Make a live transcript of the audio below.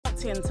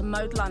locked in to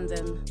Mode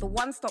London, the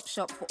one-stop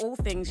shop for all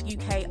things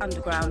UK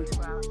underground.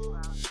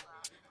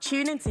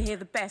 Tune in to hear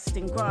the best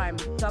in grime,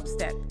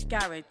 dubstep,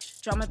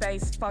 garage, drum and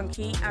bass,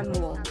 funky and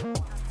more.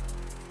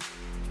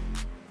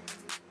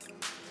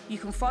 You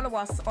can follow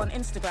us on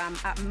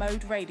Instagram at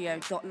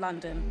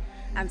moderadio.london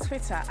and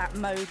Twitter at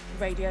Mode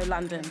Radio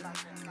London.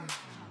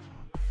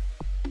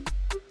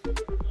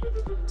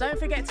 Don't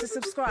forget to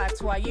subscribe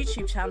to our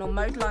YouTube channel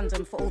Mode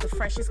London for all the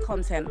freshest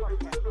content.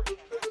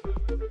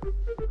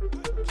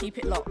 Keep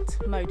it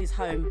locked, Mode is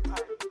home.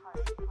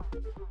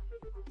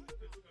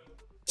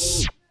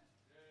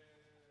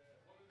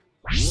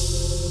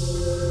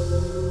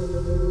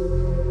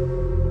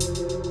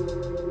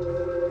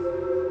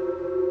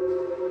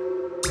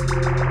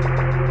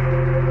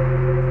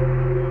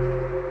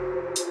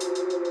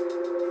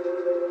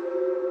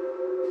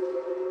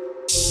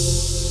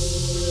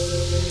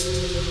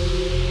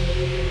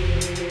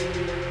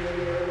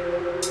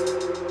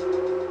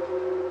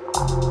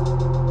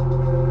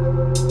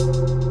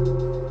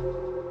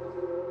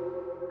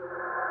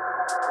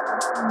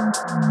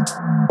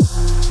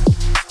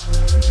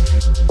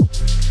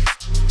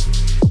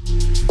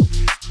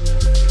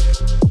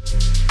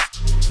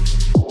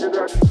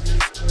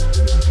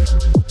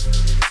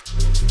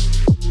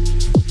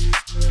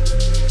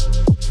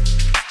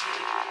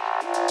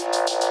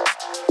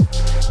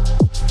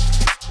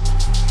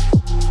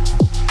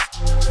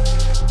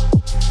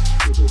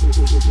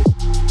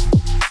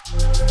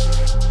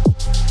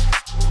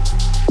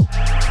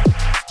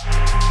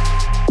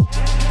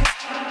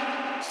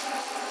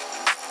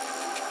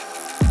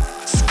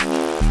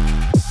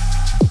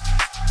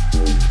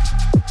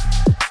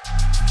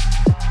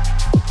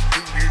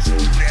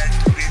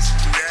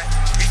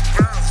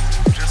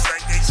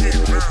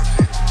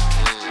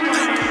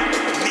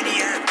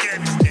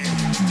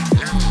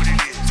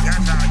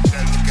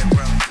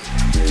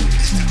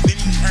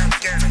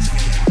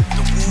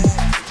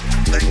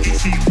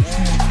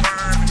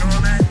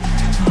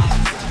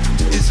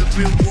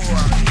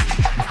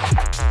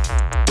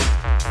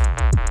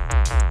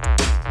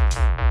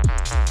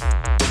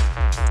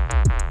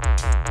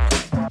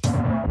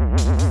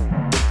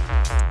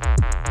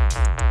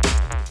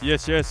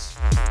 Yes.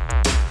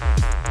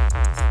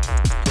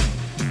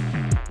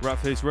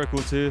 Ratface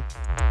Records here.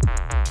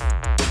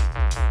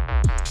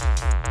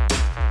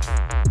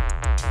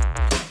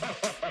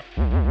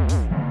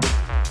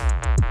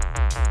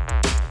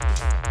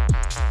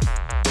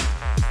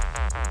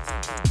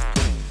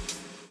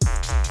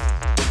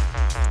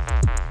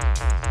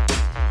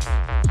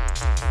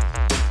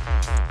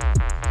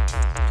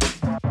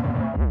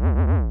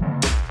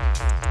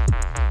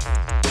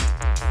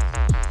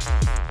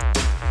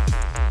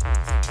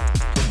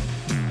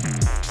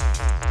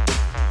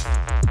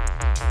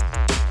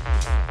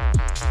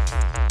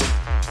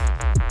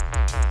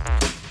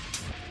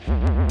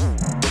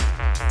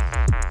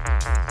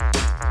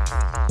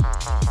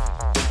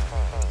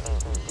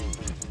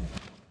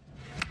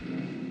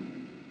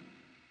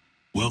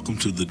 Welcome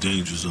to the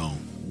Danger Zone,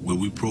 where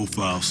we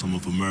profile some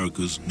of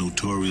America's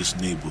notorious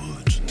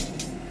neighborhoods.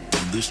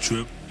 On this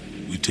trip,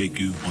 we take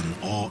you on an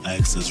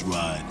all-access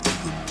ride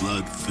through the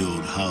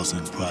blood-filled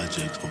housing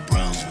project of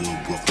Brownsville,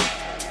 Brooklyn.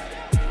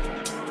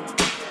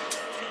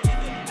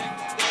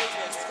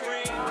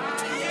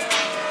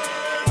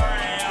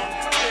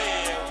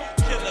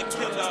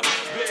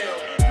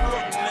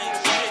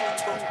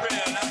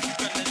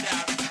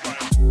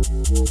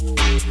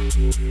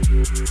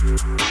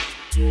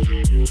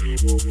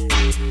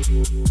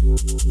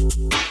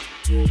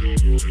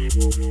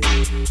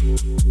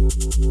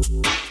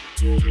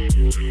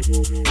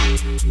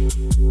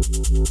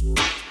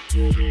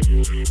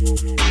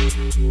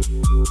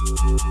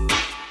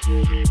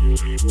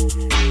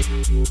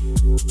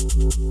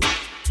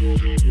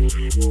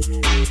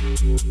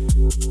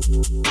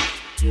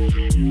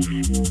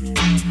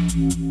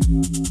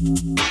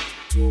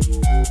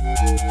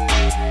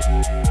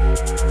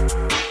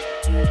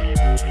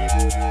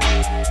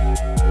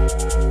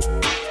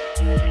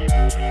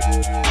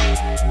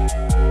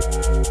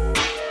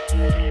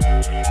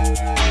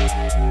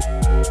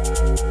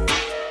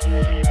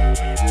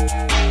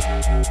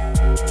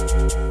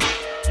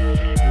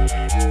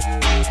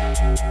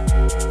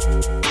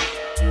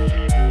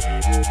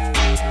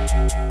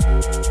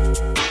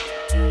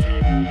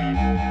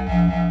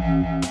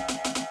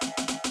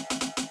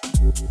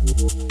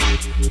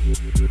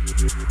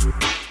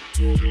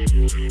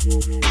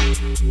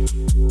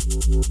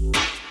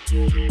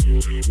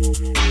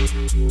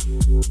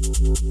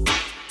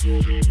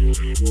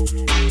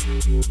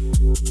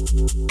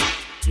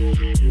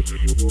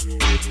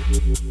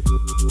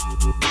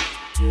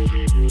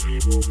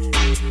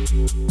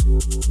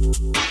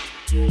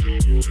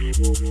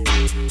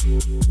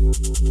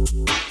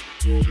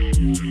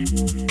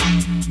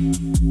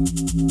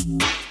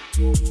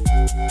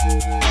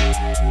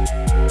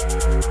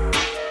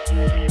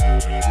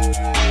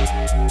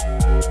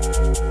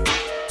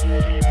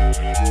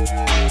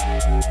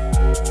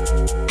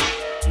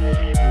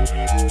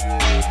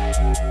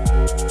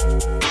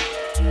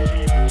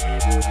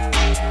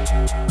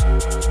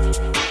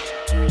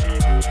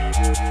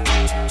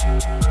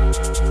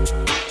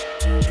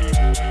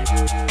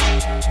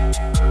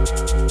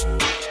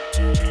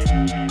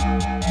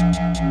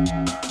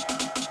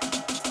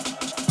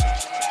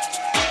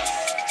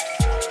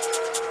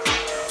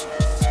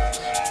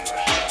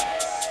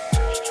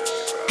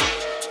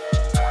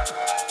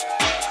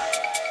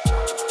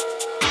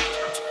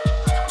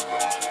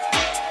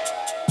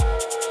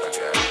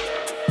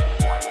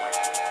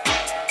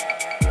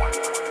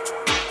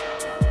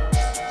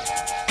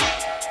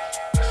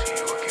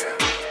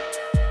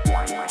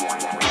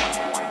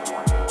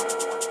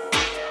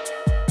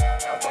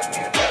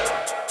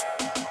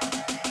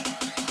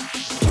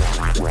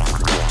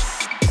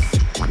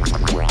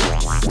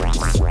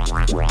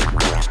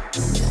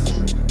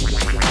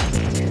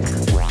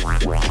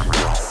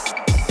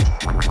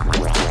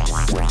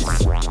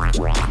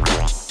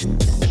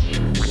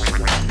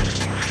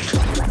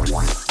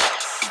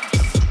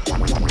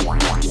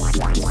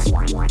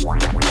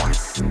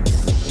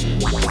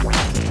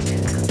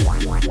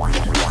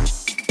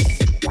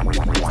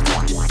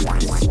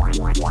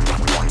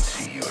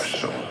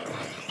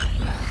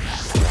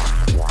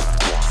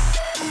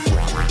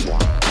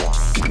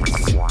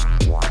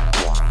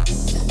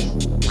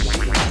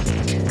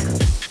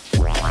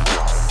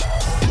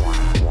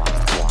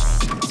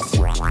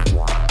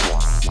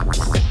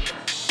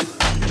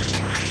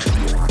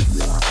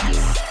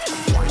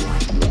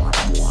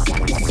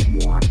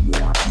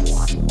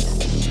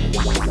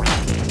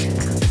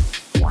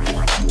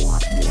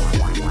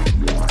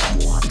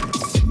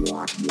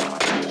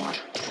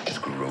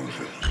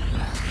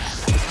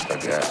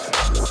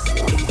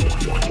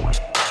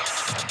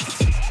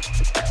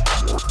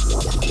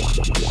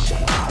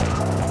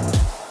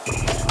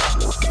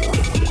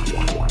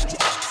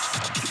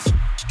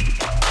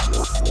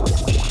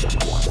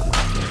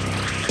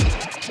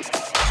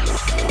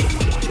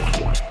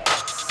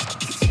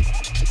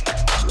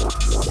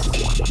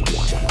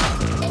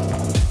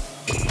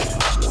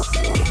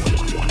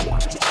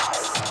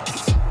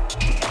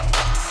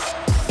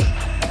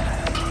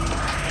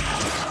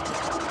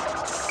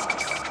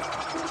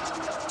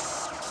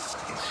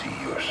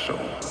 see your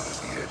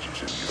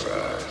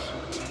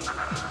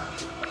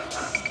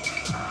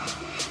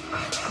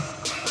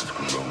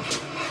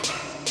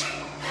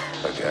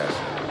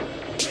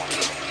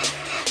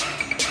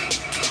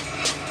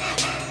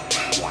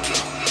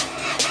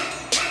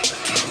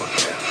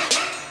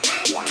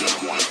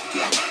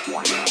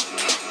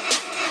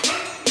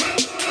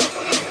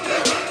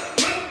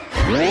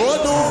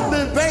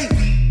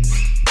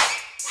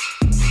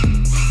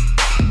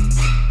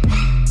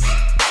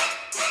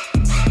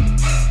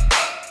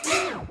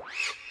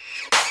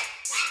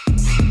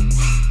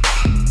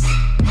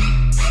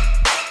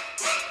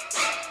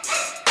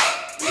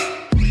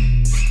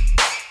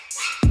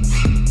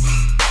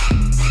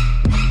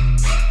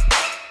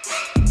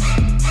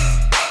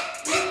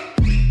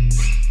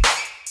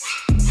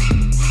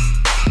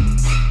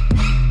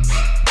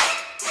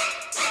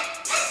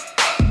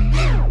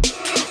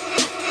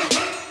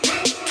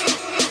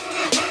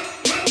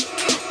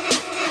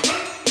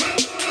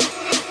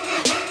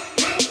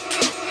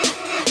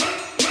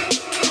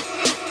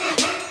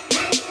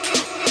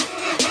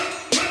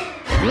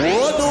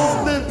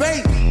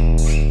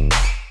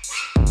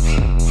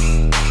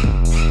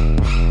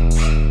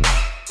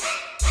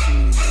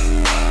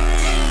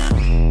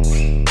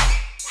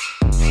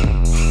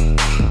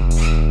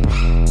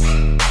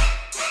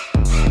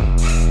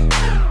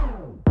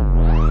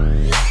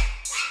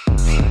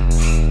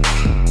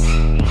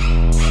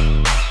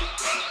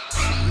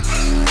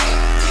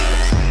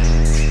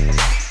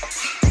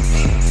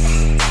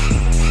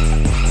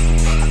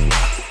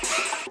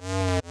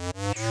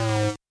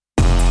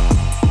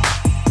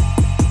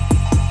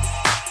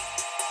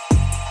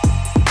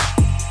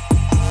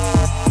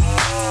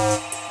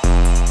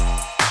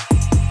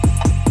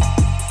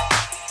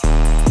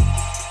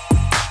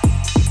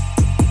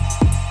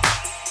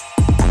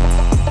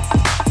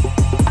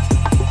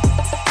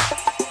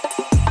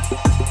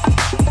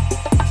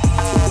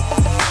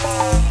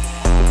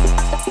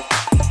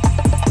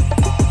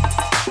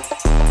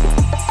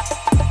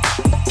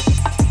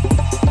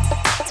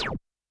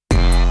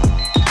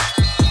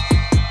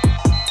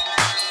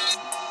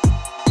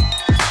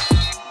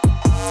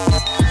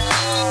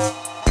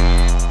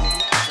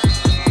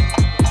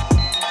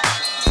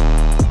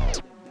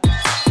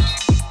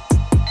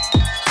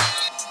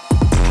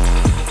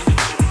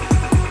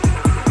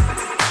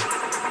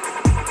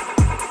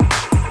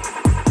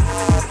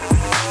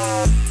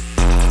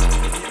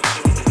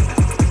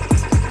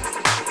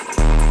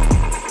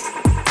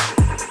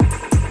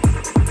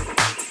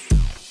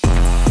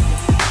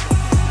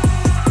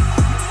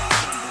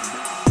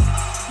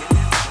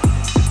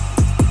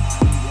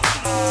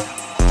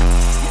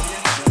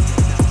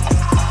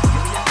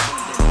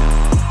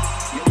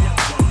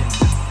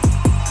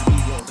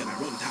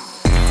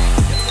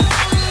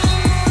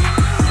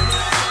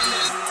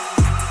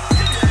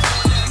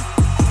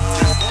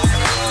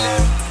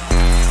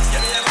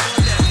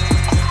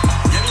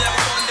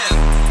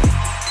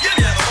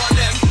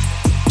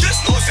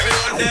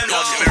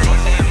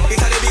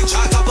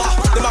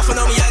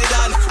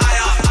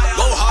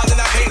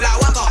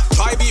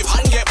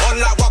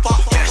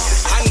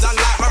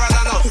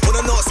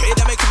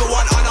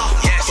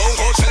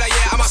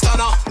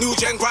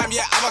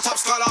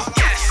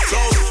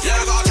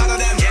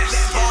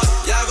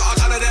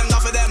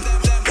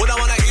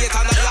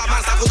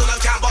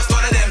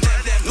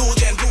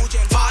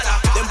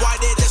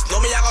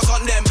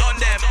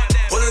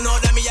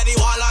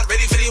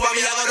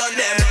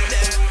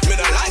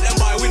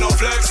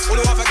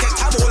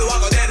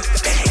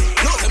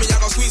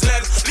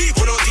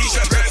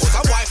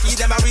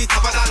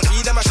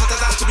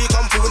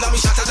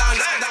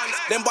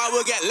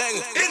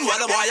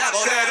the boy I go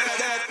dead.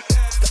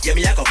 Yeah,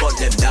 me I go burn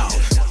them down.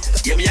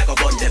 Yeah, me I go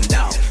burn them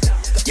down.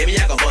 Yeah, me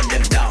I go burn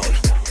them down.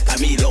 I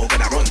me low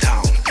gonna run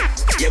town.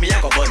 Yeah, me I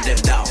go burn them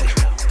down.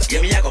 Yeah,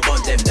 me I go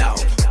burn them down.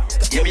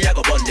 Yeah, me I go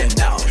burn them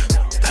down.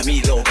 I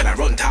me low gonna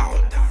run town.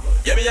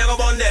 Yeah, me I go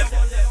burn them.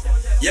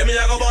 Yeah, me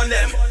I go burn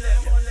them.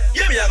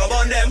 Yeah, me I go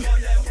burn them.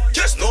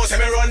 Just know say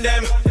me run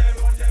them.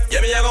 Yeah,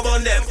 me I go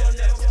burn them.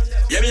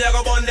 Yeah, me I go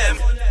burn them.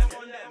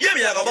 Yeah,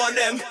 me I go burn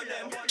them.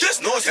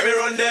 Just know say me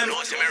run them.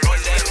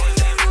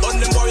 Burn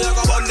them boy, I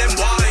go burn them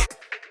boy.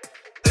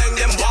 Leng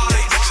them boy.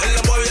 Sell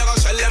them boy, I go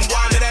sell them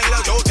boy. Me then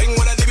the Joe thing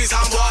when I dip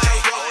some boy.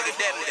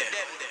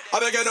 I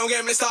beg you don't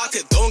get me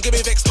started. Don't give me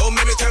vex, don't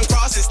make me turn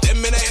crosses.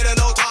 Them in the head and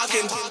no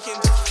talking.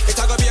 It's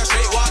a gonna be a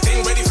straight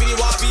walking. Ready for the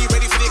war, be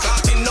ready for the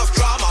clock. Enough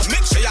drama.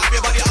 Make sure you have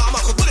your body armor.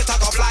 Cause bullet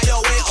talk fly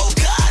your way. Oh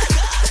God.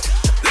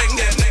 Leng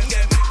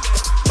them.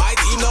 My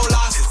team no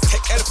losses.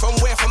 Take it from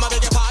where? From I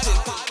beg your pardon.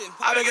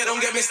 I beg you don't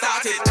get me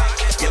started.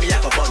 Yeah, me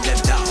I go burn them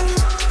down.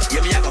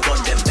 Yeah, me I go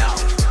burn them down.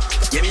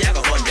 Yeah, me I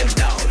go burn them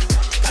down.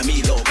 I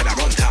me low gonna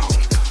run town.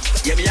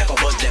 Yeah, me I go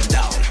burn them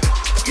down.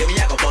 Yeah, me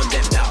I go burn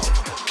them down.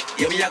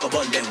 Yeah, me I go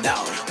burn them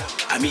down.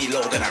 I me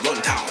low gonna run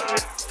town.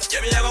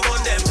 Yeah, me I go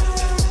burn them.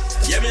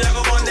 Yeah, me I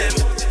go burn them.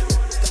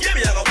 Yeah,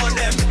 me I go burn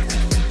them.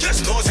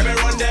 Just know say me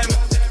run them.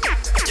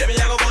 Yeah, me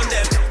I go burn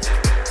them.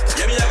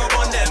 Yeah, me I go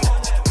burn them.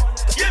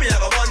 Yeah, me I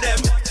go burn them.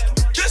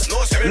 Just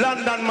know say me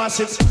London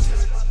massive.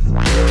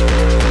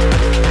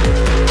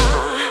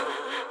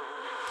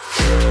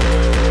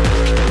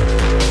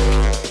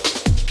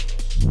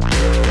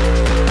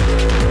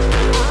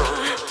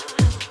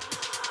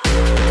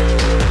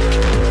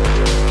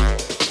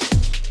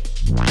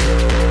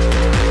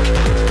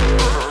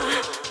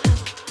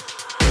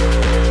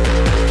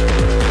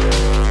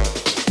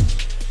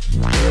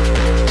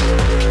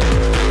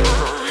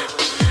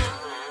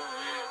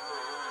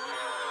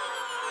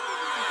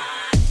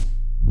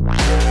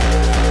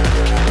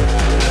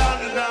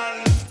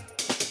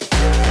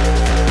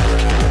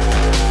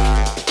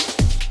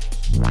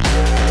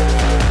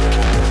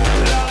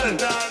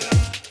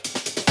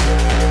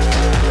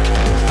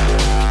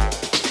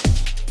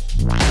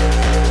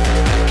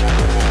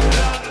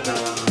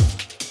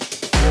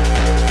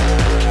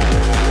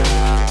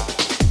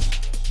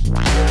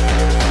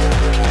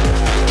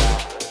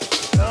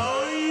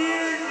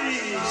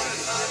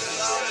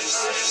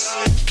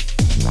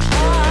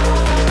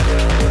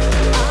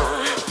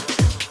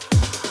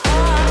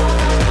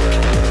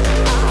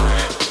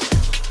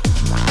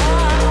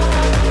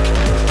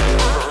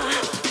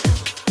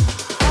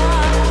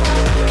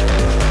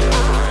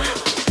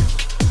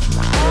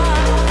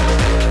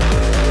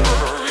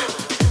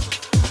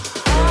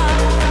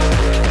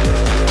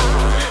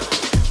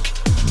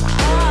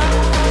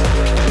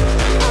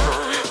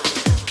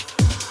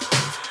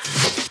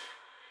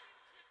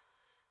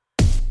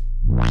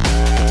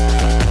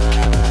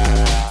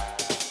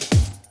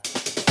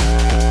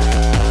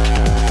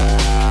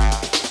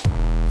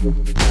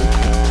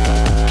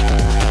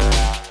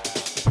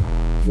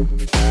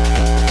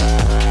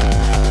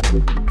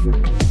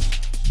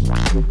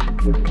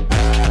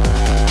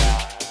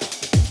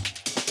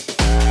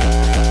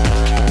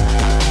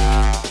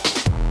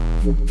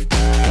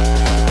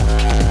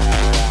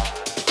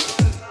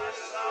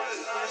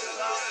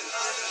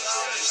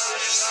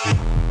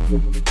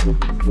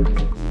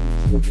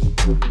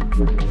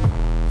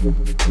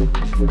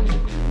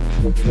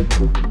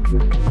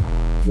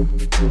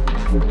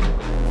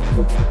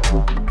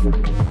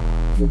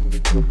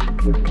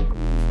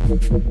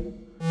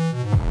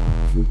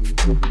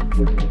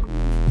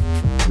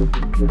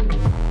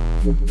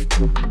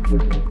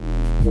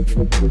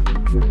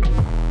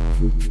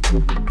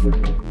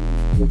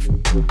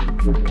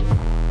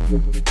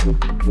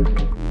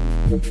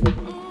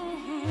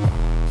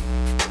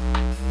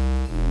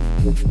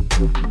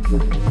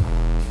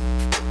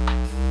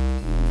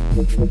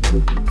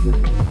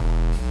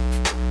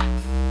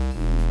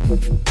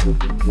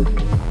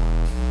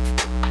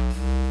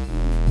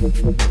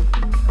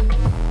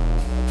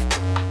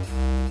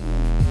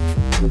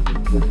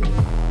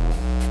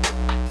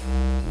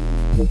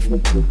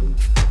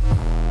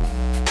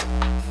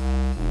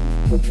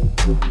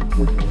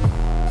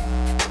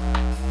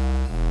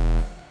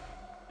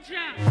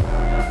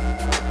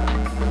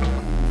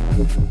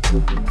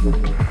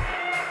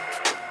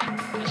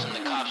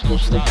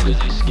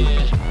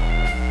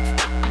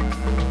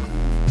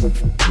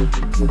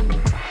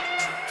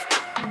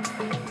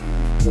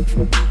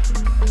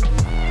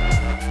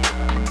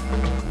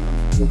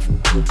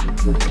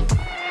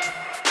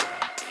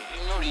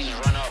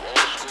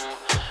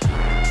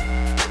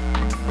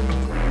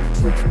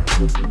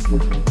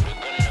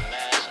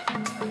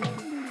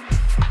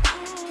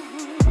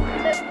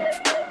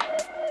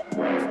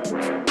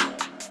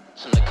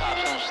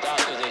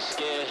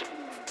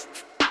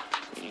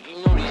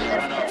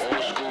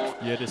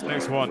 Yeah, this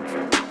next one,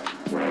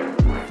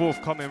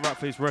 forthcoming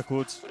Ratface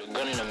Records.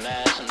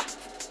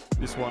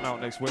 This one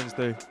out next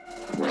Wednesday.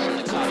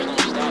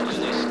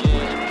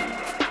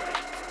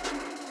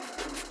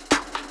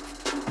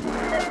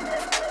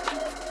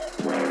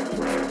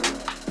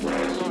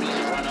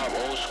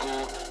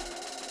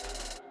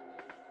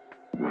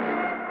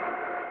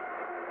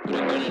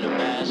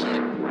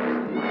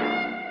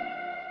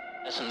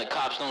 And the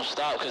cops don't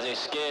stop cause they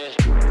scared.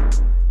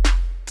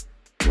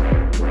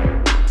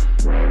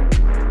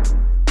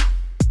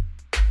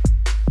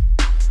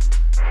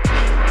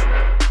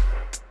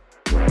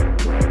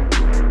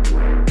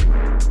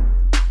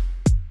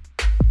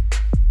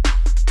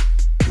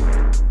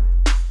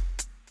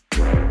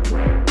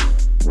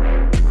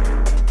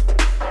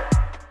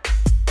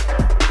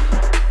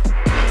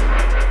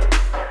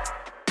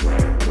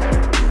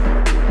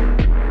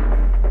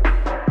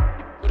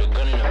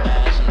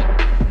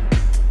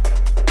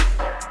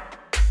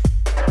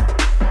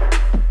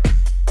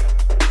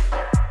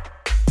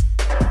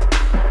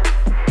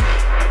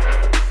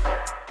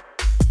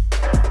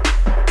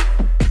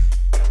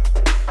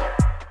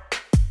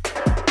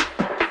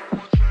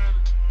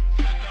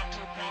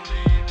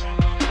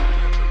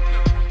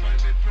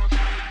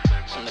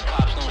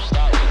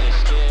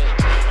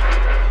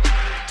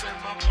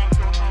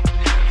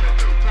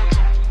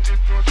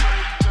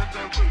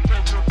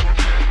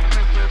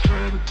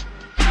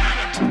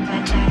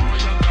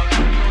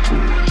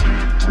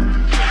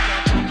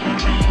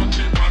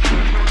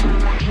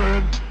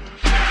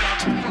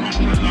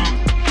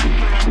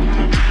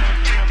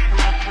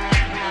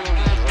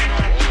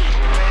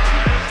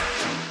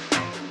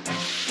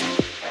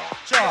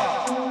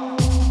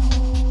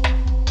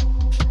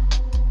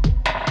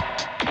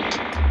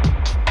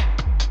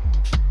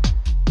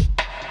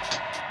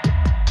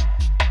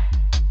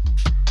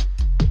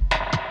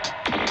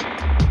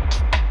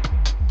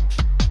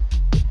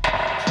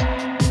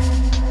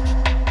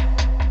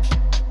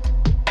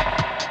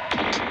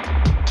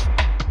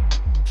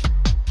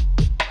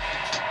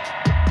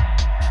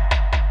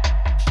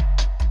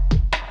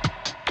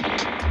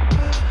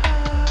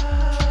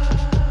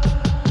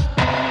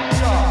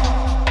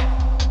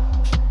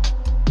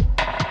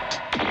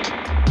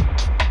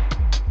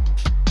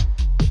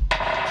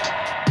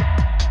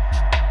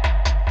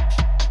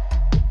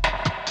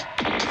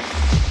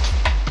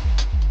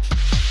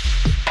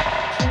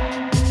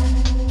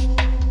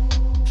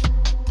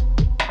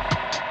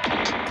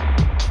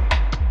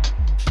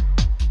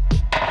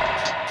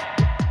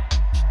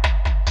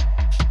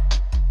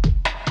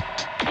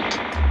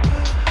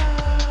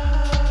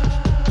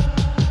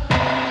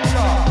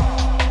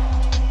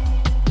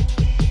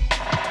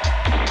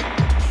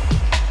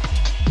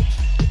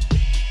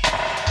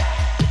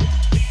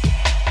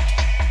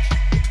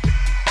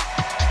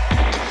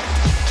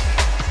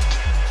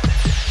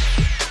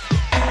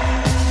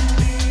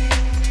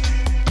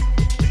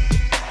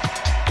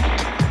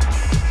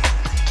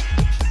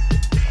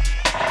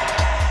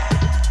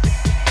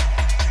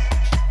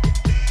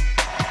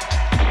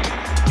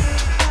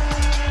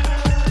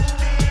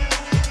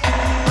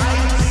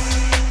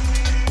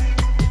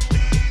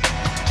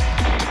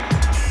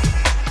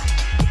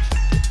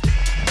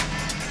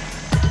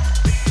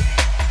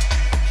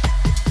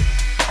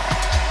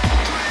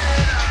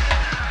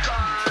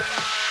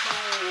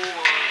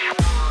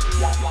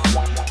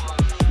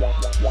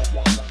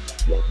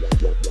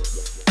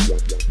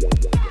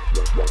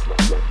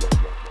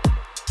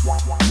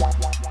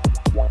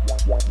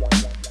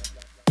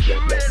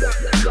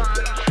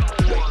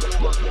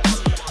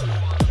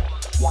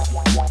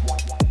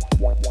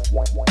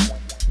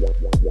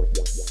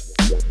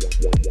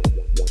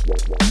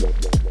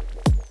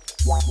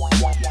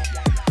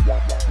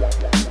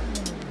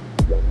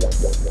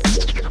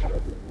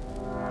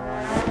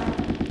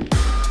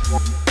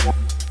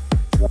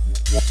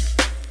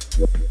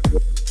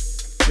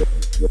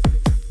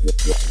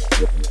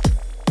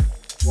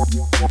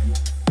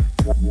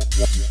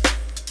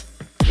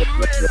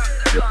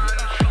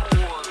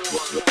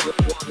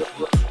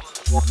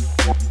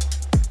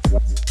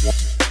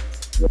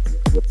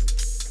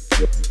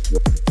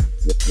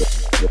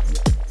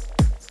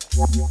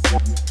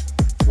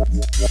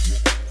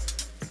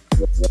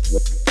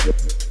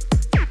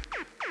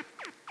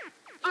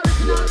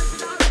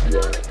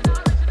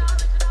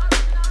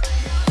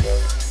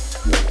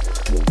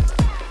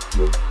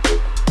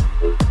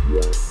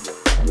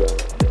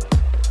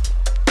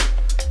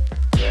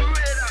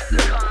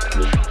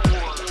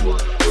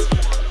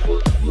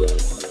 Yeah.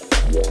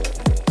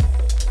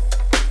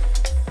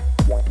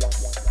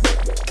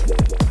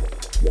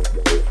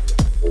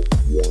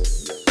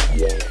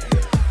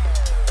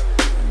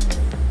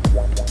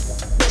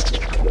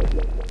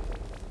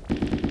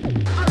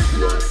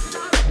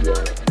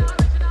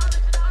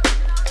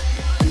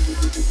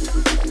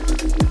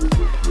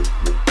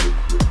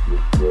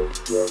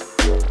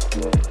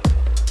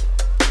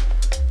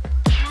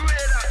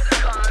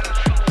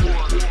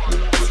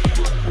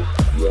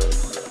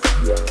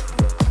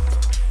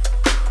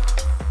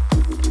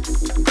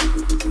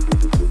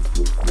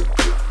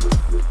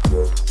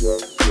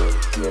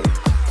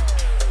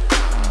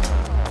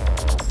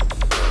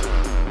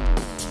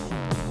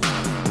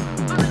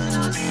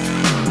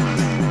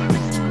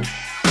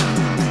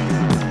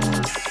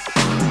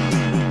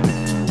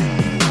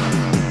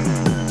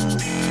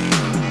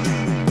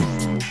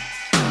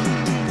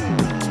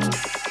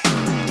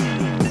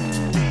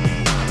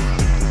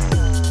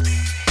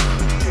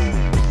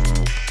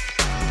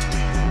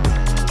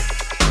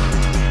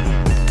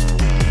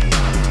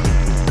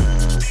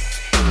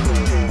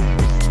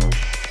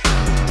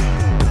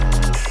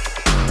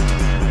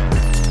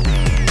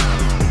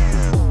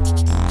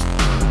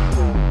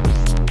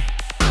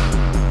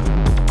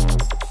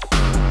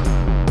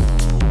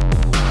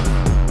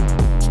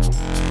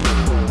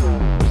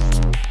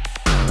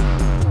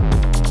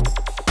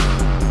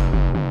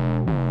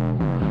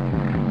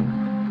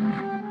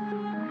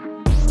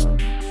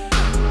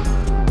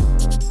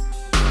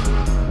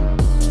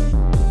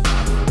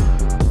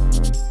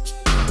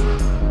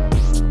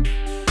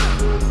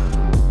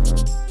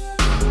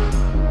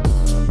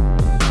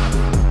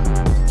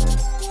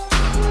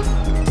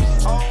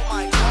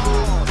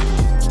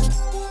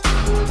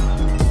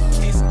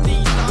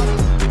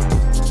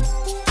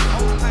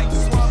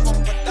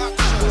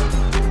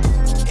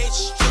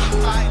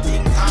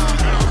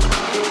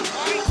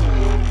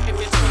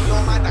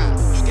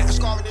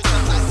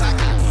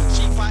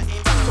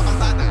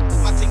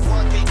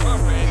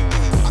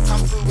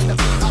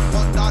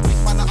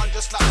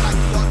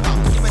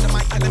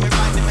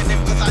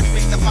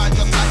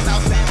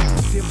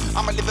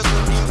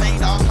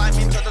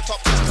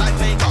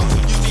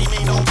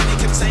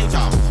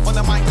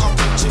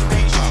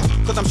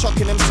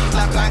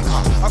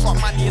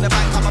 money in the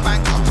bank, I'm a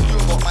banker. You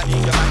got money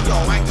in the bank, you're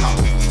a wanker.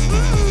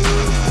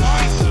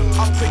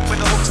 I'm quick with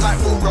the hooks like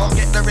bull rock.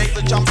 Get the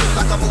raven jumping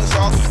like a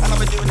bullfrog. And I've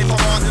been doing it for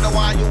more than a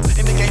while.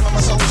 In the game I'm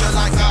a soldier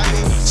like I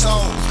do. So,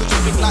 could you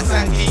think like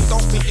Zangy?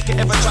 Don't think you can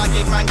ever try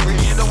get mangry.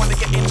 You don't wanna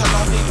get into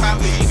no big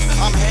family.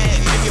 I'm here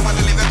if you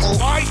wanna live it all.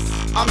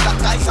 I'm that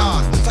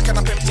Dyson, sucking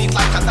up MCs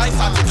like a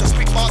Dyson. You can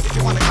spit bars if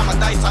you wanna come a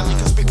Dyson. You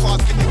can spit bars,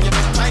 give them your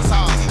best choice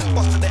on.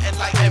 Boss to the end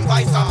like M.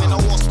 Bison. In a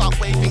war, start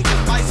waving to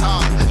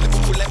Bison.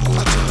 Liverpool level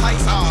to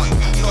Tyson.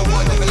 No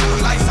word, never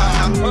little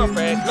license.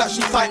 Perfect. Like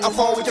she fight a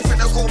fall with your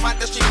critical man,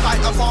 that she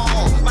fight a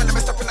fall. Man, they're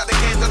stepping at the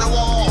gates of the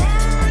wall.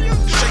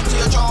 Straight to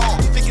your jaw.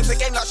 Think it's a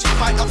game like she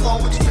fight a fall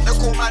with your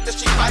critical man, that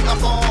she fight a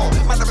fall.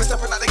 Man, they're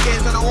stepping at the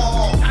gates of the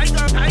wall.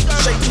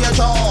 Straight to your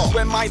jaw.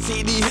 When my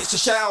CD hits the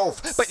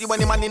shelf, bet you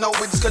any money no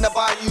one's gonna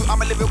buy you.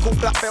 I'm a lyrical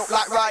black belt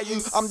like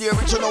Ryu. I'm the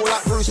original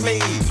like Bruce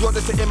Lee. You're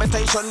just an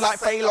imitation like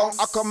Phaelon.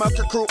 I can murk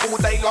a crew all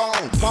day long.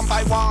 One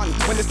by one,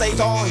 when the stage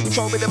on,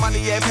 show me the money,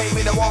 yeah, pay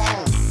me the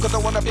one. Cause I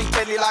want a big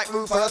belly like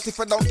Rufus. If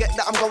I don't get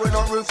that, I'm going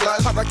on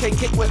ruthless. Hurricane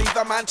kick will leave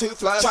a man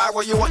toothless. Try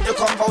what you want, your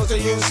combos are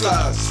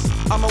useless.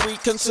 I'm a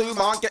weak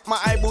consumer, get my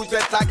eyeballs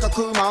red like a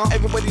Kuma.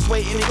 Everybody's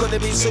waiting, it's gonna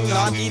be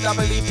sooner.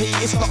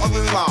 DWP, it's not a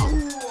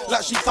rumor.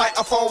 Like she fight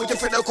a fall with your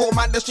critical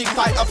man, that she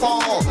fight a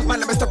fall.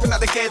 Man, I'm stepping at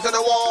the gates of the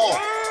wall.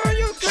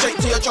 Straight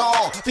to your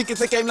jaw. Think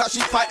it's a game like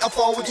she fight a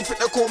fall with your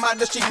critical man,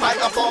 that she fight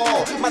a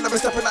fall. Man, I'm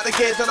stepping at the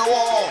gates of the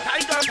wall.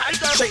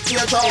 Straight to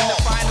your jaw. In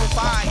the final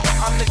fight,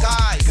 I'm the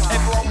guy.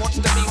 Everyone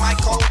wants to be my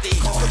Cody.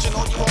 Cause you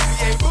know you won't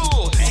be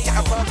able to get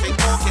a perfect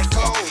or get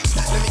close.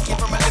 Let me give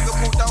him a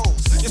lyrical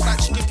dose. Just like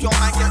she give your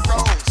man get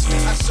rose.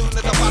 As soon as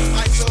the bus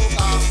fights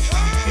over.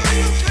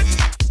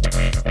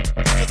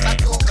 Just like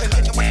you can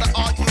hit him with the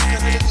R, you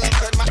can hit you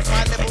can match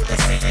my level,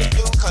 let's see if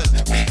you can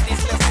beat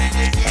this, let's see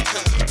if you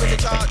can. With the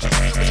charge, you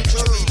be the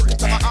jury, look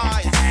into my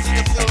eyes, see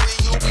the fury,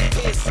 you'll be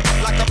pissed.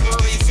 Like a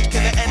brewery, sick to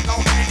the end, no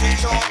you can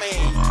show me.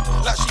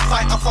 Like she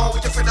fight a fall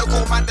with your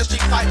critical man, that she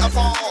fight a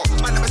fall.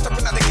 Man, I'm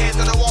stepping at the gates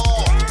of the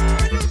wall.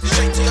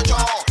 Straight to your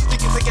jaw.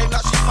 Think it's a game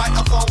like she fight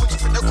a fall with your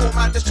critical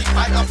man, that she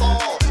fight a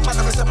fall. Man,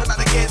 I'm stepping at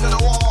the gates of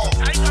the wall.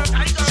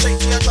 Straight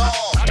to your jaw.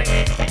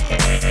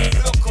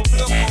 Look,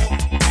 look.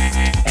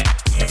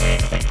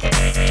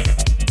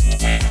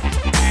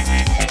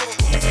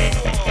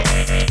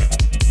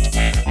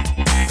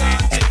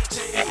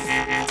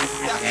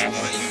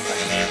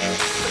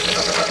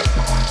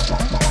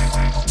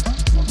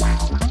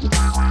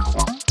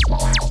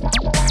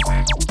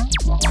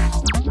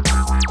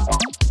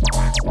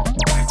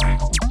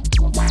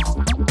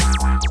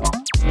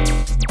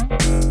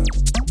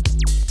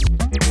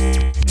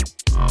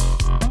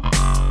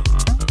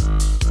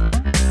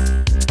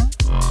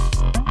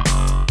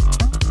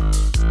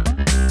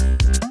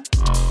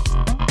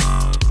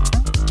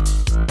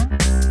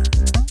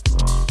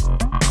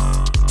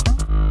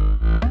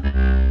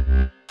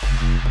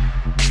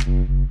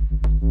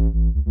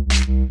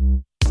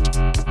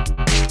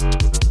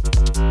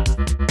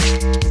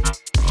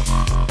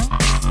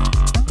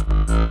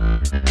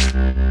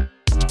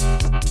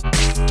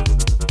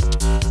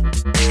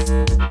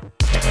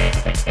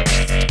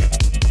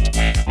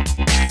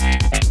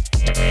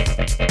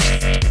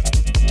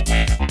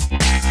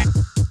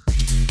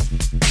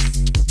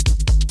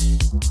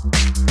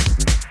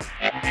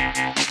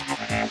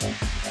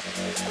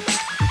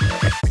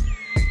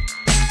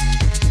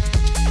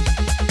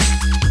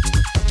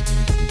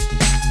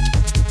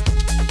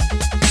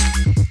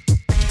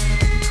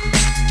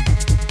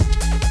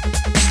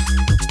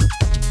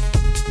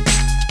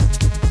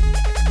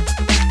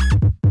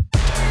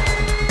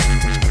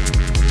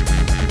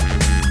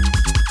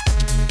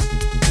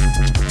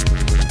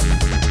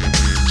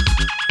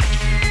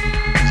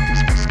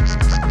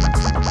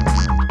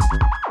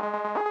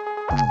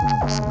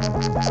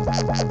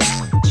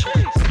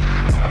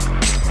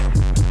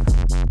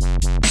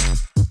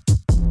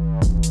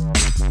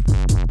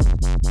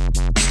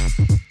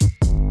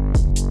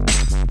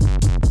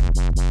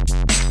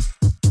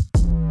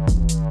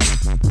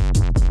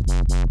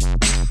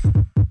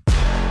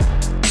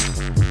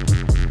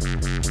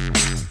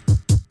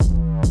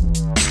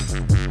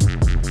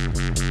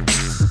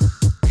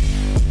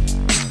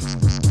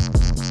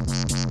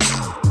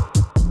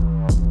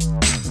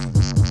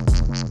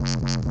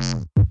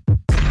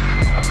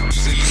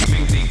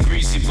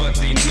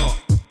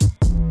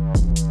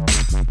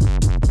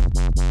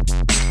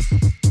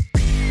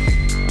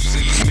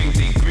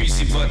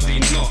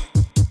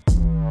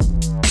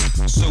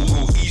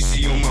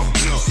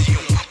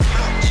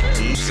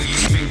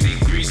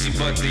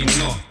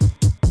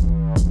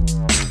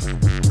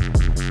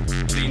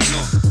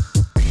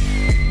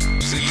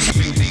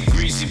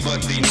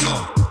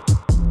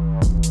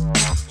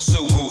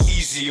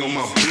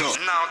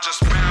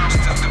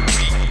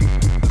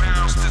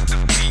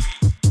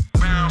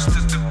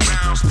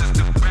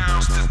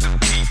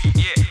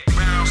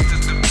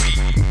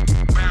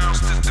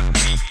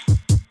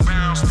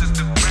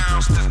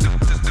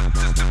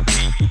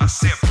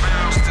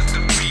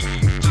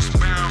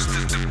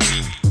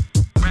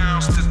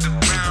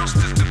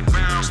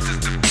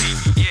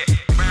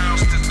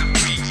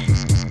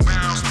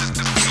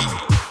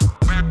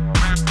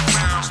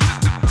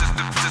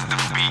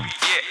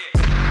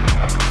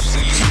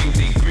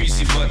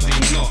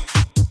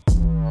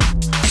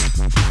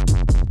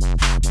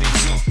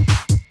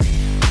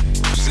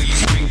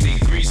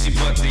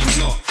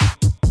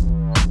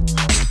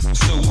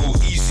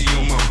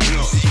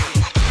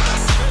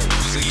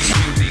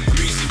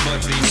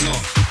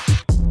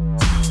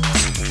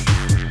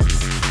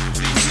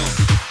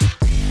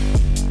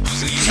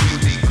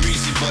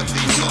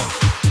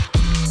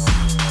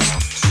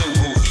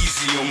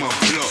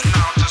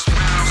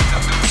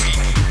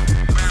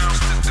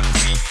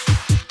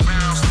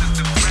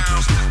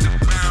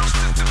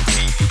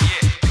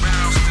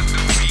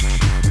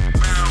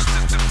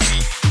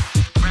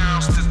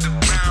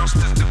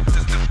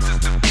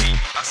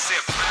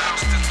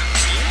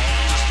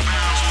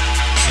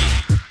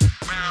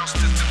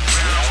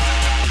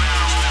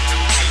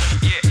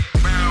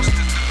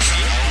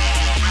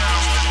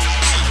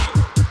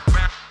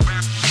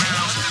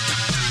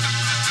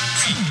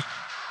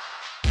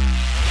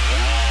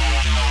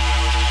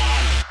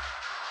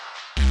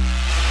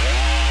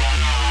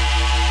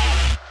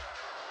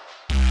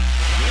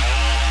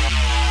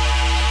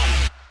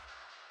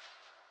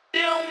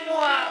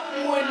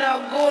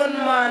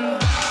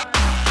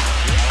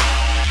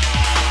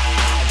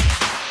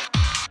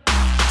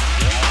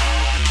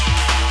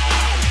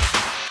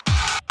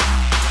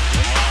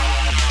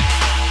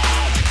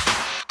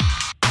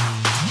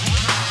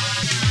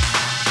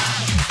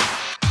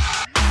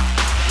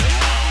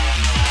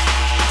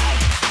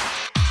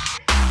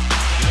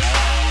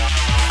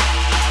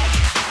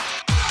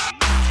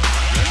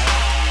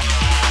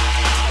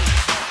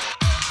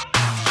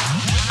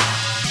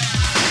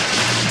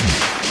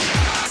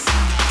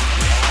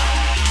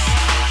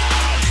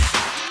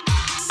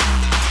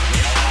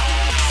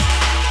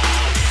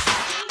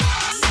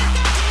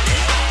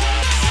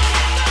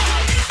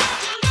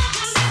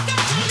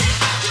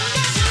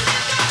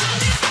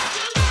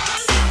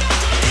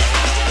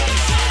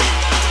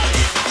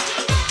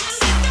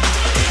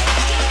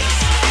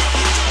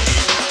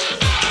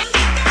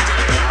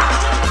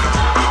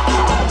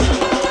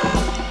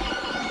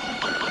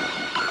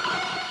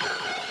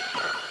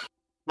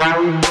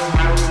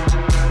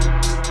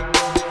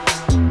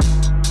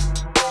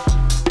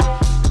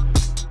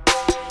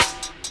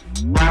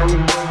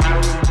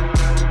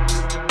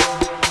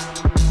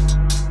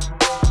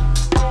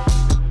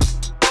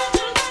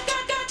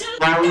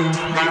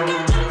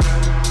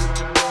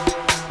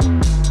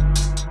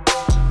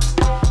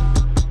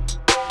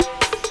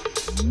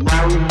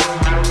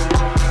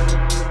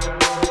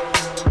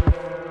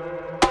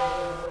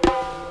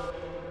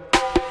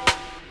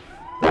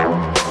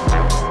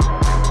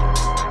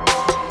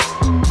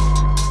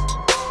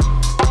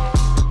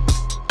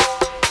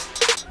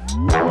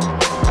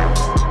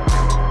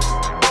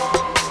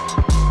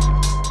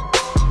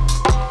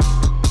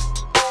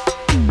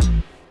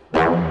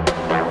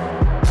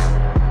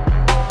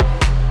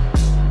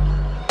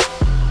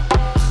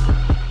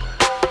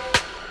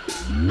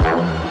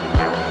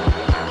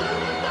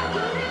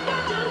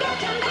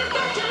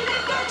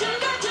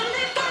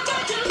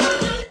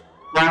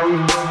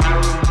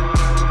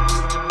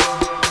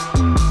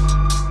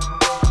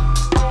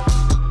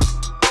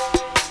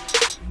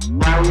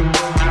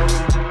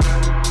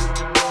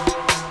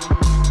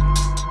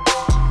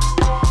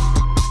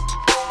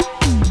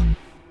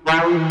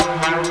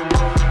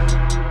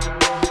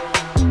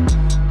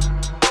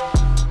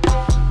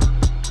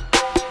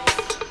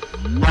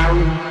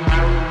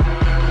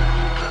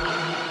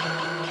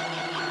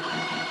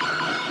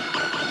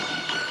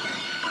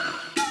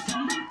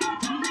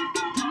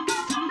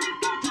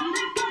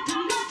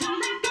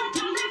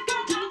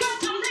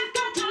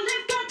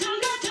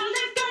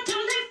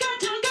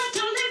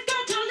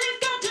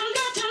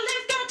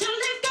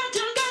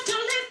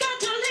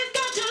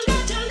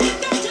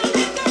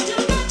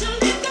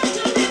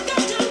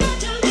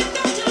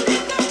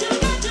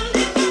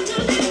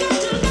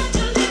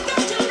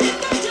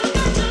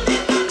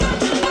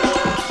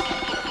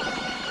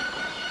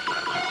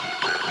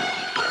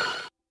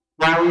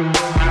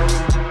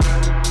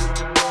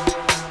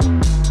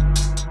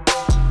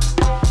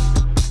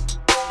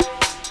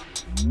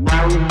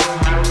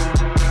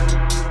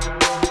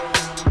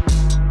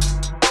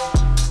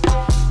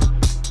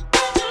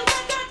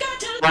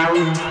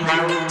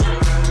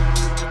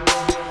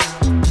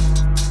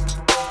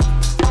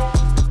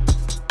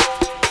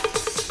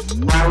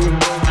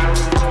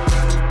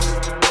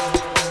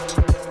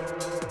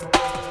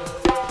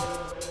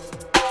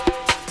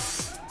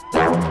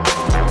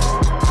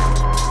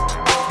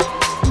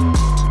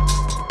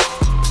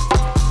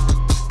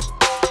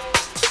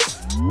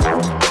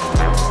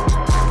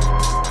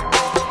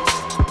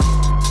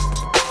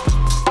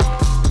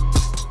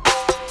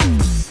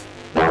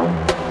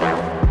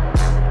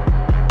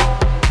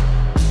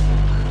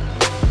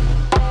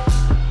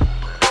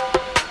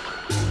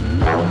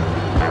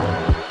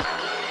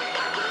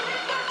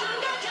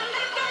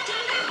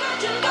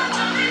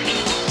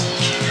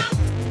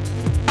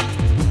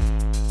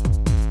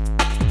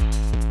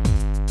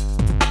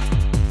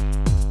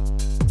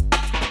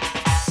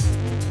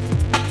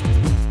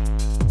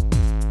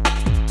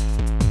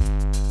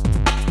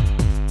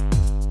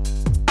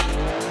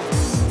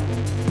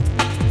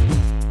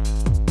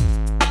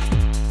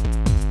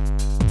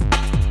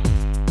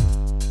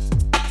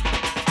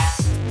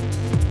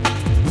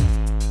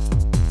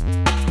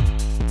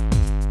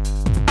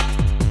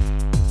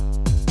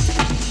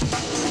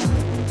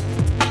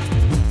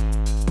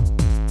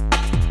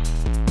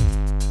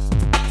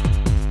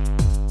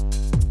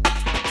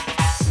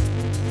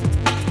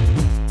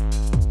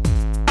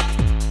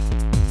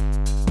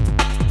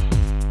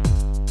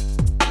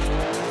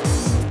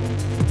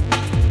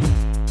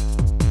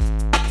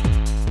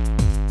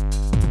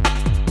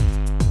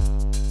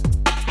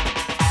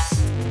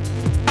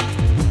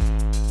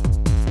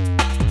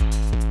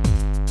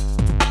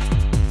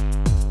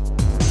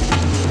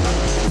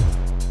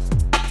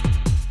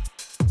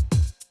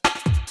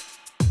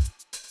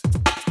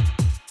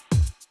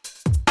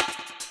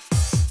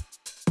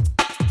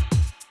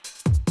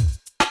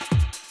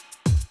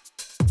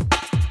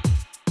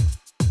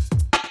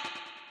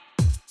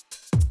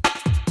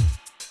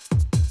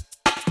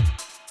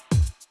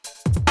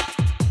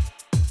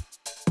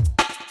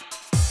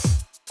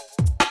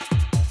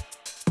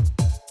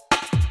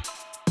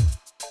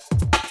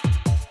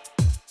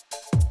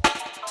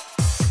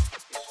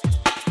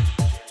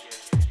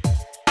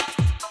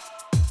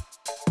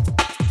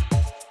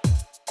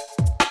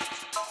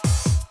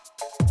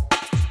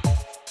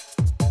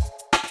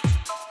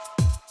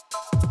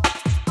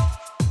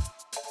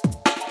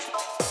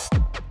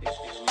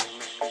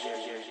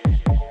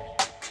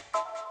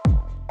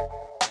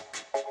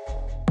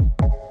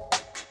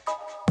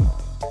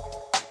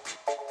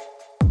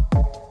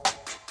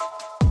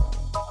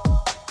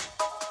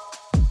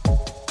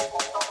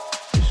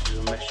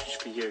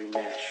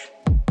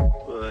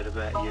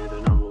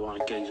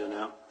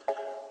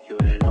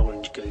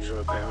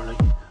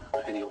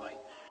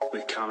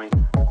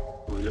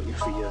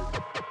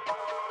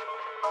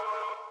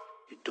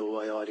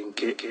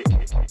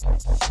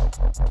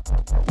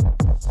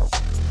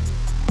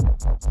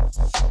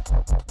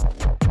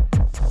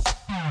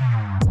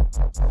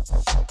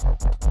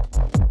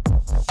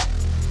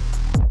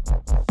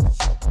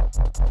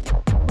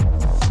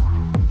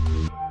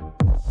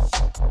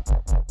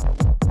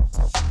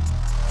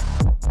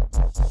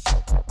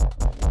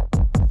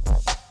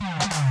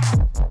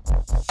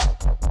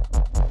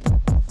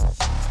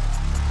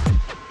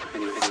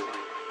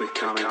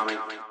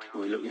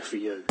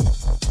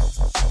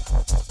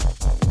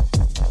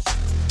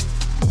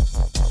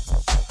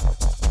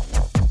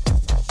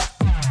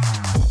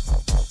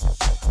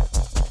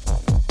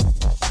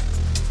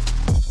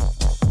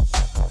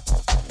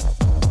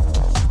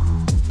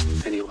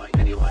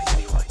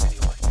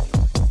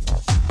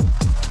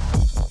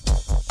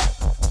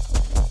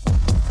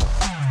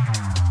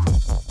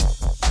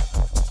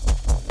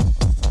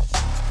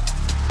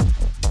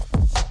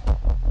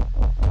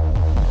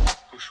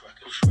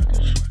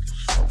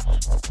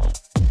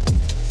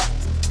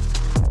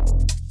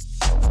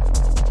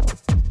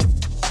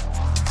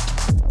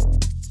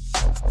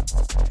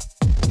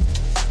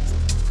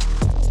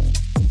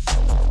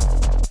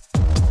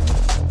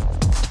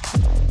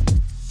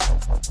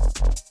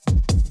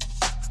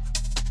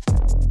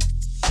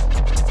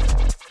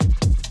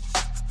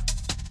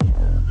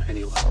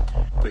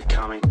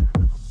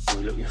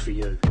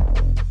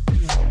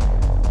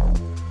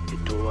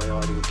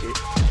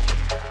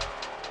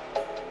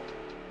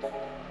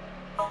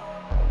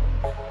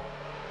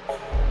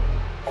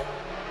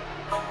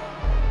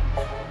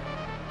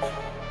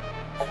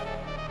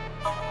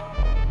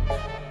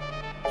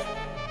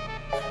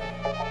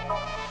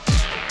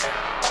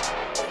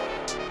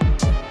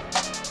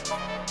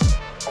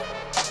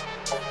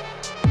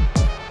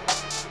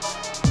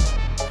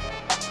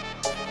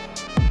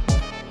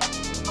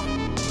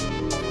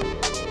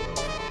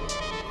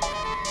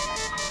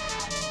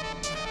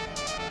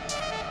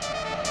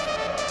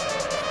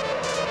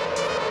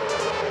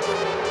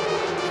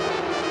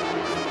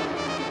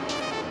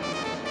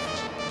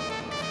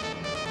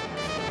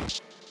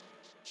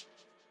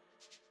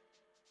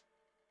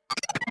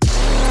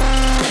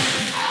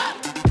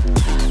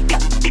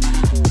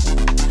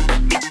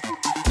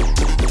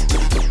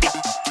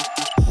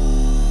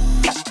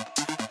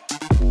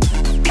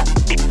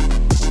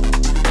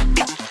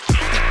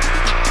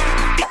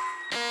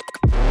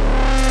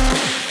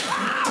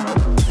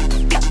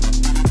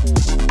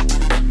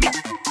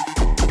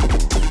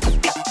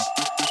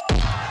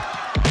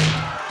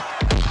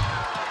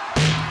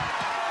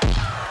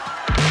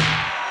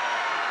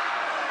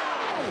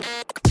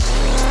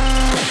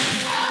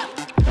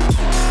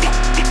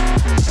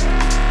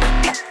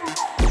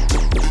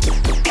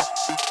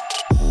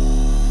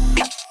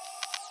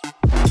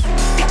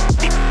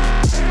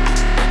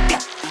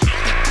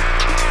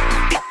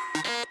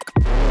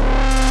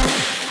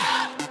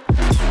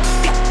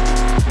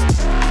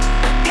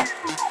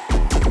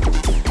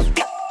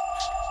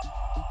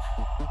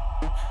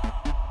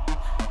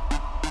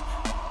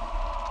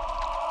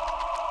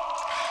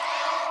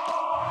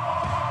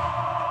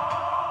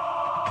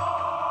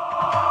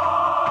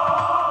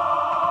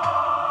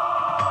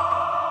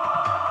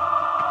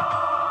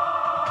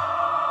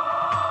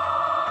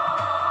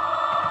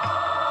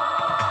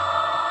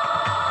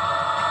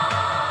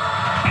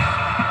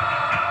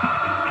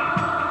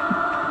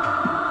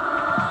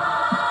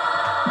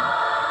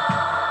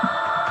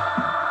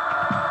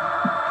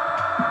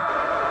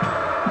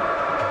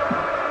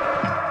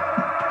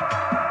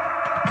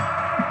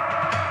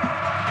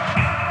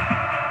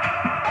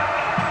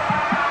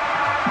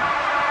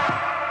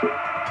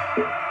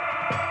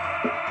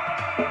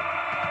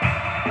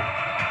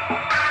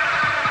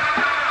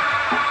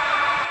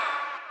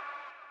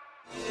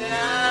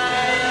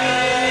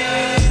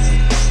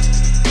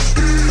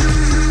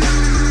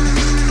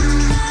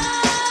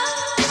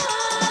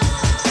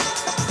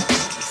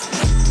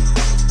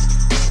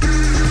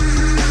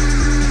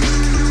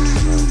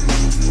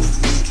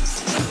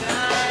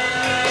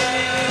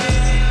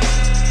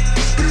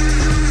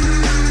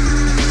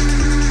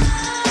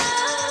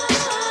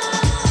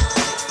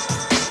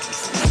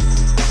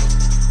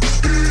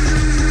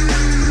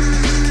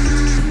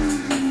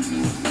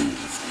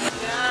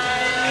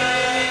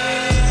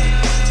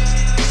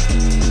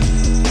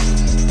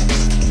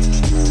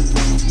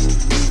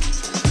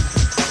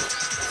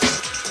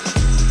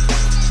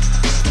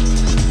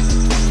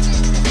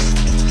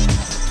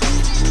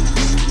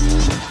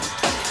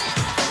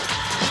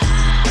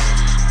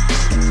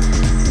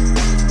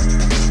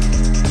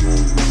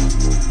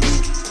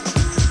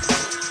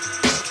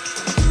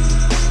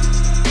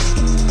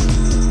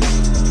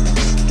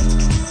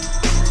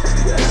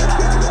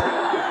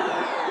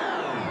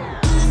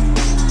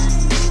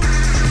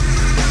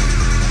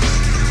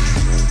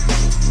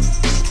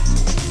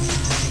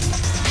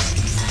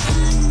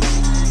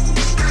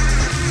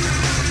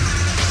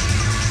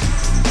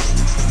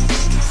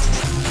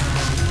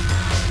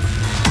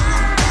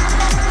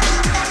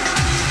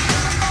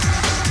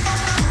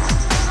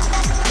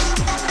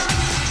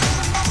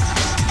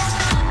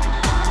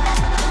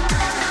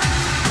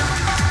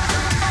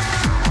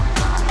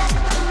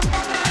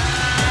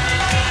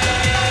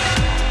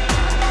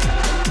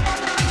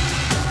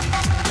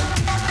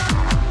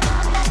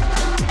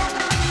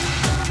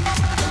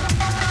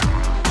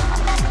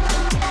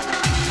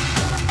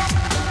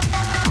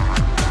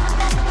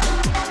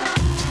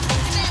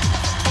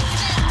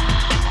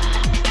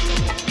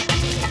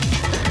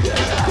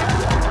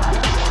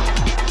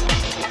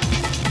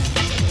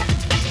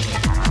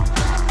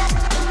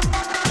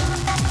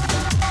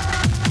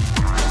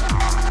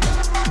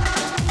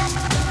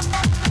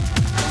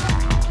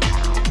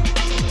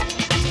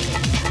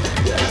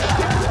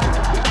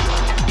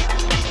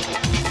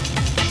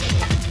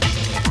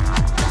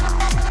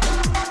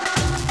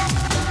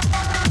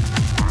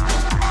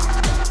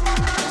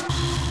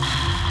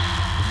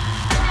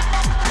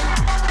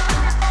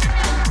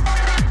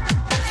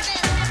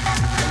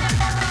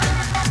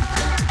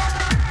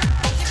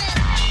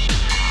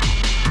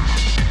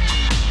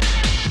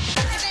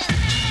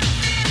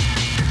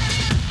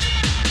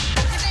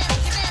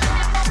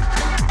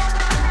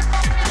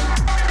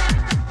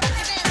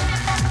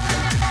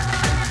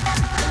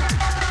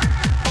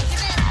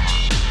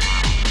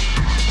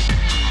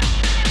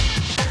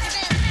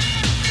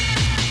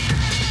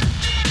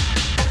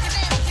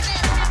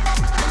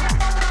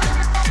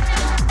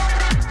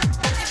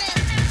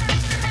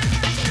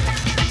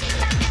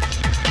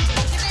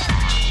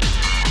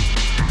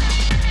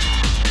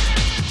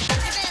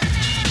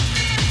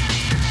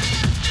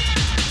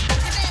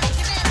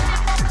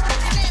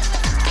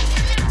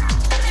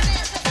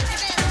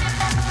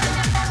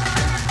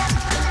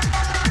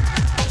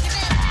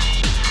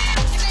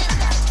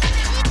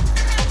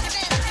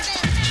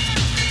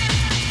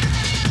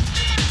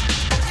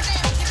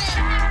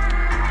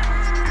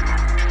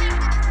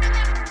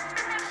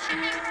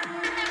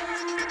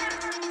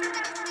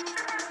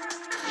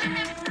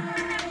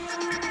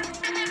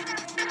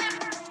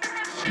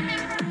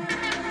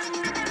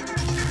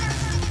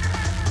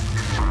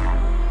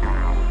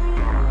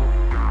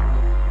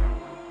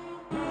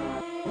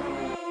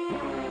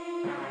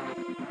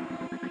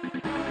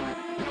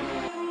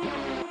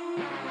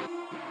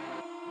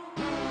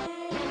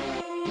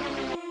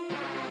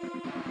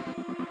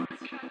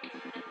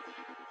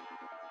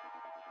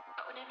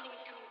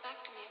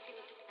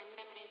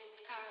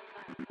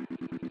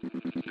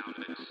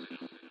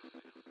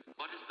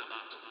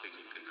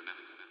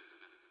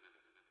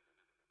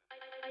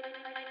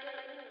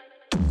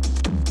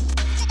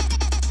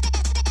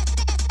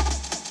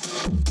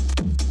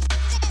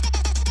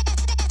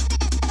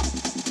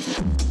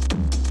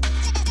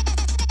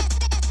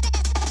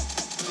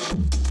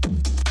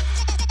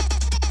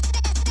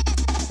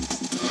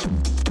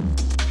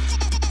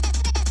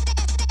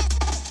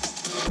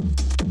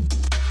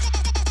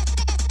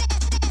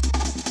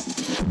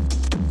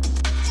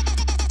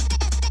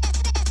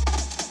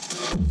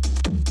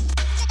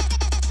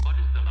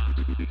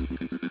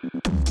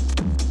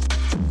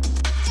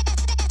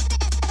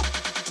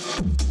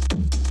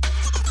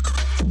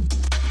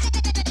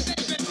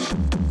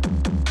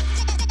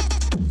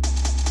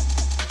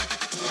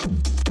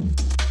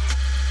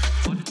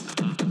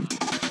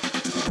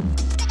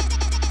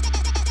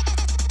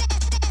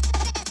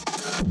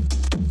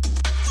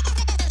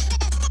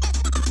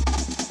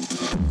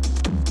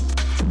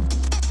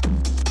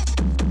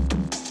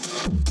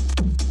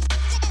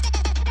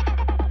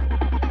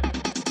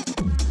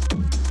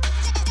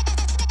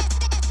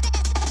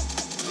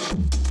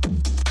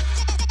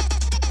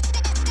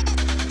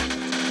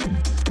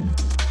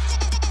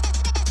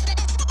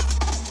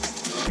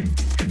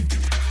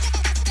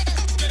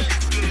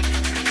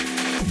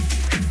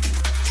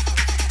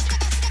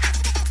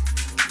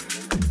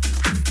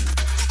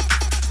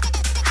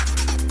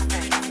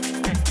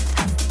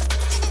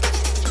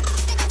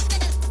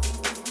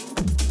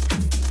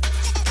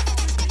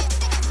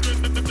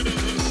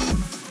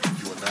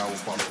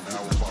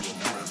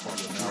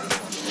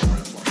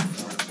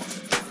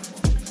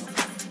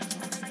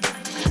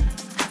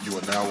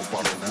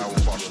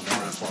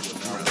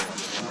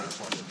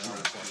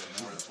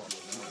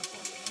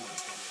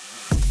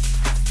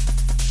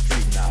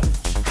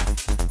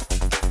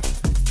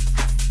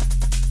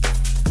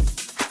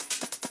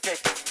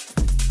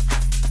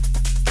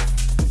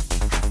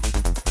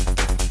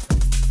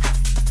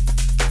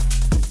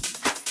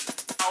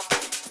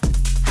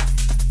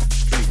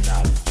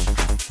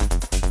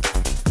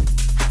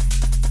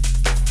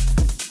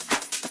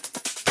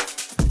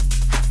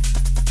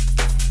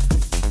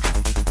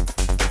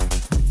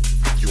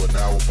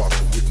 now about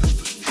to witness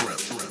the strength.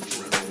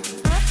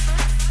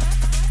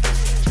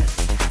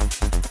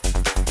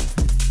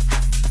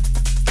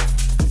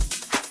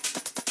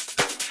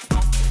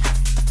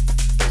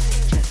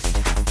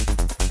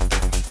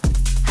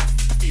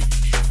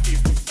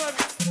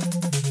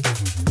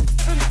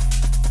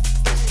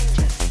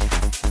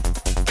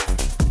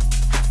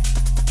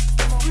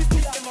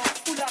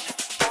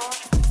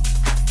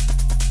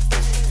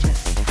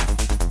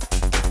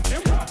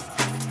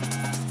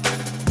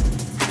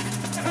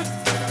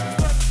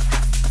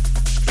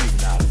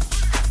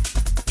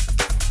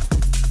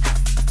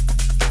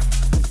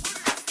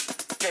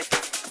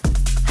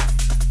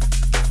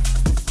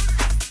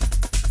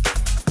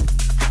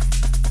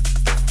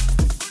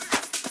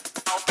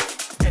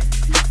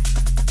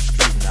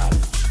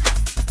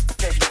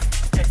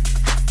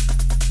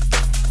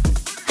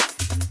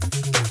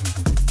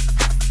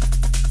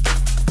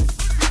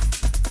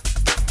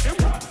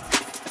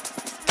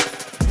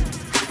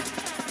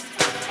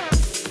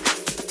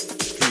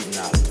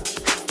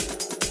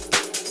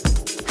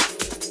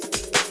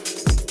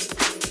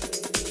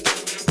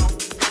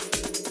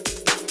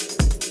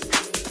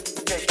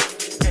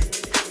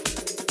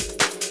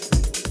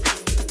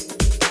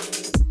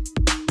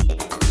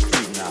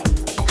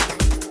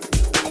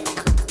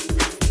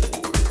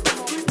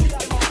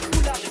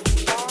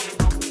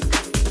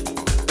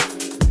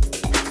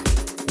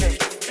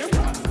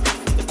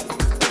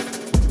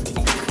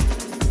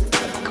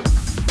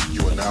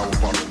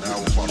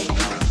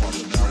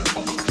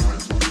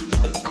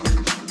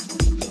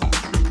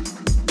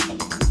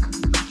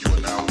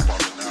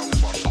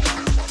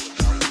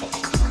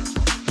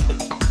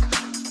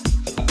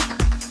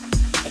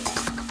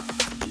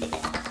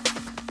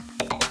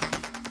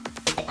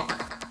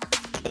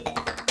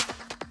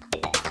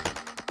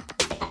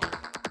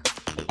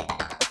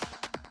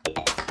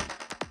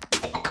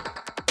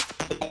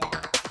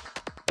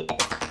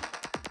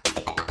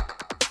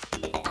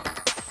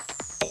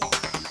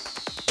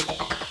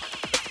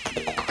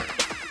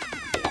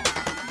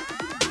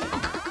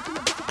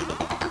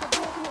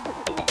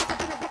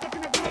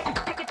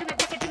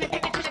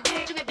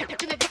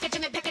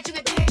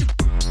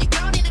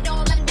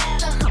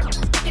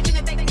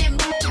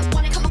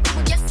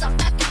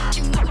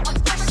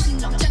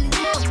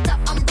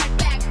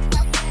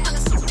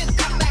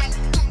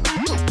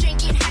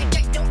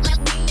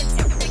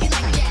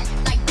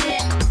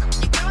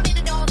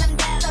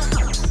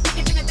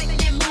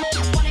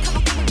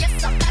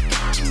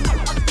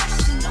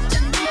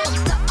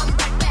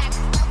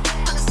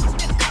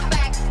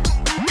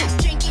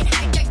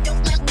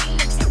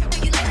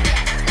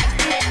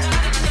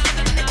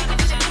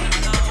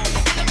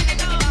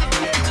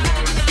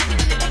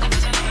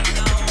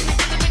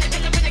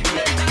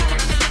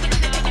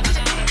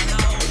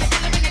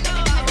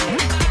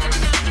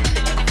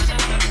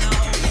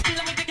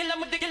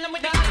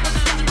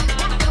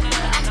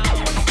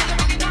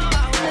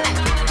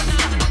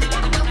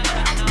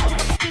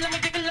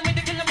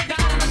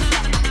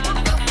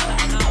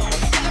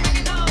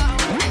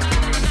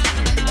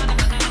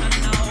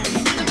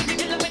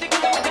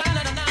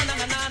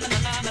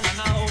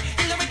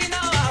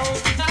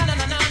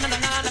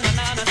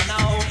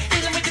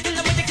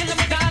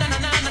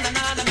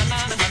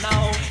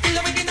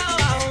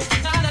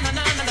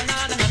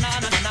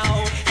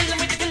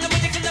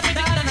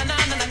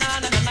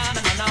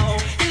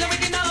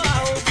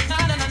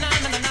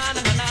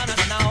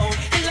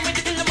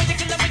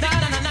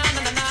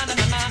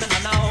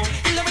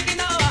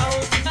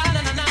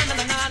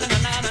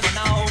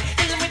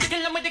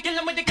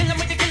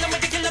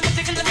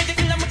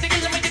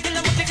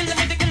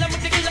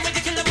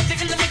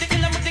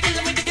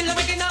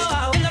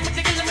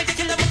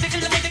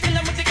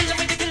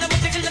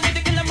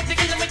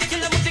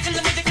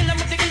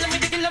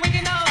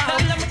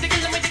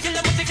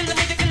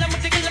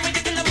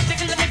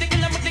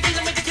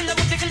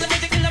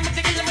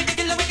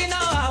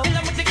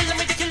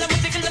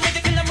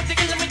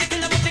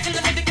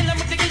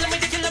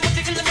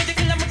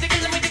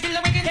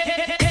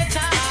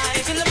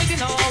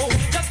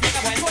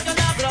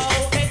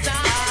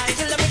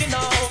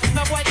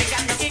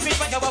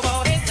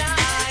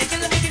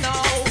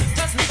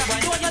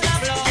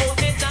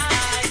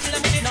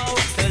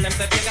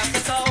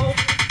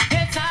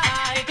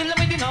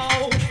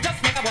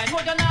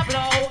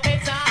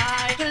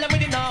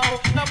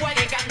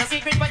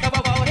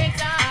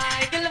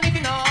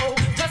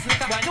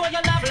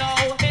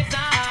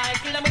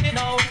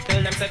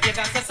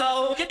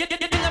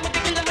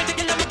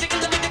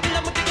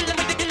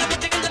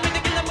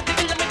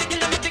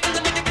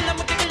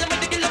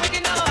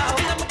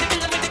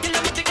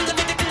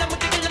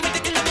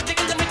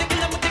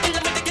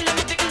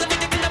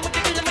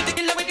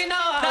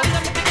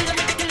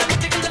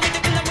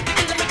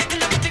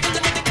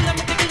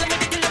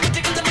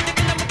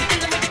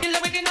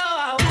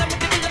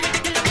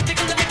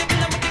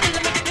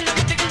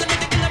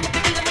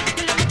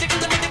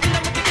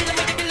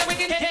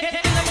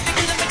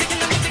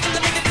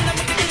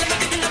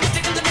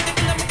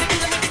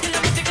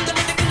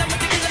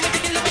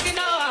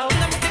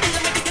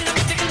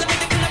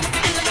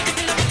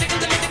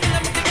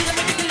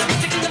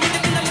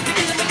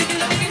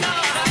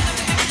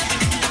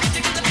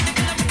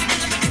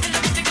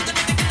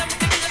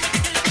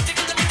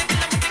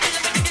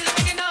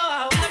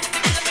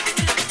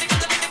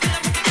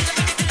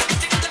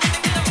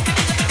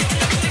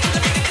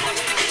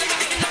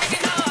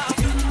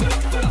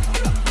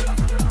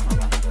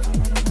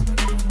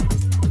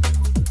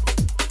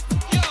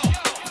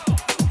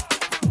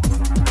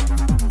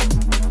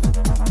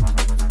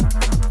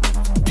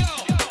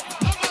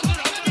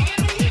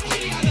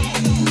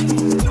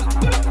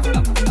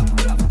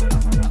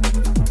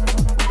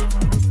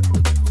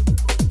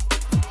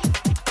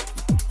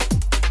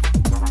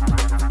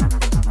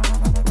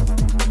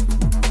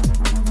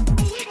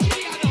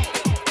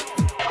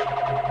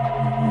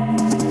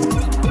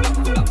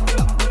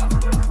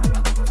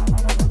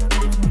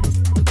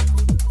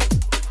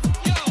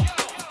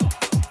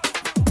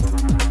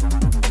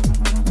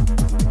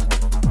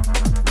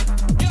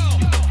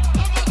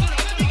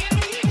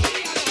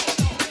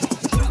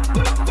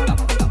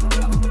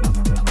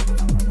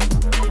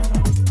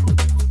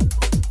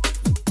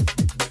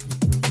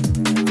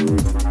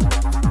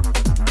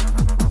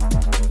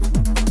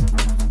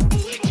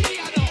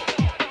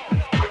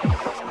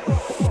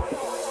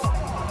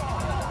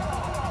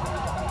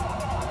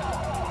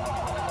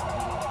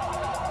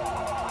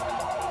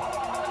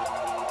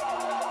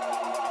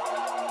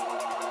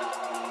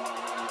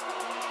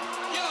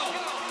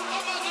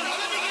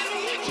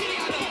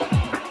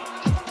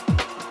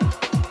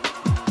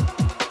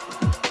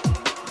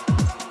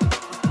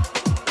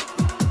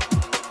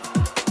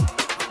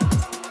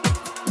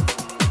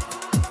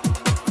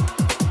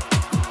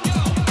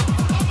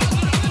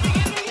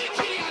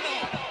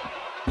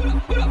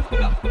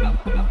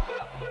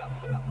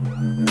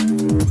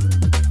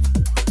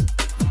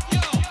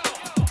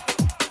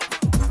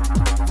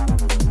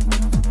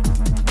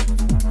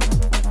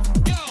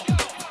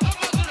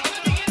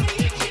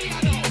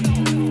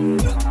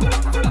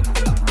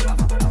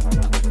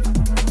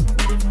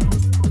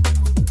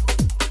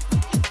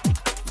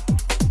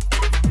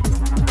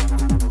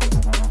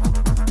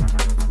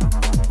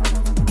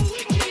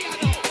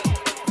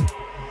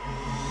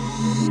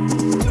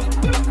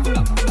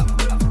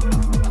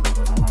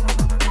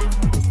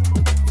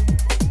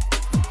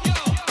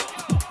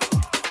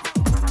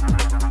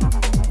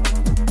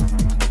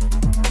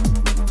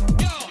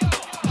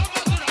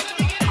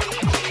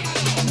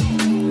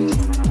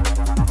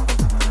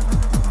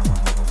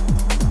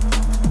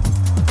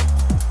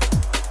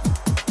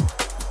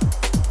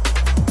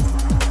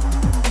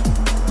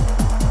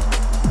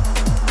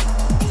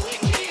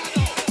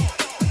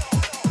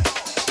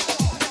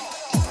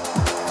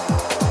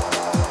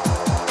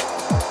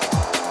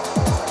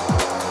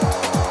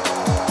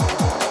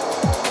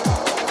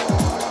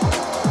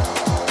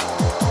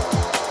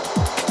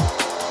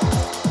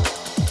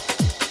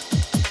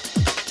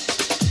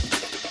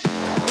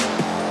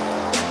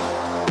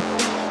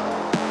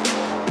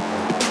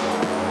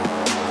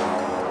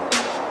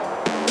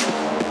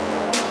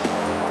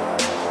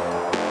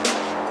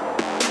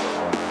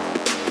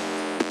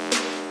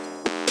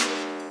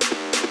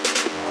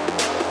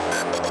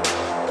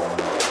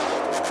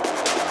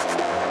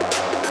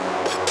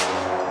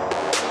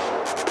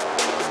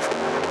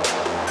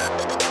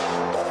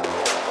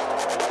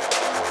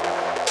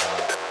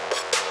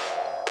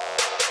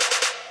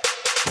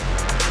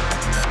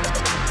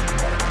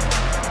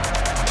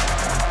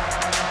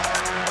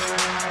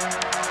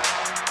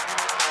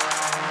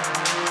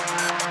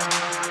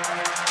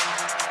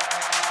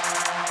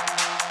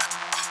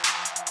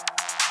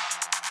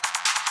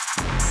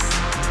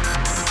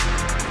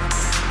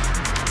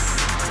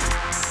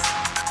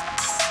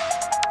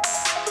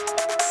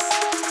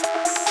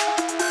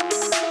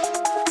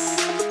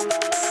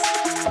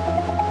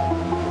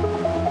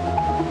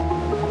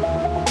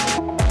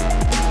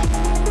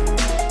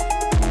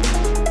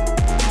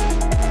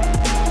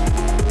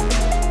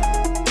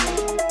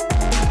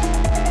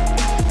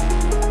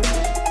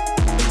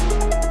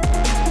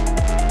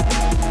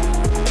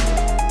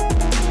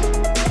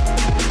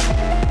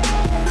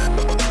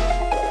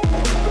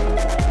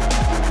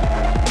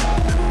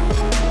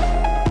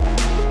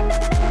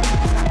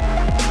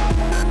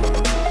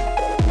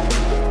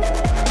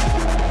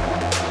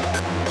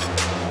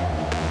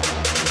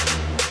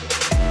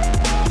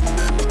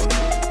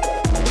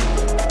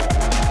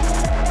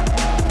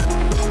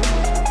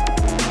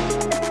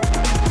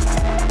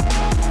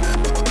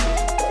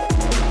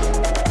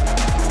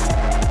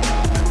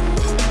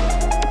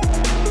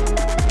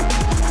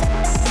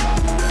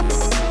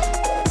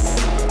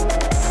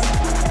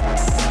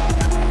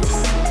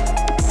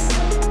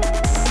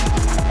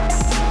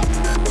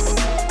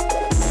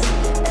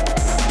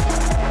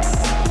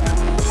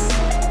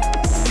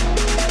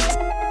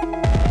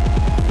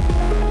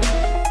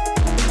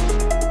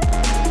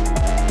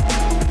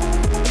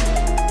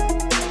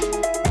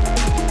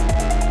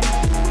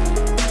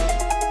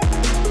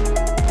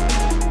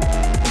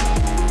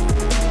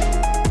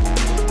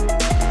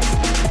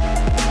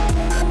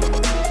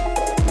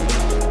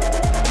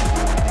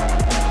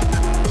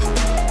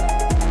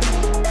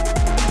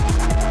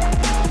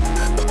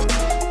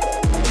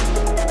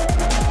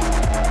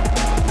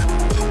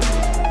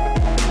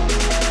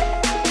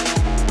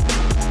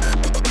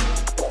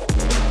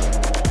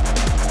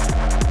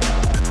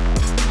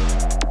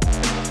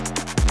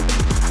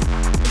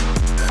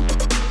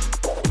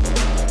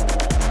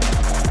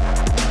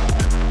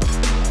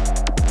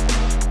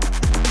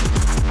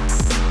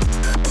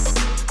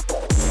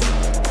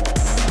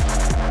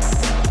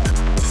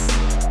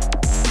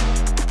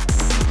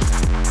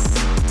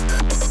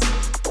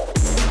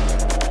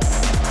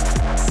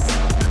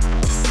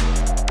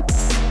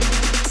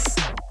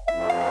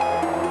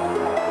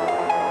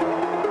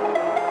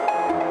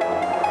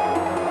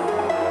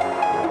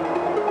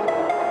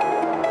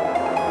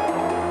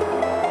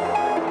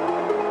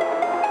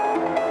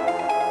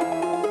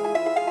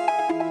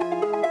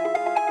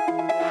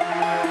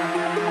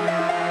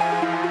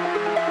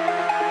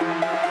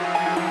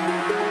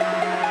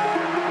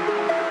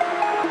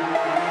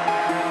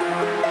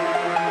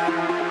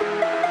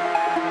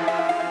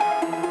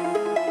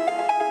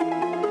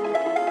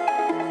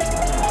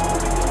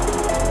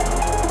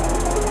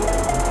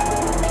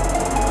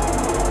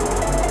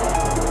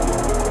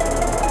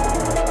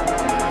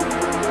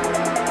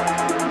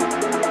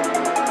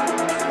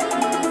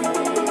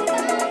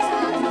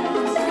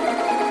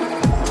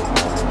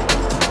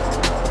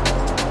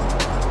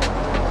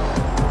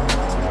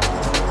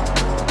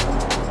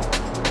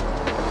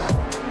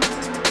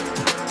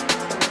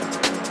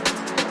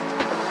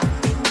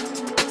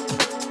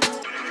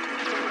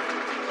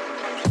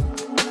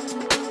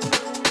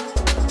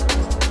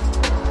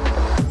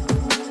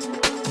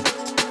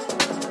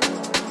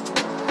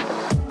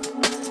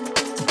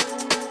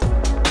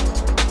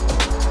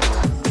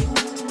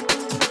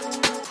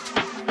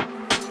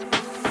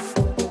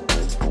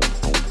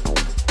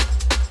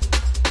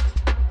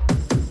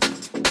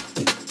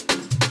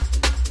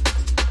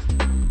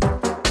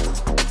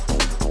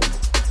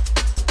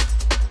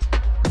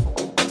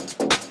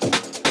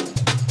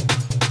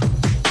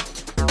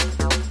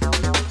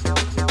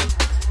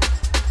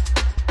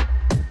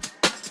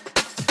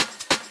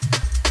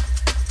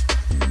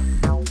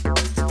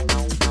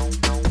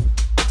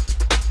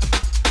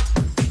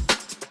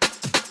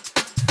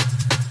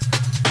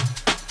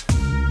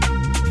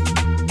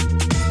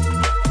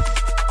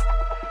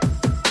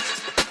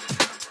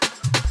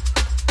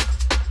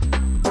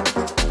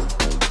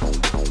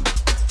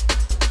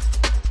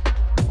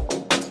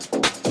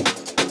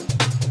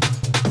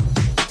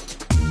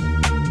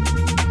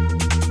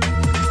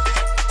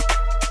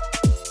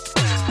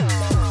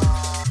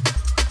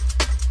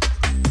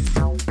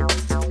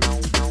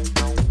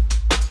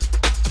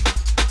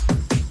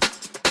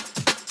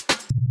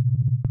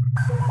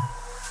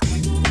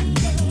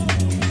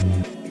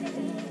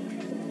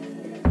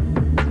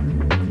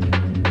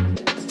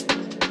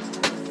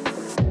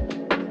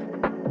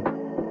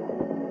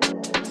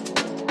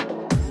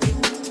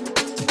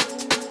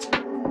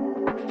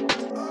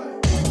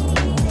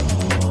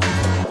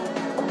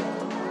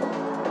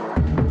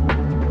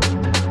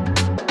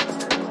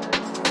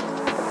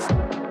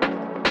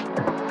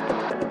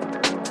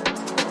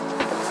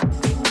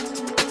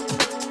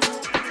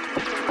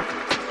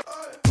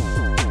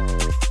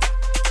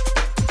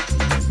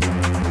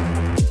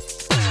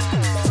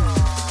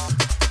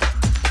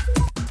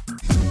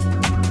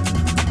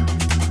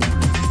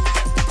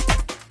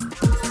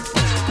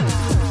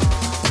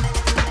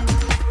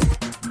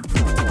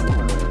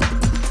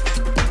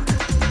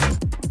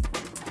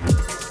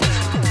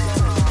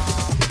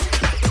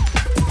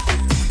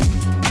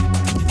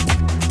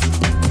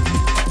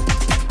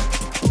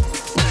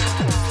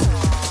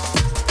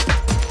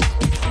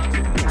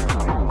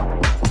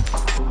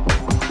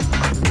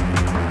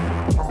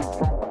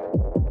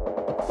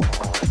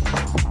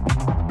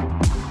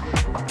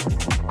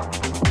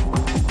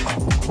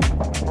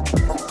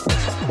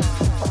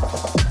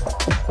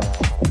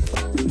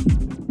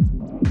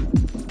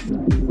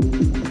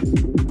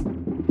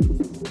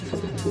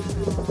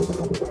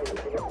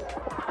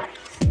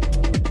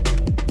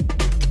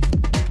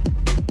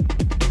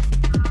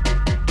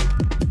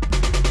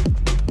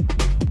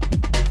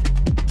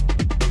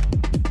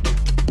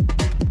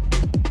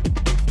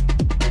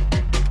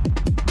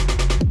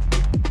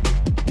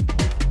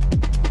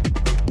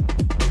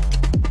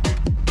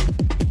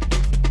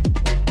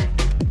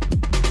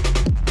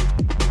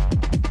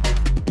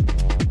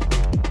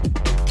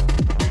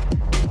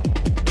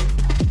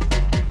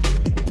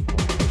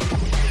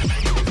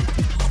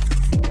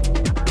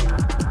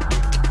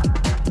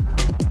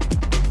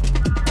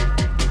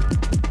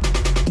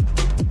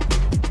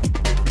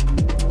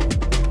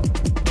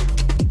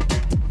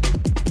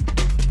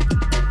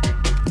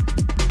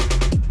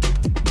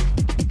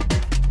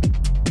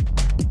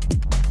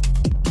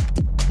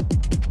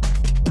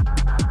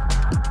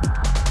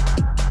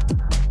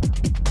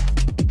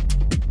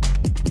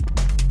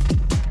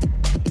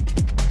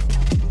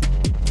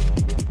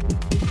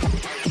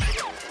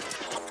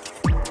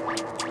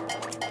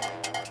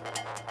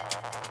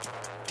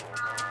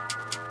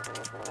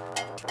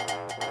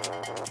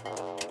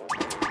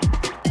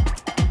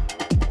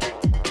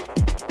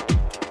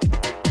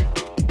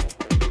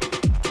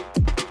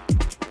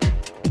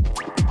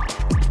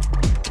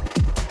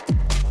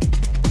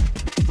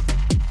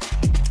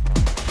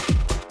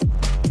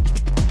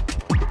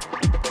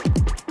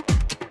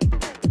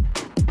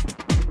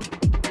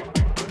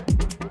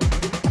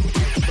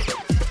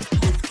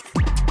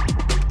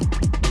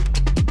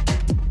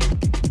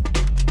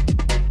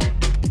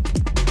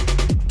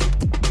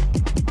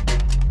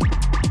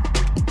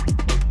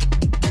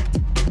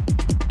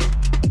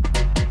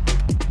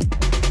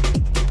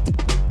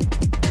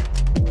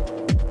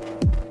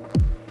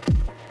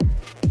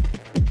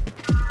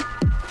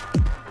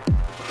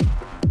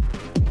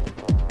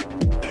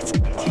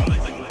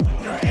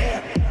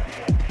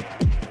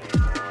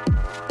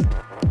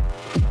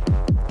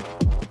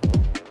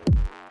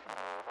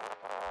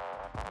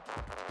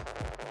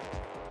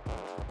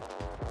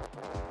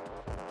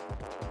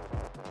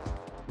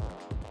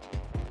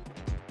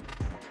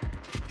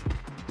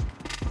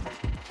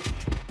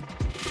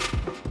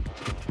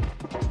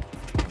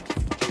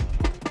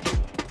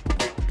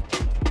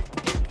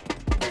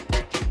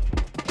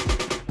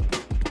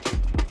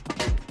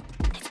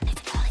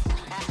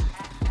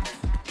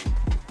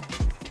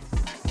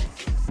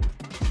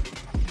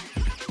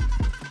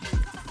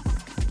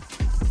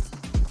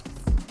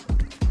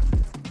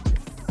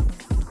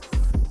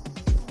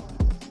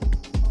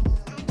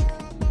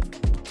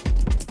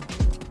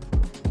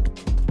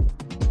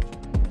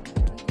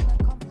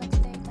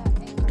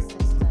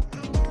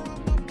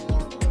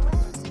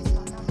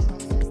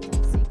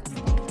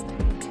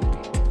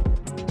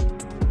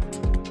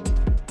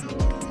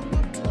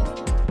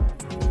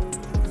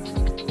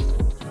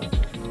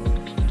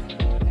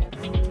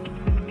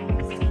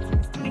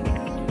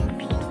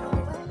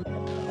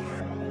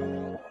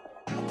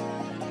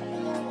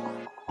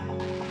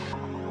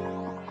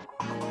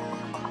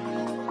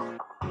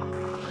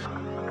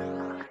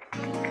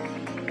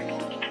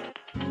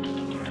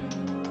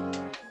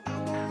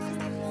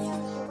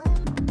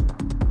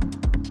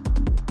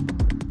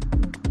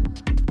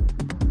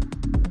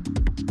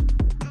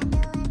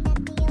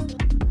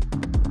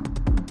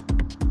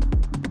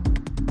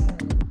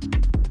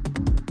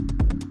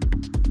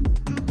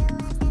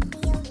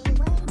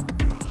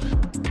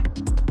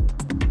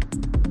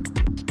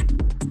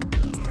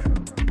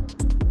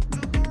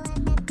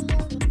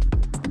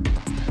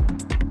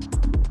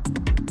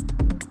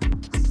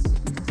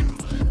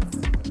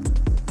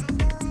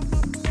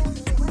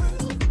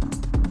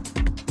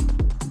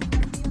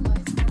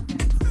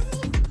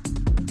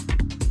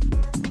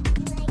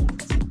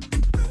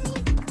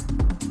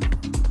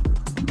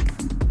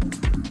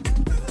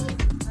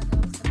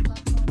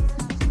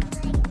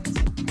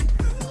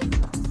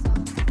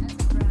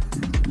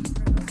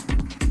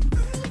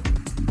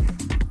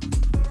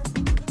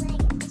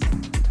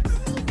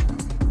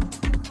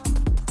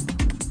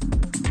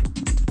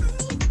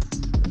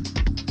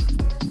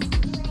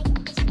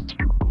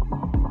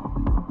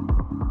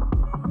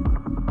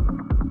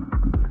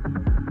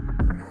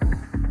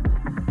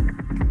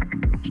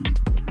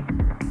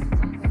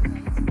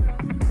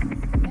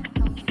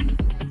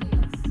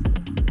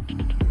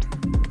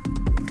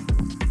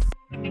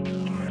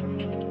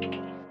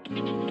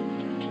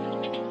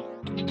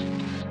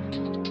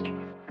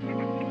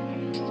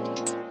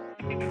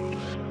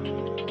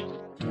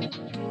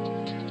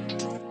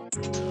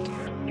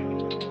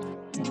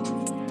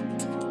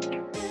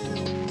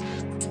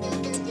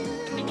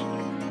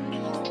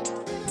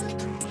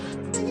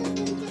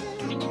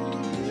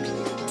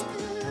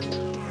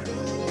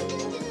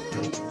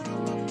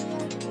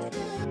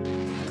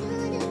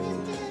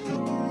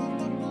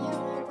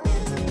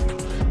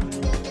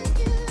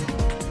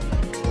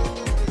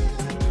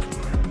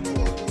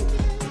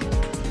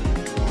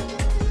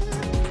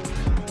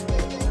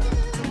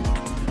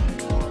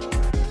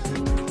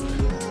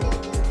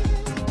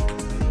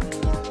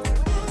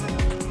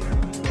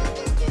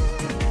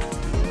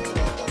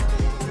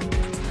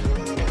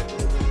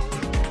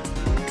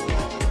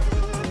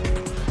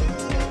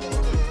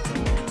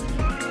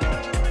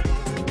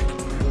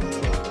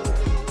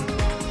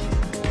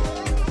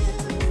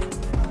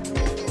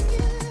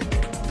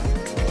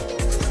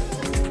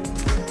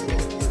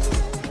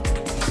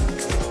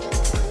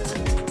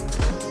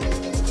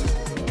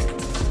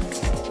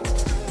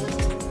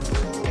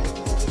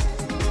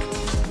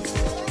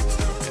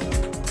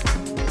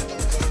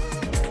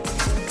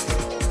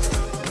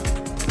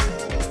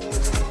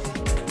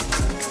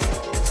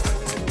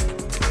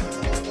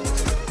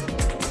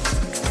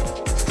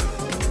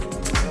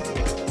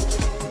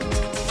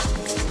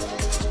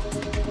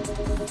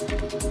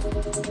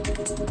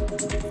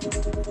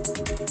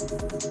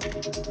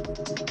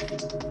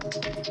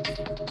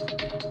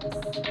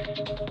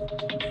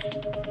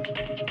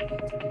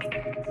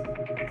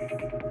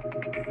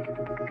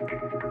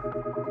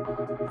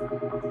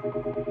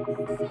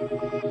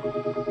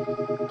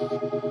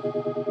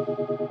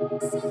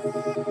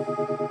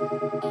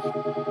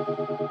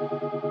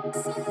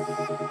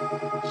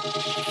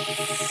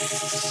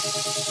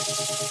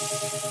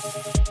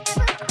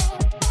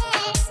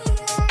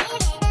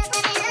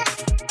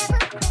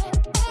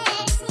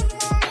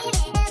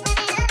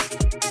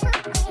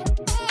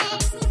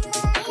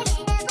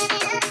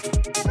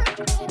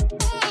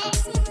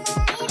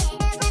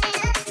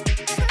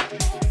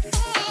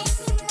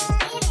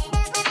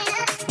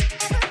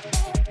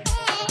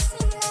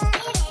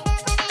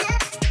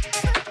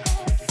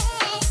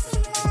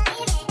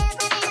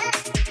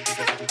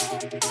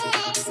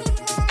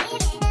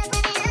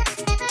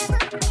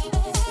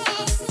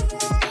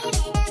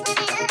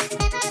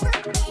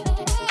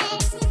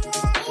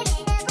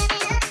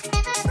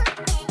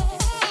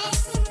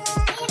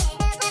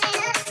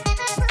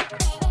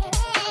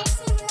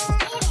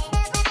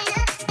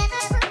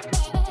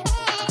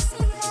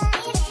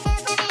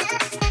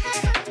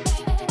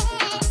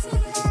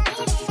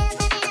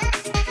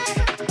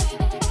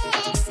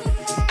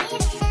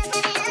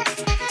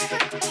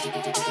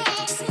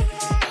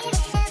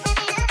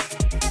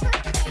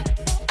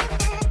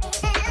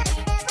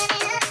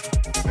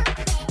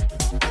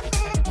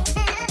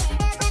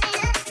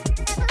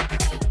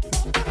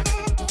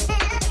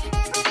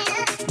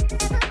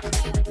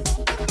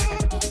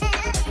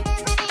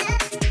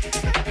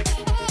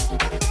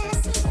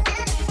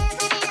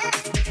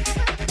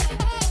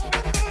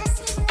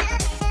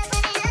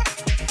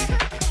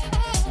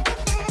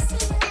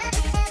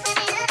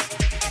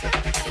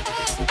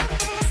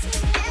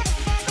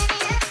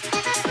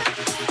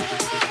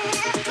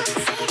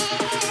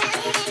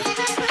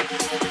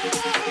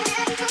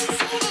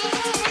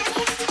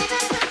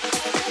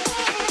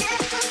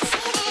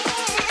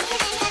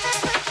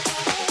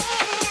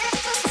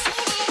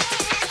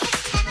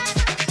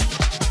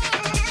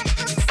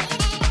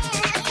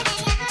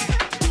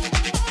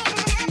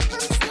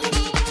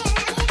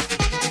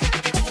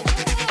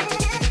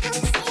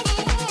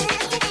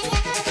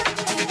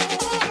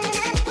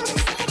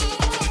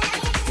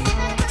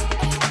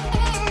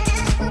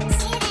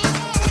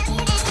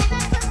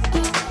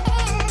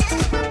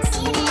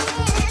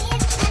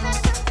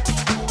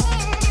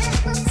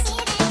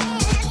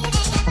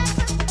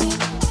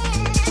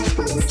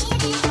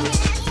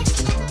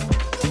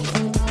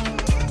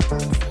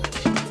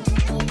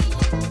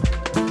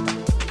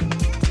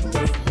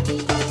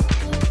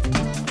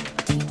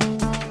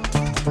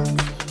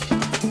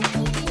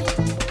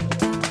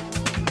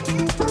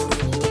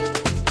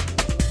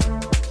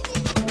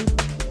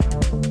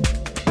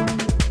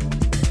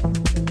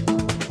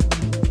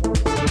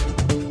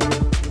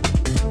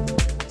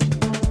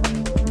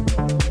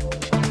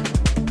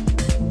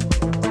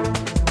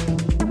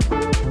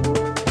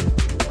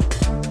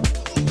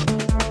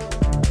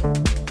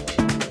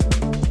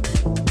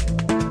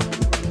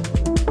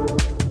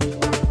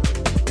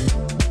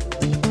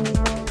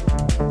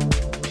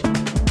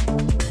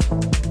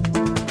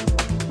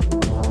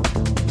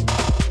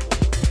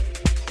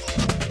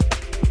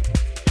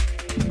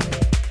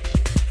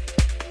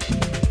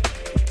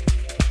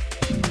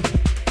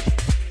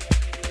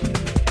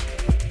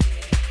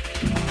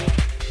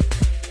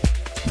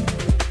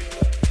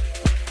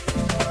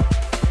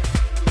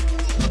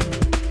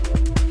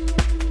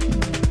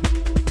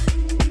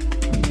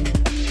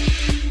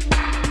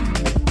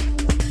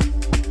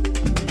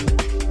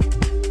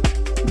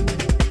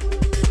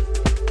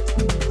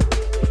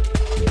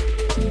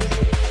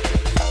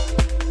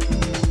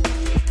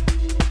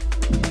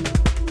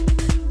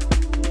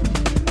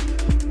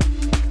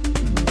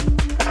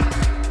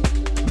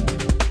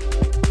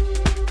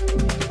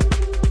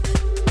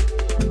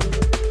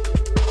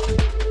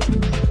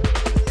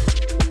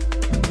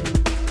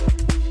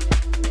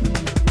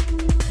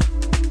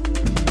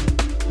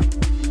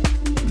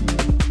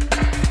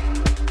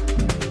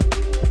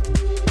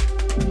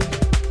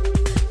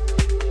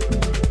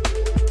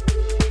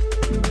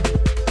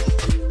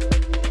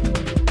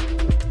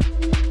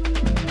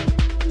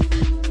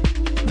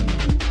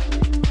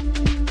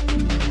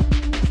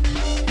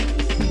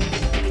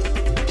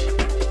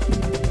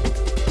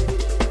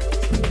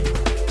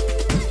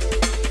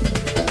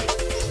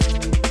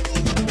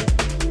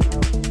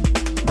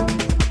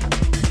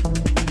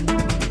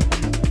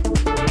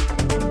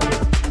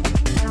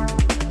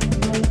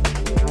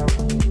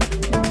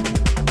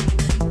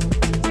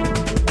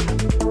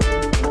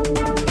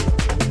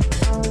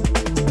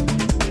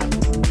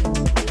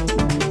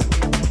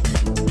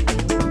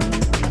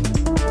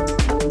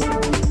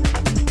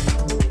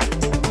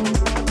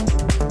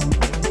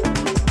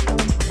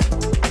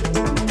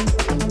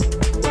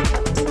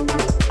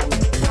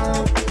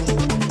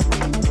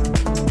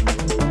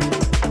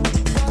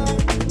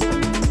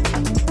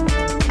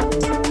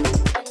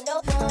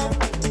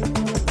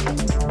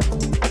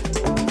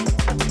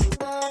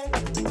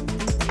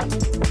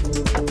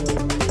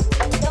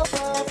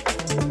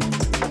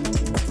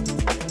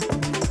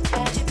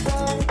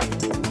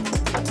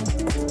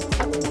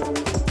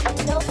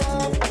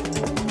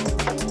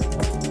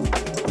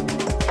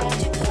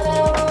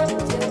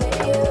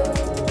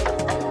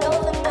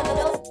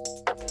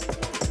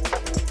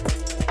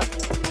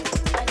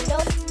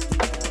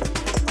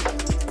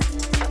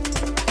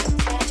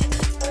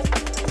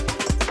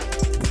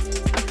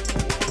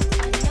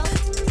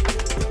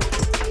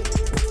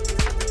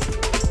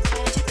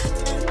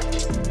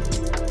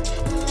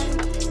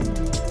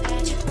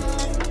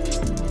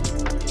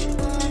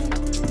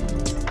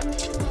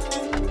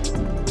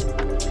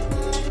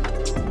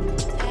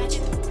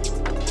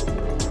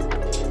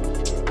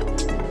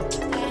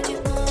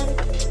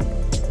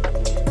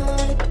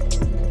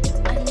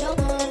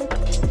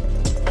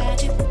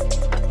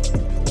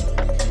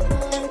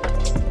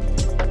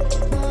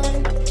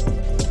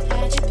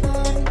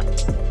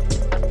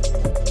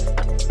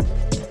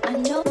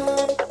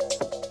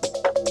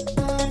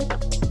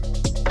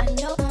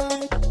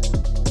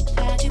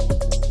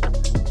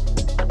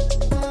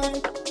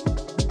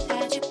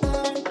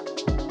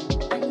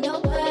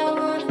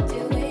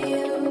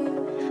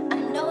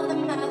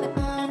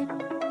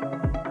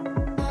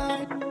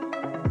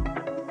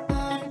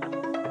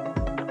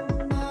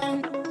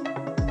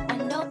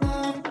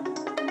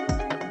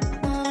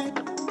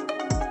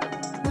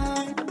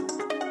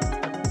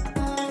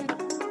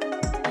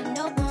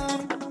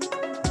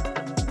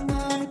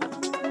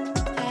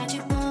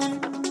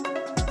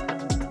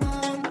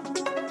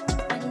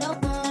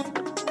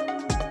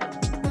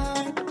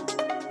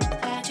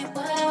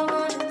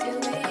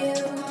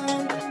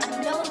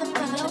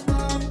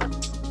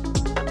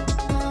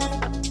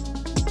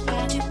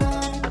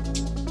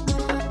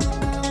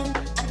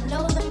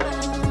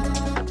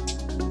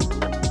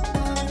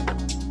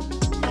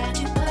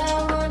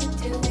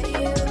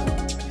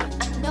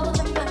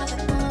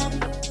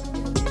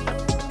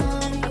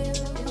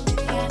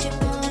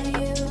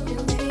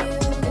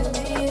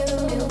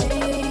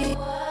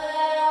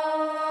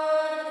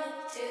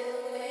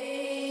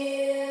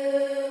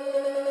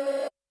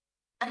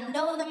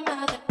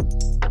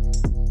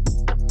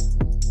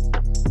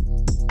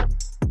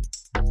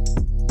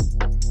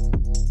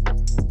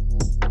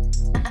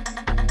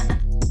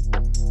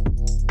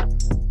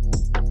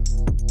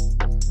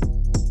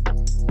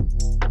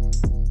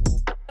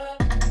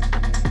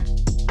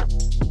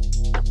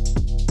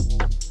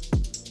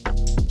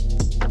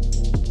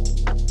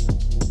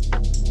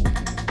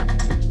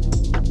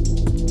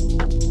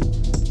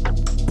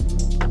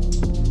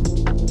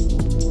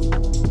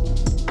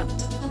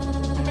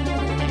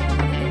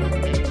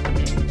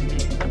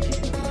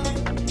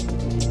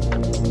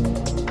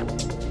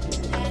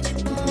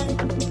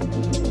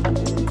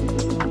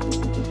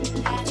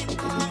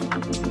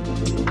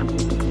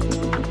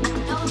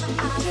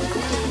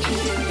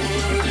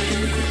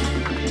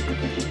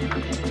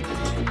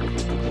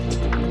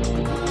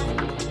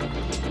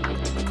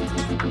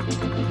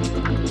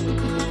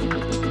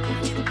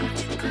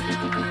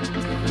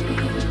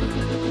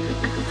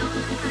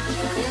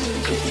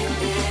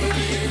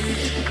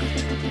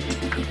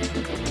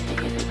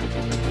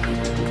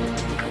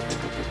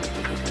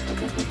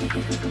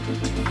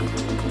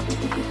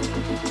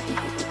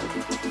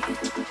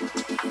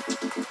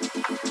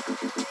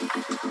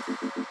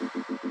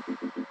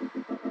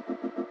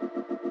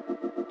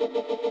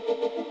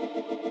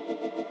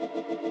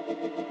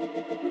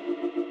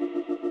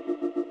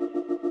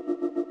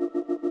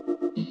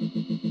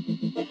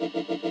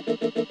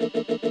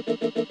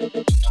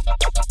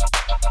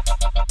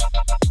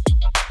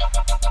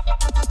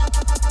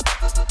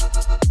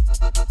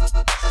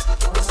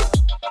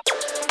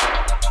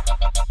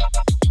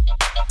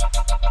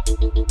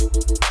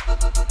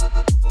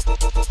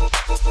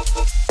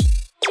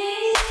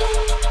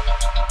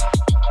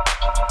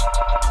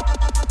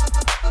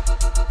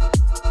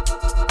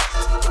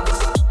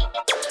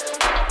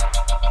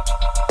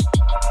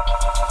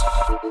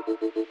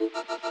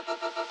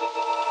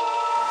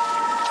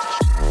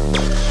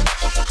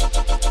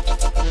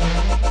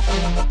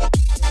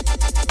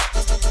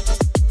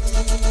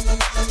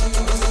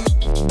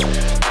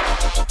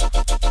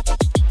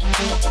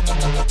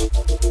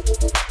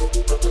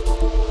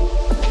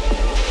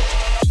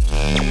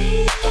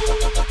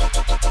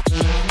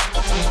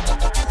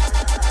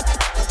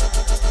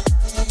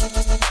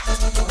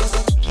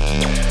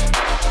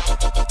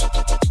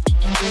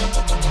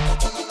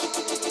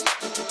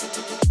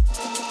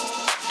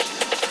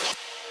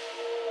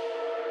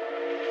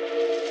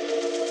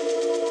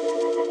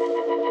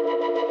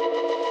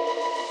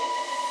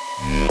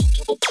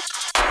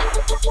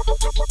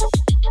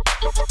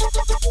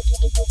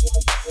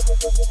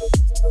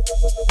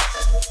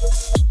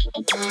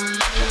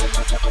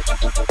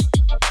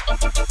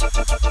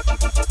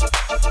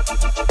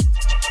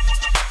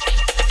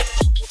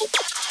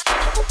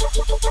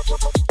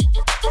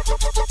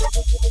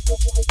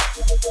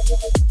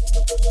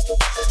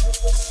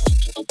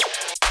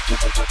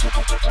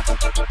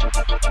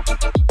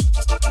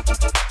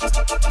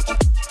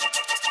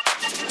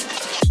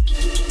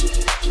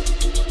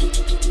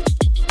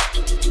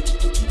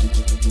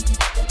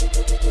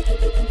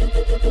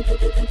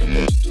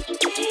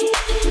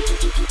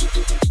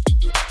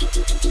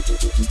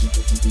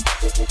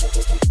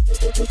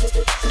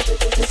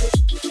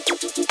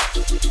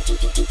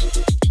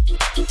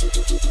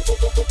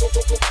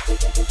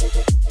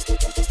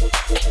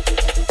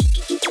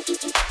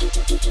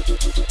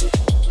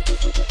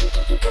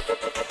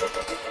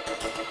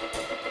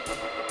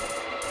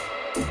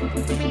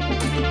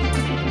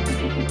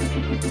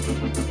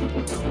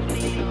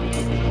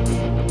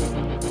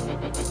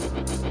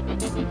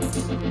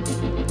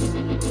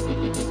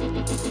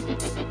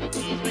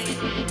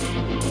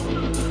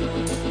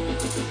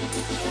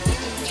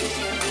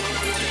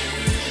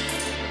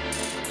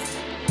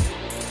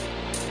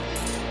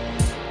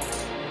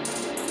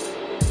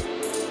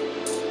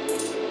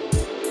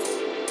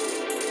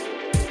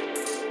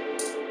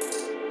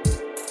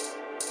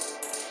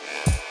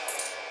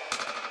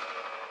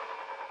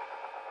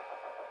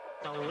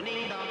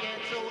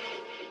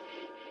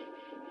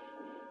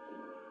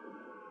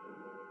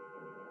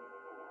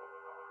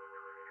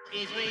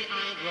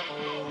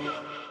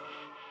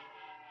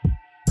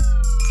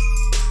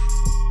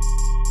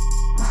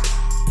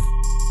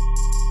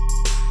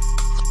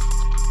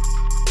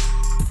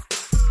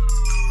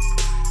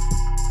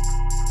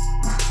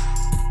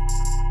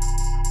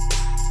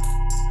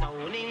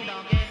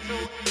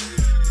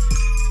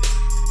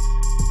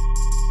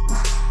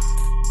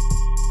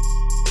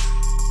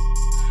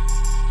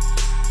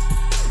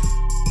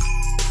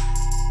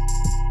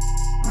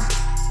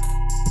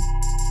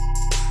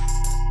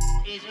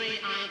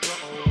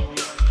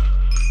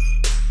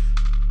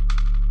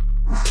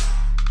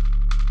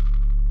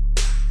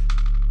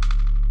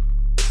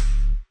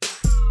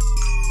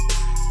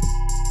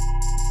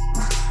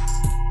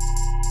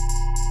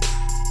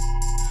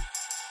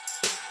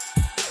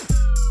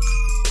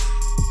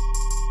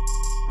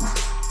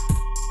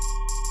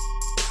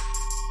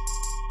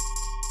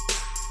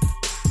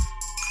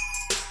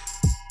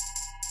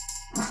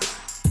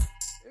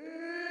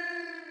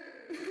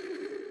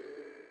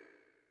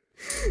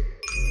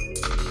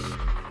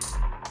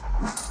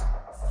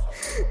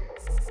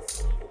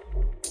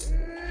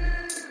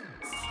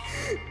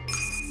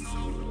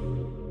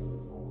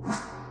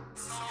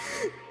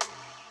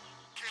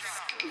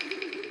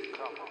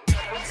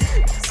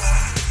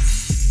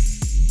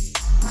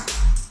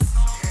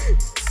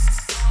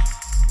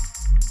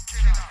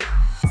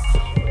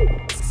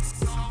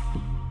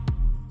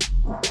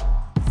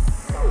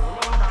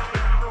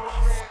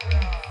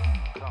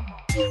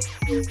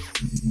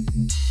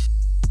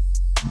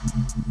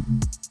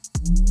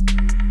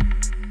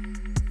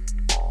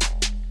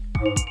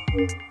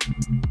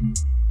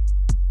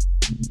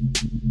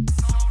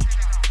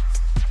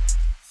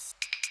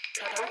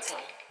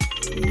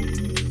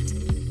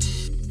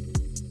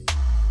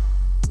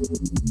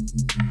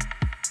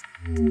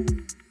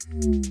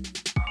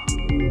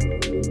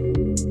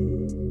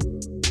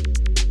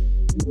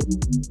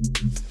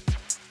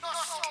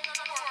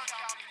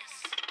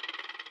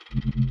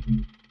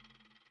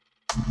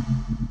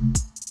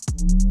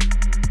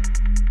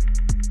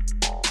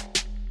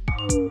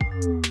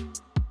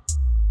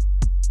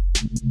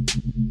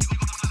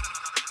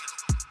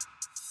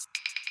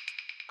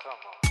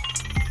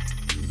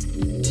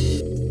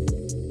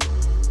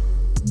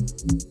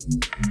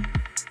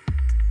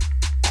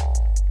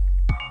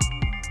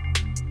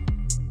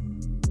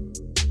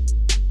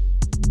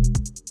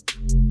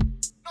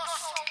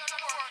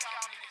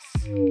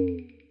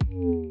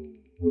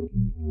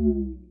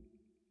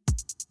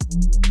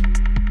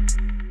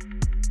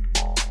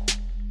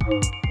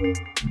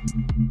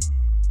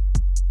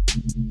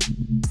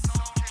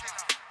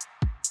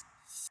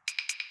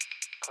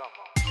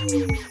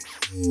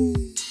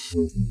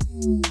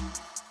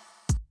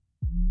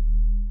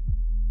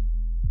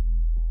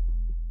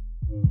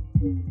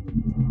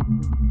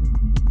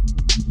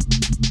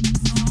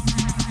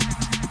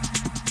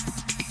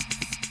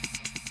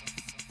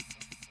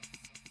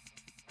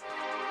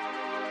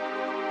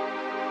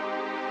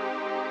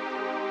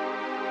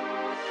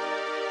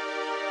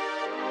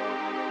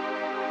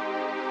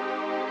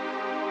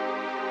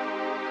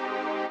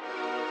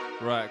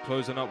 Right,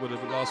 closing up with the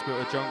last bit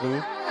of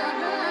jungle.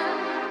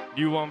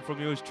 New one from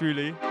yours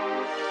truly.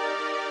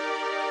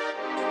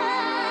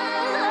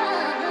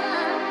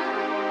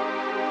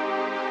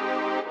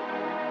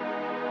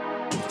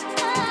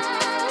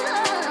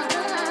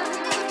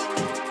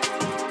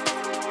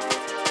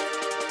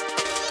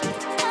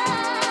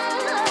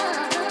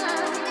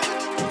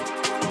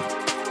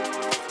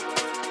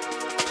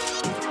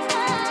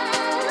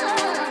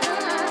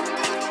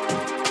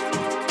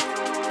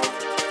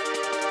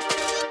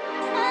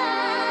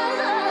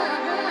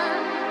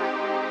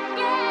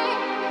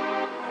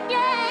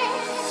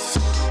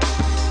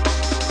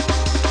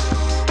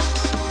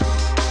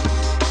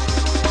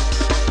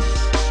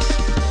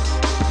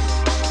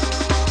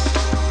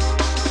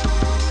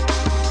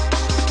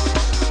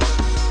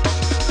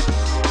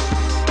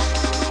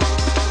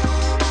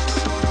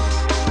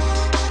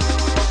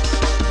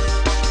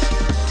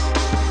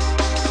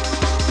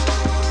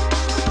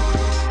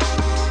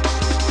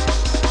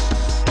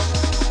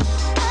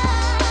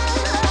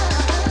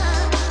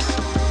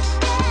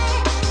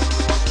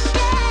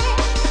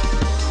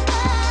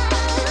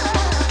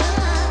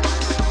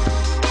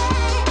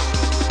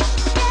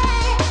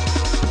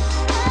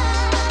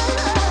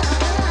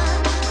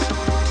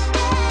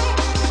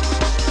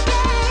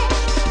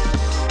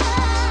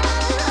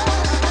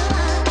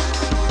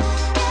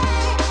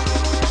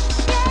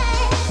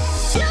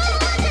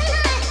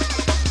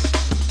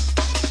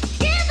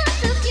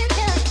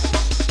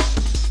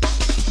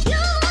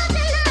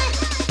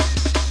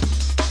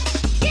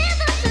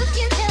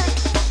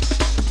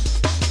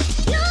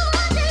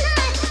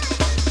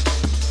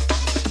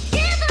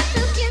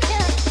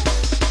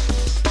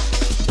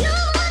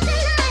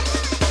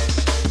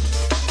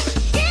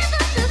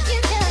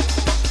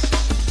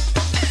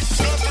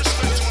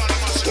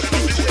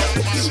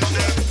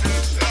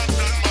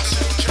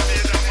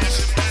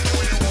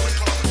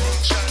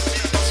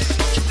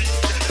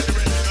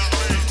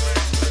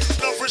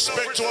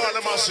 to all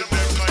the massive them,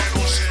 cause you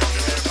know say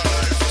you make a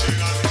life thing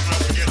and you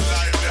have to get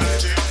live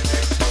that thing.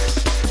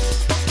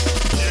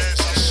 Yes,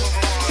 I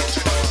summer want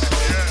it, man.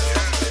 Yeah.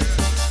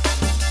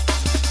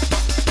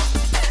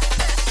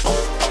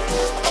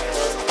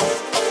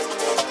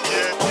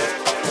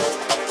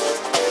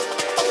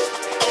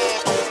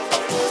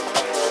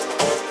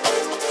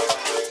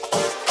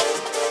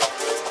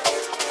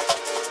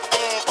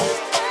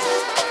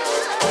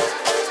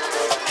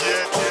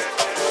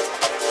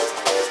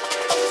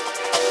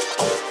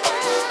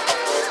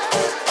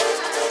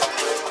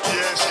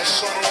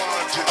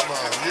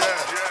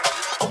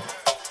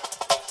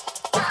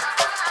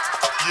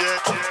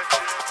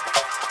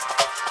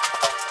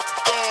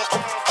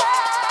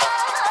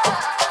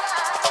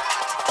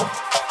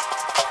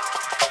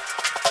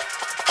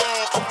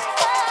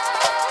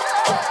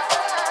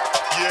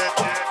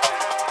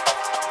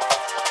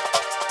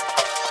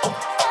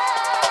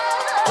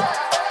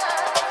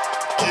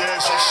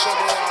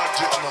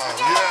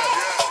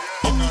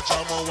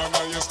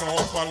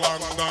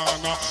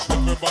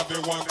 Everybody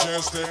want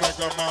yes, they make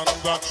a man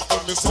that.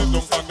 When they sit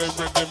down and they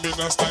ready me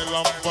in a style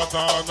and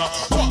pattern.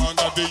 One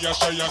of the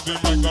Ashay and the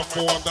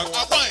microphone that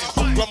I wine.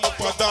 From up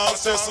a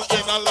dances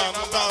in a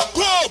London.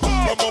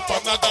 From up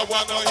another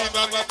one in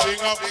a nothing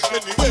up.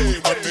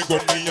 Anyway, when me go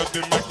me at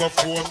the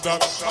microphone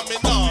that I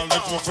mean all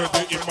let for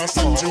Freddy in my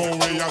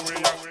sanctuary.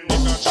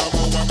 In a jam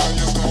one I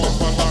yes, no up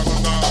a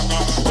London.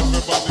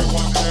 Everybody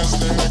want yes,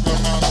 they make a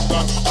man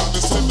that. When they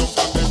sit down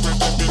and they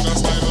ready me in a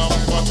style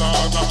and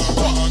pattern.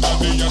 One of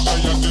the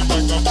Ashay and the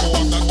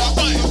microphone that I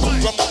wine.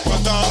 From up a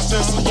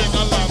dances in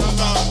a London.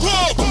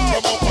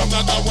 From up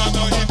another one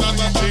in a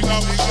nothing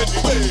up.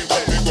 Anyway,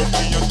 when me go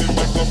me at the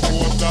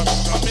microphone that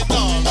I mean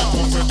all let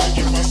for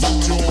Freddy in my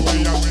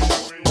sanctuary.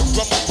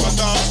 From up a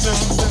dances,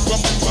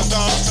 from up a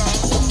dance,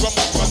 from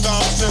up a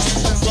dances,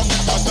 from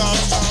up a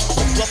dance,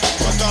 from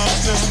up a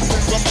dances,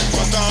 from up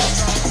a dance,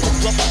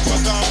 from up a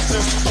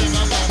dances in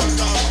a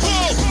London.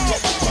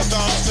 From up a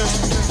dances,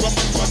 from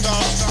up a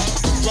dance,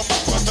 from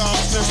up a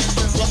dances,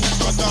 from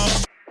up a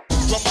dance,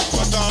 from up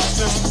a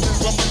dances,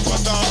 from up a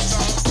dance,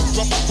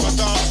 from up a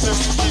dances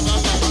in a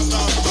London.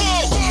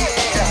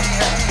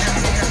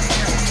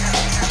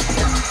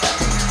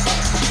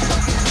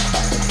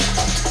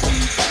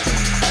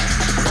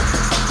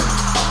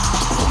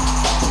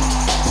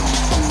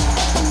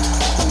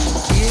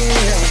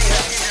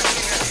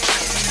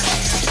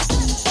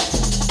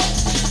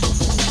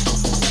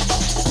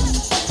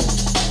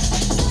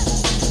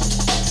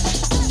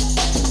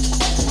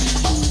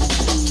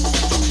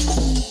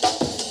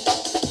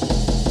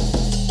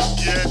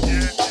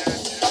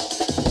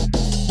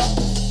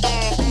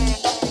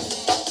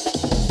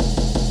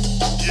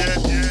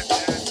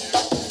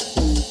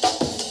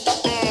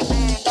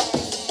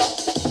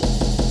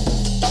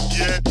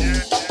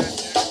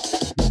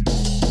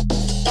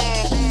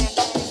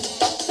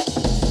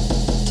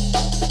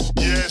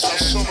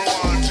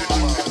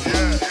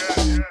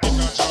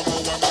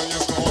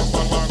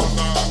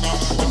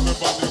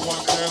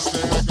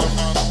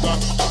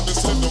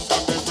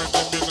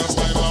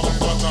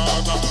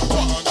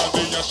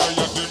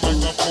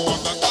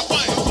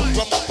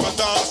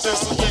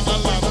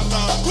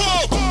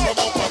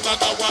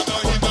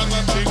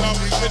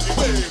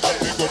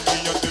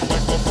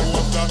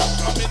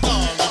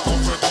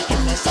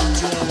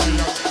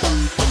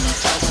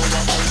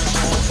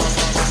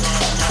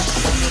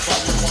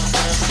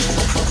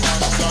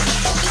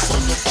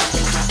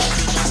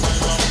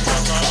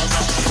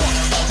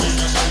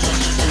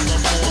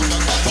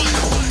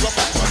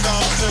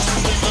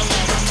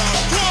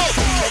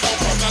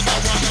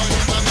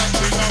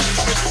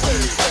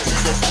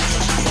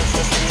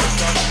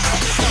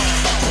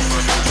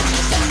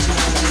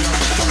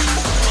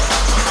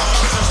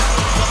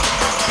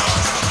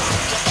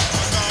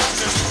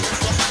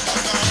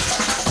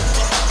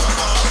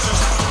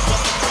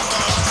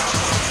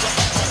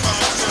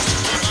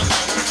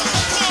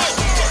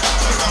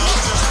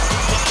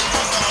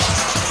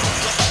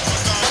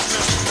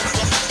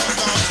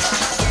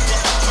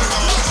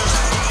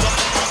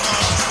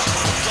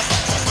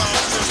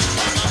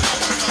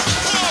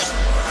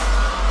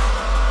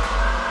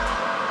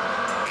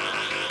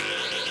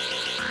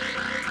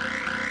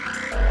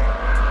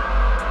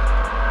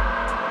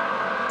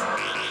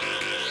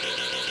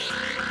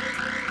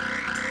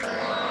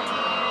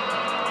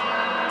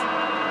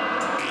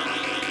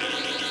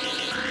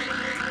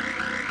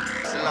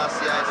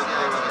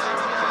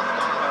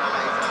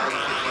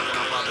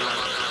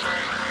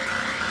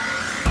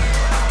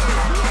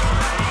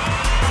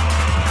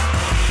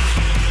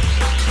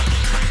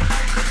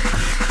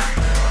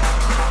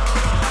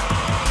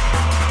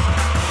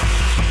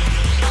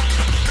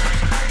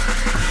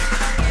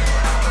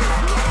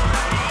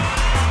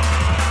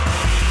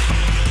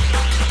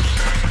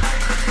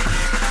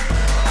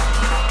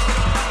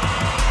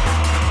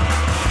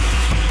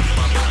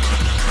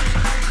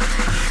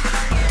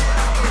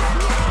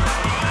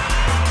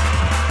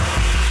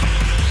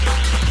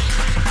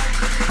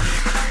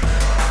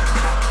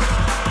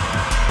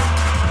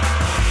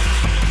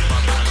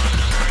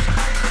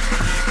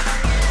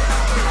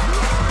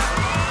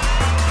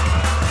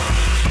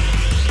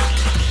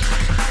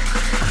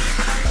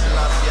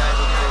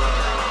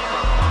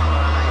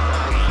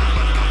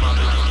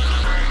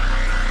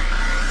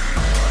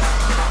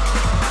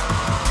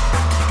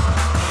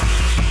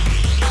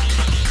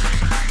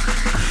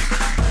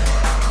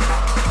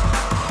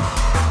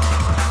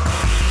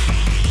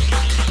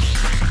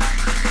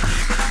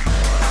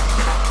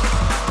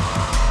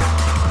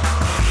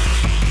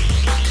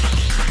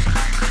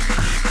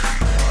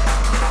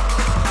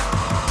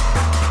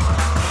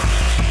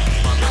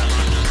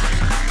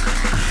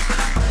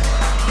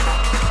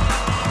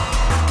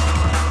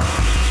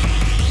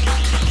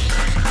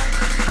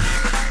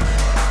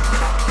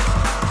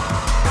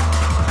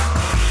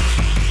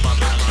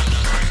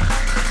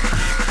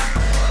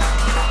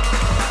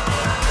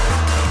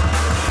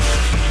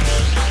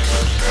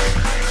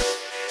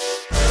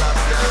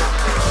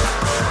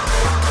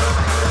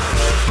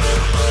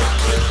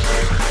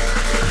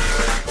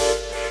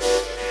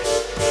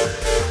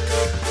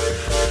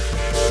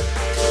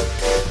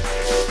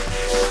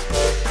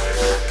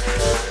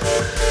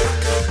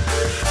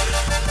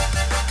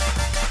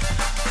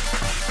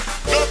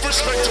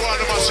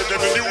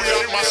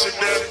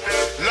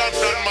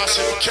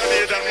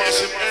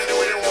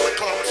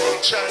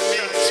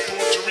 Chinese,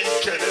 Puerto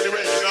Rican,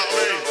 anyway, you know what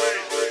I mean?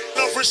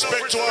 Enough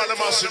respect to all the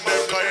massive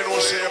them, cause you know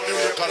say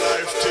music a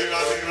life thing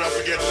and you have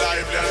to get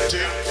lively and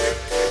thing.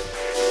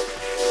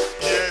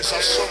 Yes, I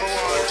summer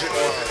want it,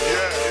 man,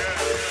 yeah.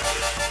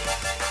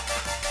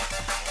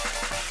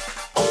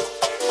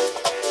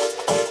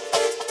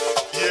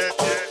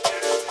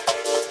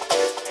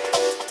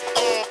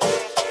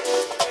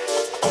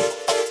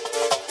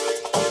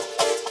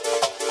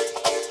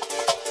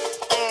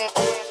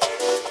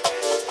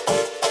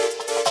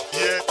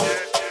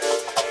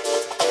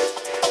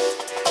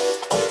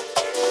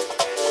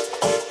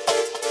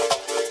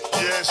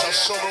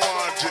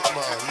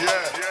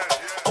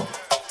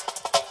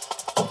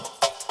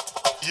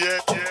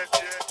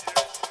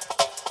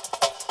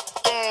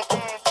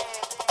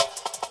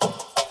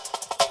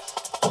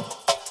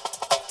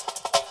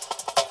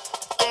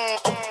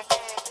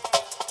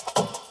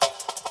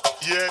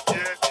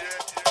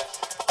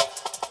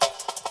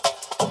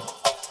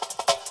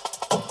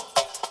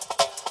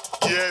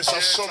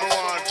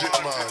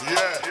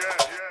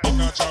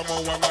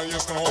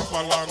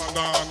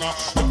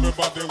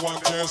 Everybody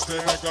want yes, they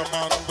make a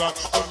man that.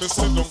 When they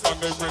sit down and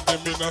they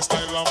rhythm in a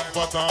style and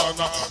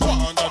patana.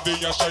 One of the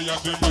Ashay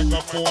and the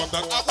microphone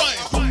that I wine.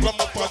 From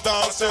up a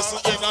dances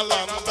in a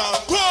London.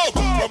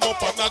 From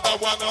up another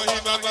one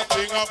in a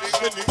nothing up.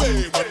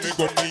 Anyway, when me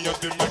go me at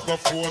the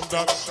microphone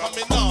that I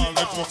mean now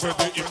let me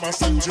Freddy in my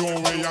century.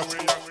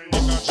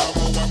 In a jam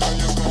one I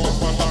yes, no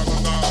up a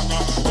London.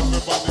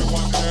 Everybody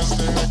want yes,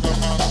 they make a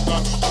man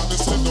that. When they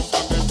sit down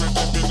and they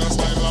rhythm in a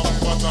style and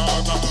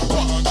patana.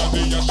 One of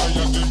the Ashay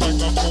and the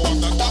microphone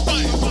that I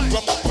wine. From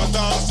up a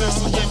dances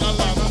in a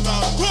London.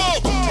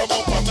 From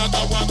up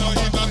another one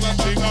in a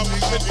nothing up.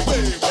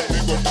 Anyway, when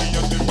me go me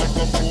at the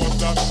microphone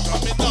that I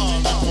mean now let me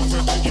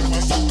Freddy in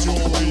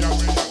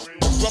my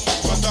century. From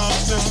up a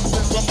dances,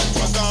 from up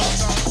a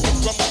dance,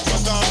 from up a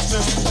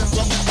dances,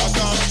 from up a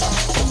dance,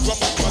 from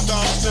up a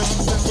dances,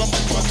 from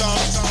up a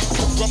dance,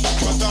 from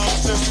up a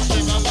dances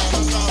in a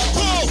London.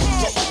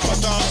 From up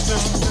a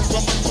dances,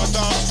 from up a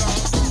dance,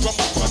 from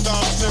up a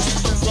dances,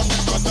 from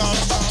up a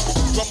dance,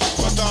 from up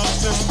a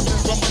dances,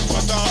 from up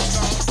a dance,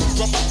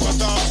 from up a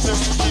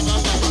dances in a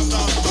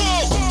London.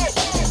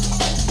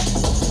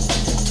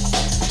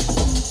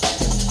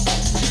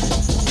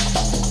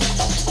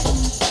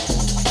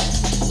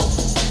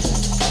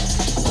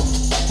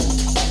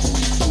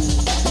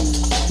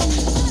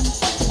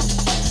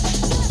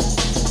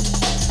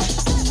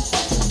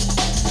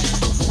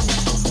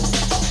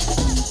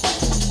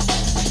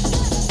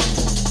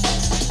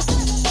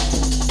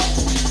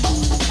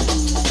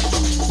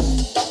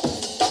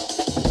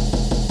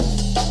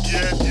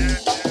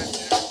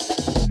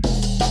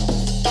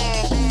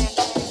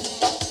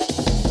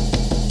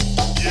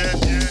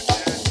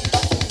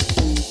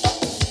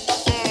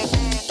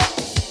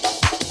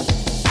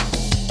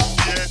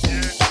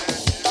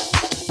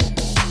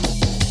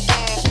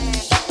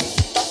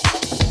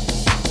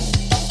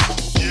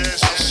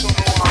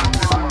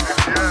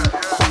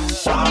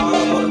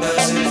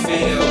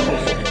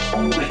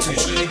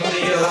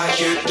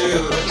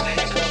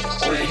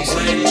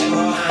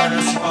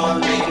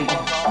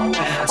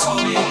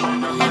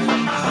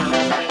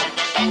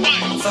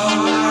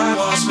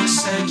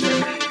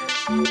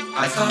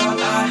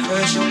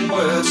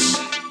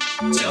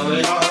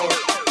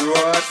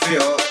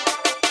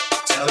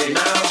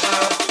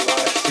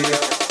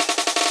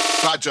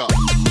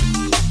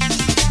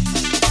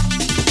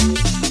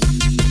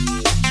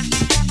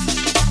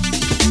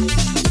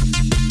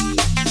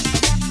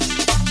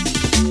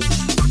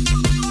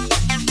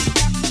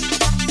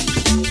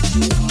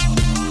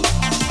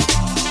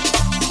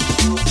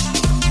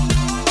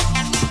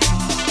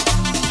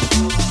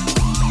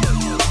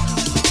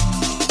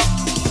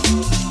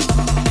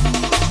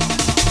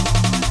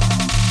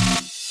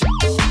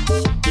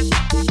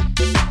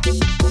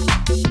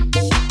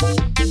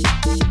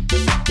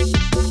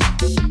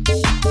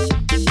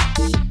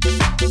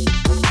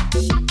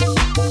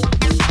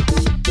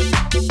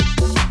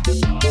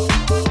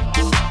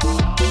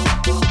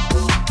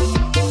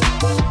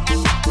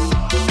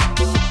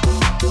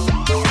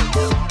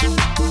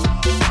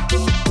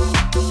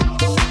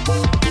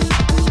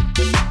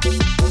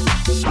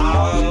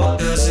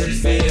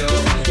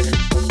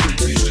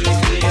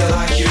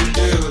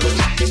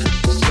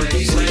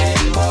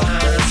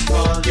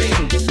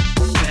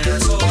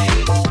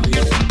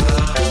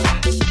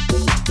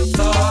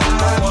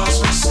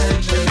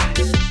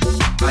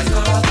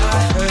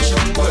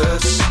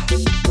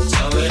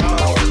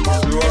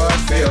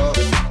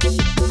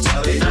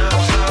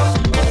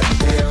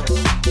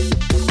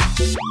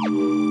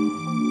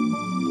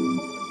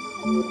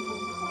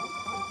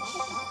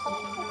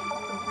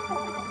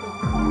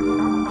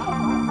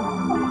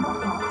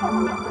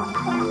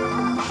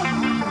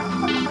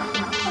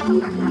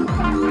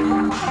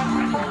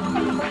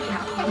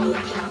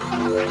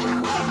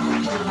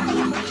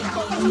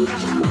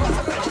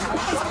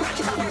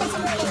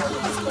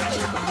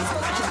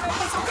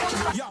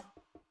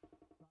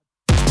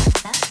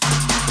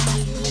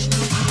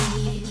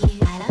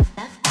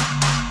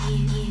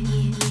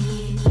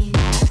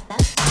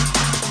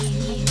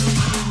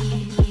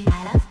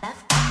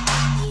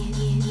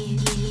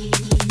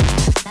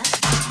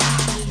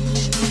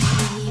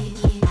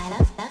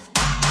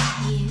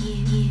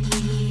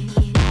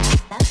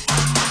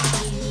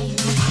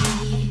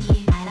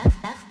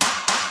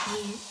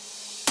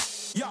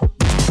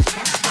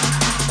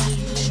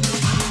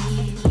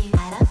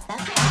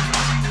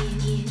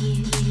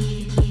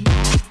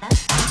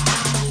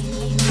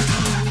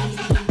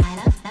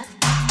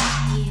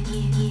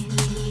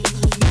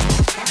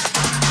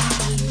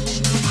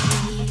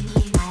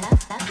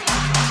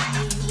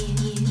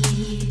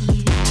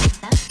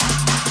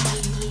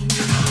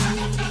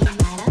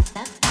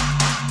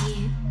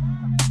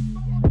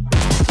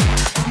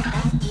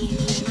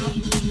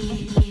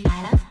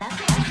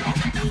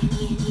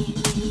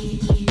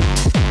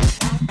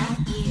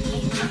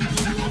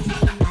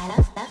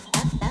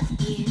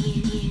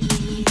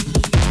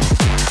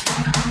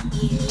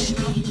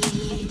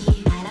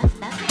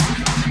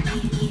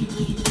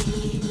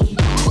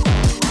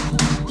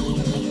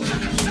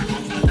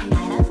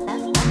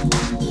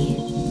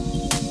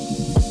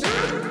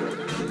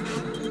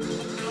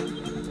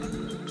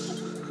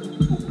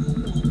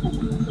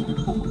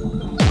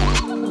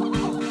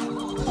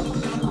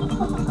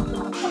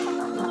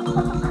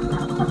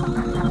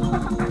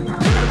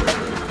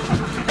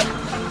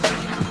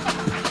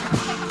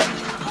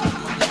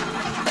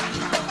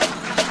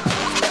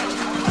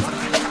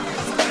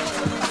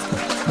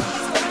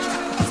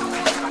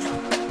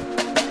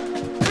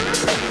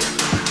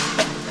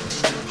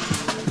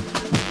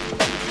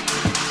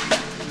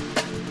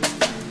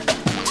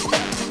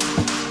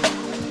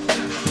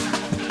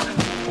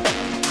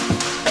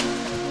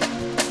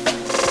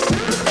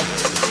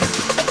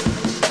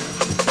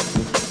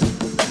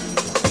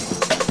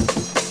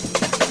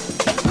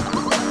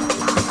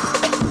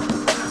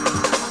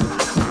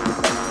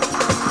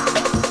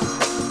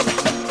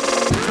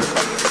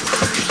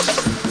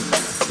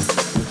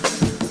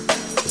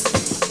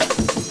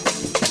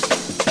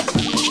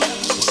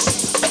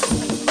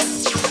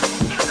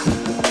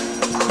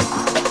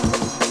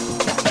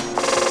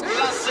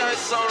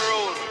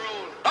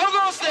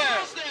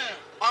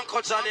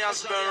 Johnny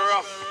has been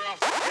rough.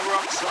 He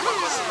rocks the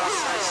numbers in that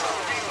side.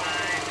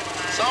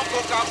 Some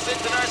cook ups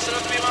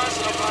international females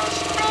in the past.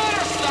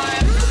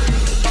 Style.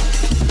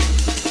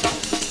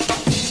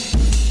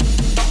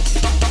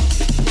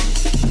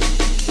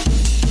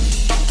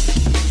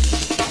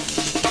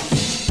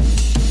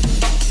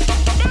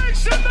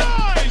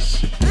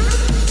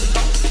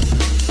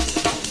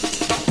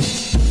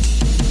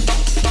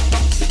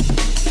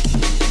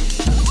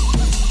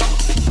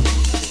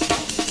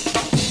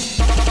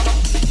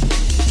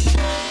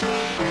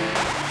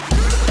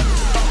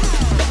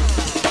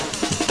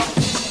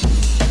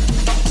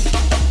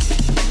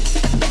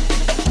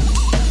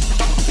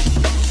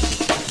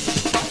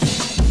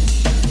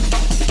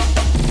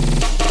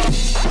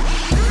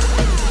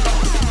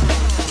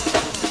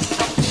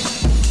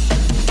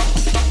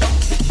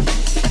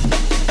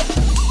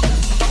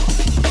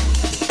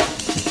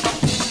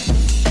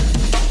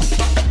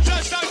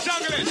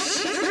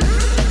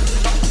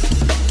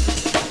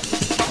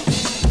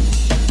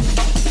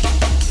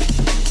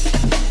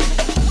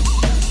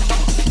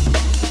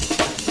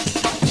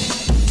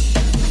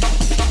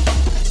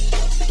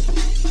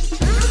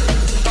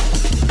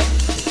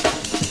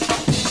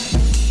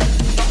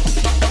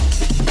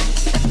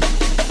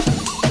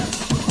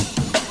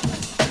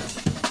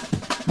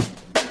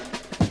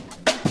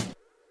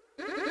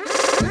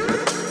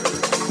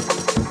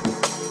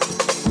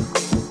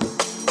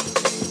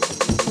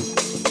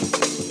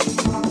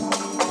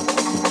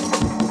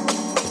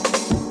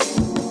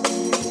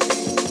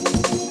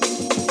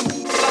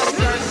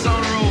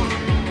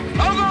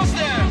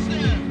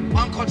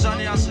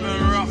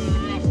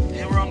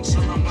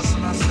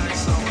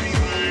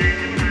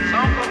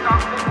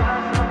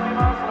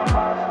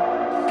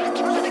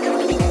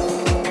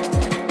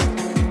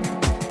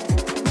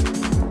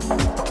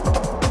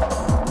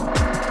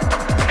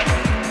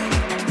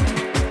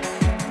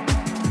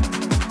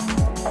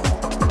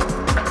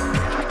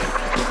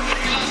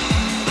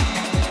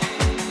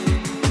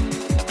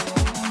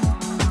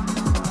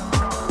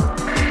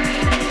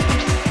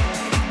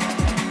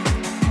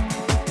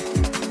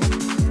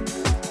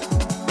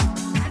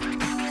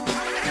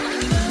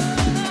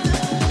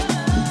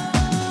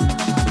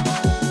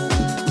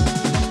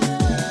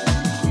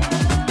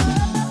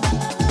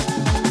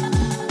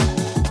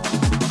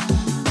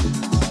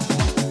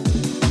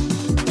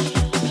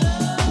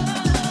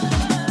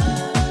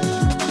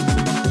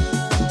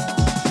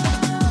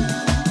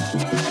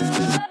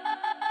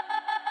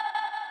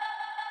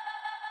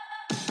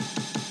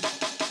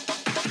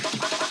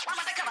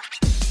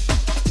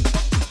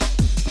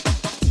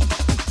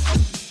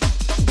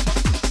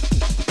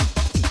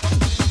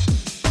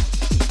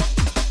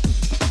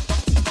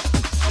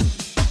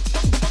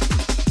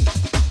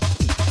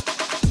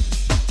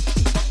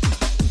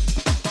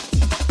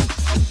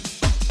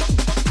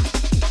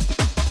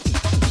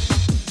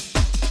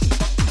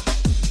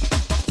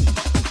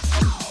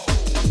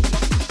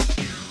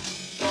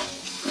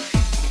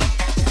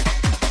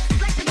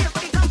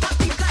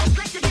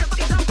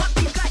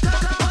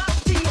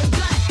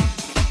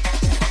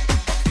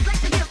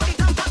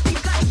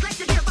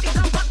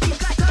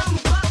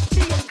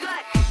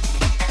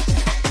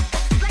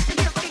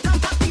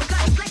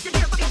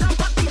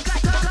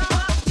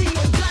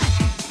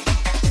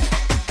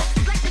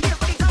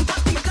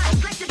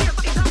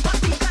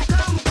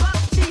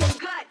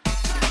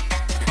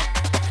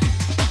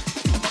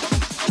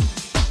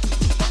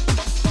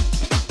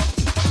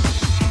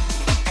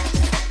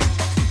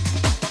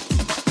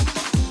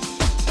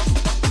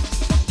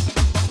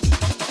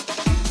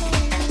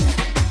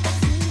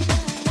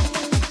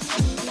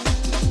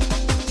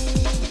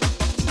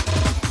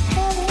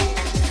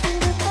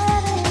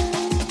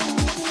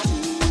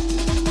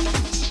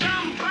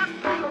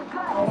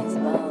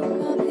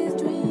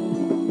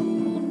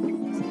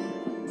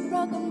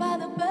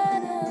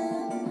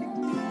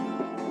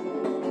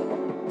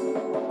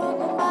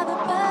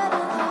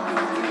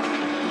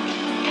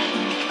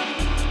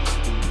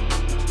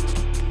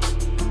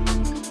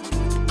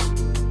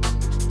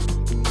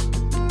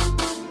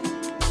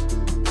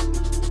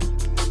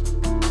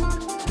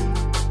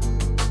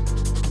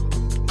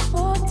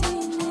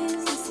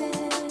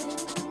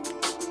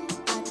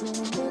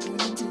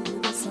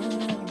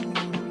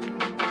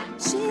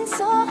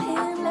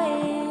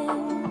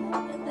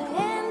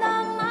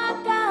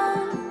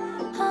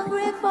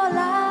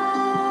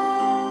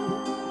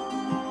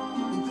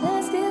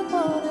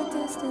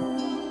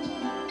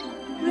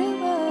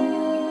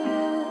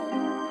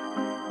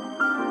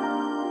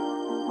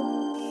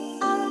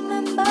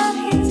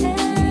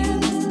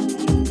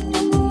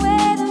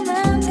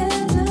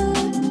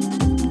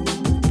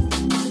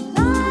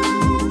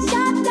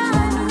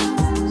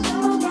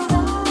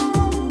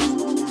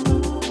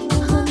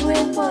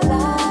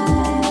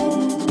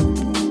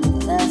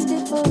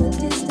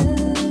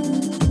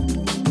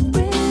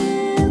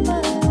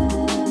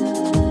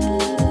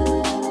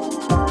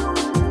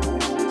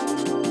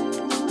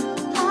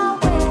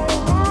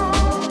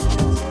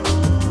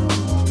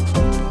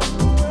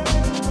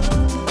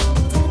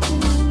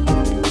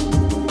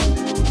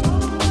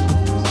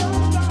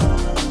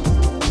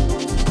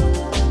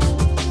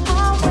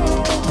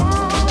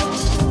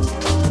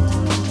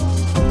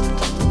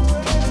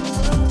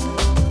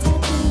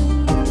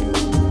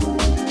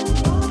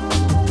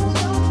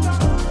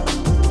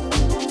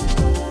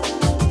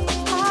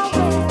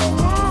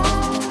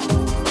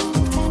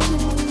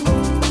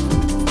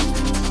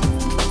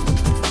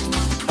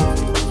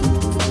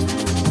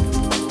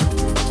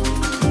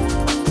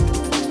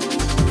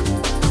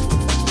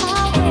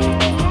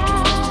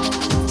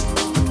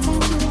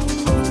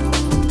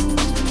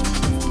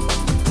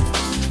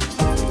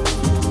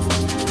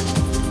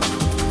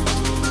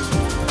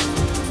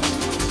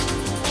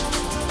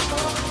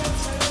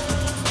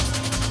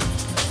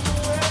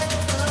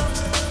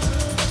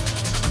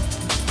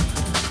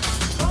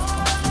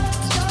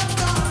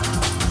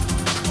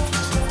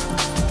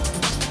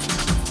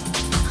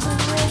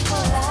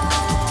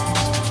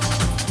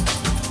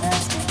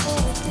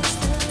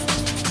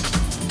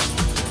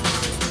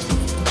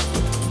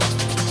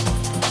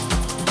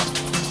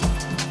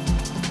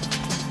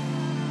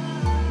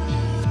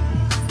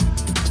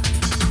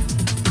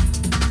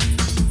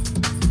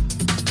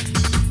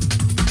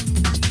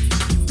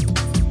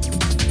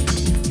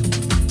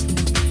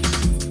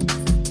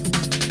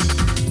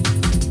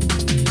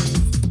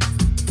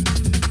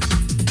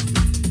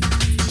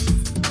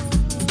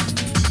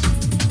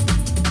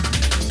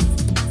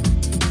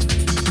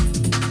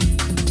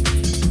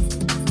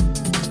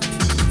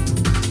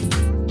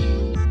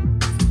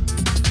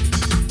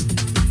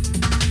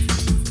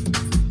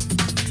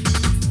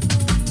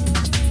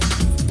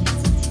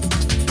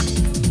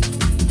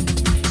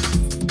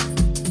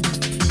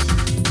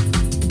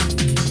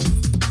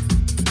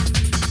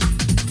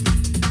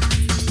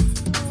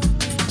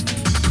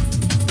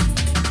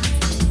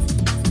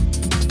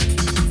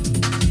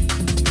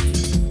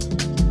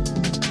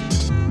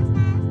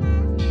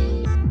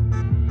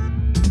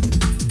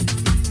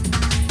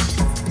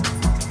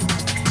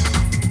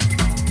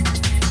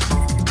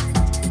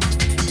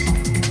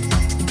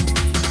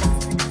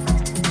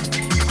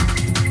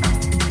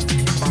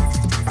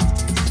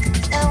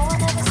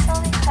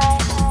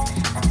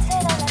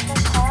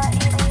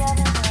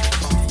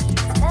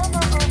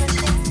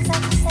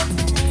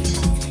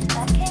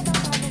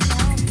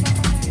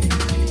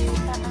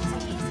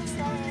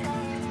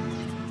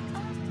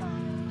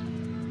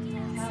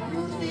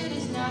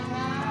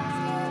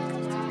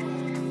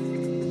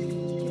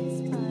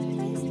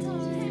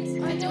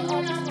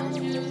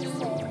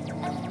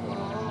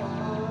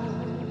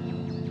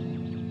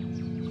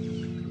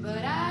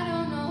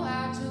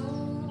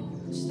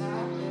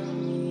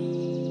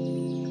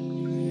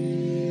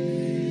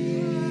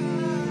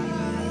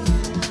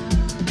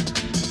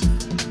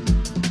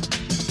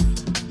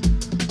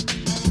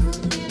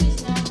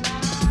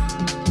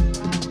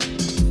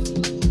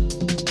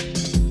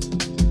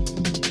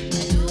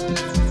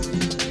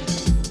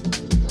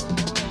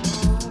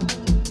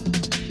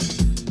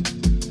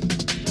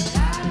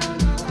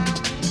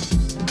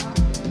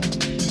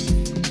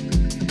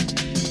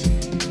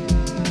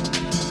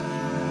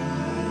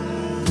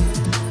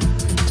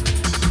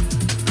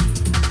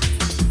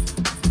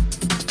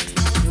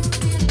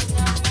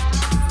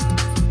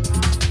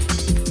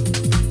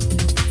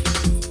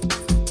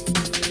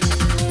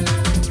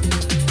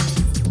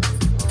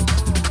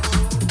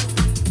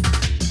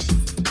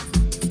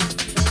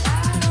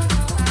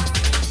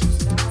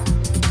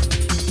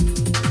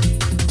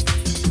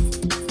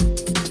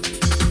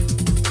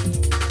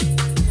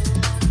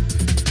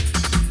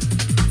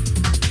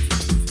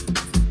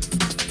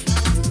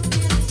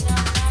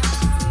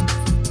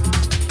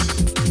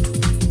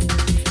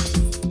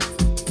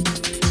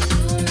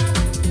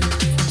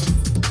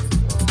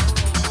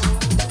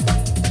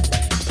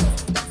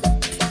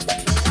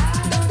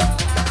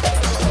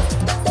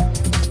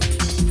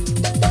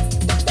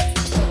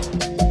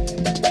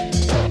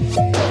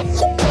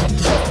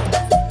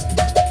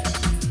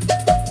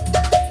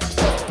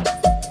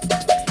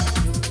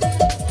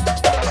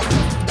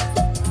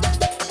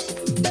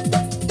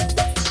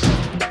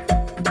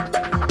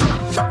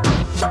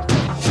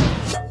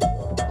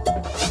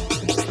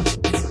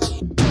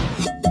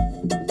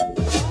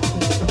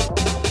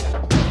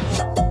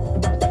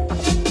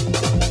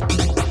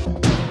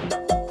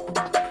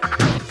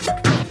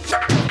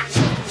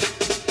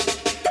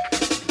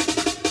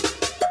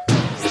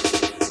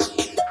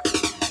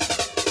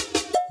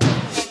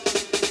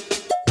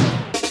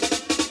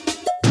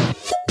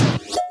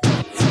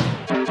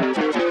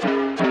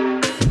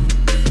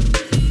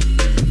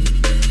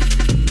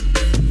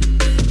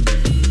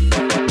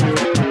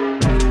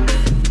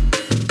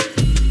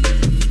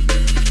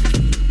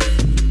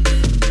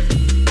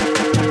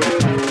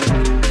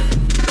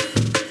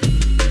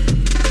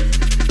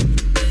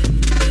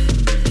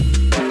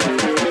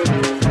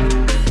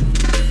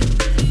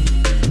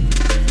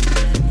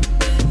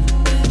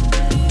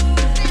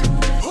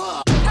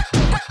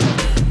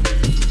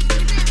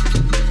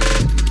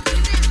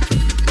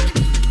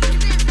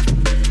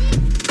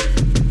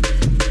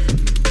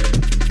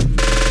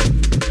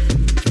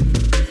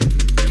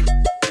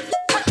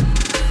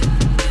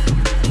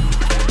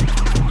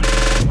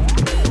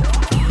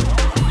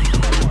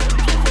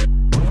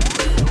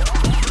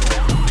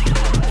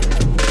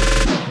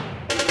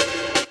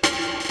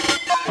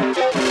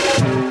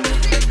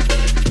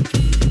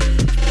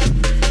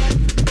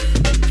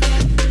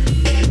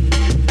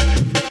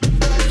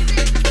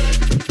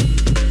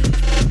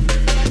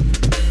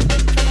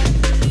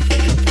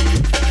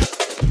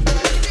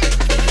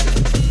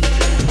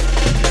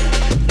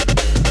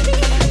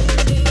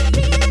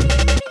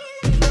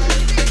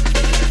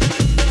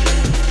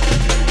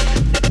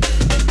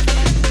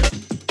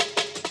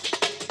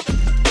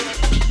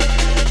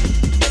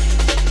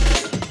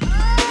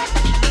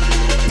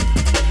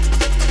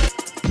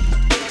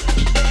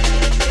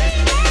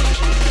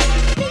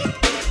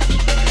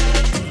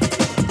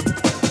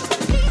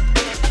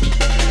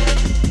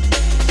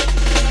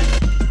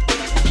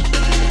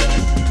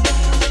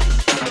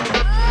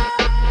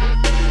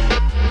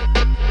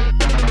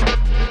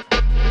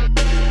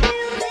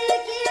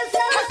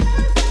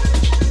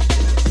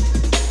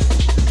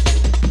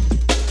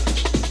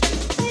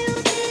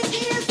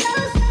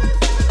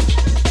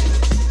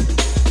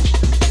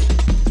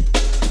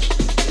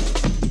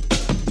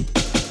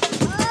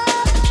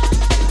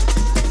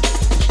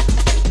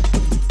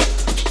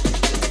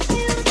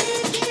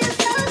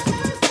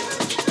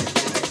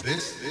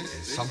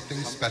 something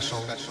special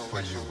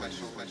for you.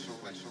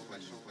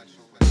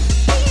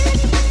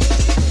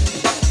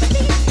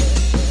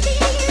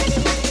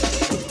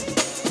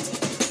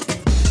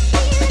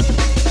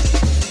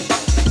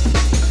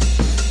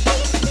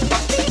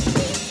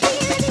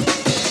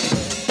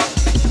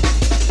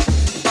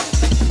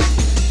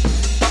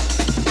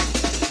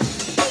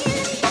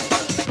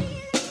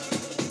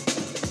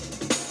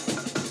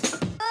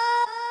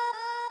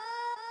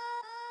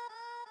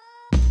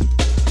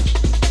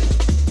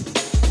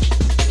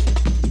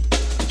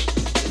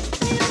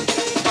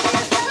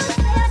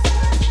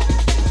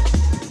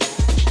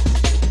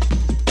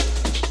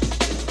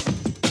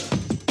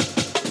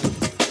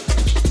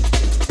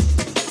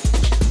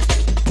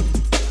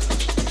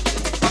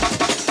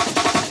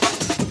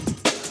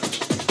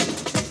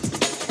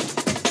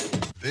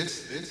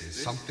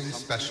 Something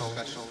special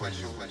for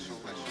you.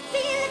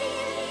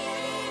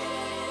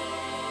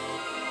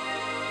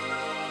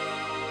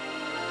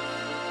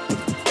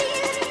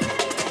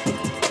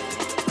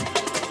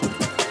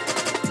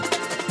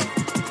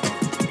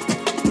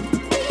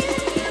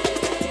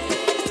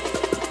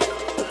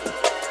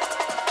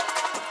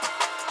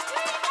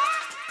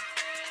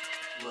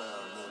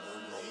 Well,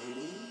 little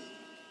lady,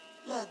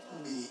 let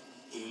me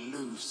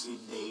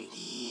elucidate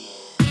here.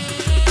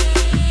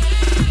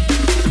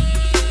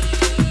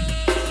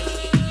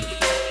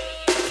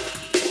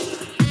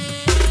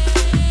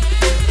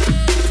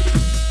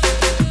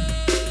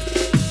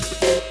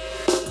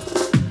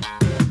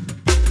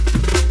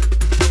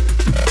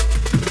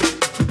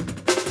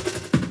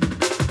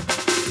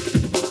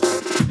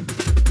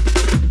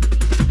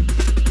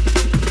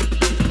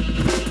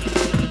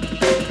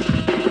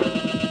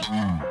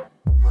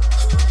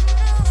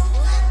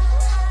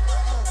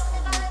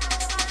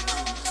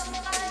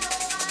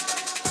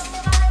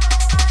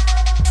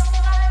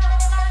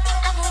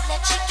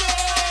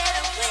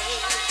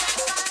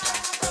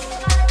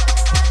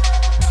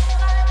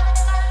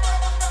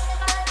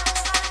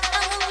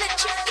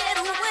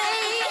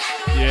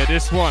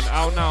 This one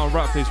out now on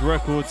Ratface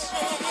Records.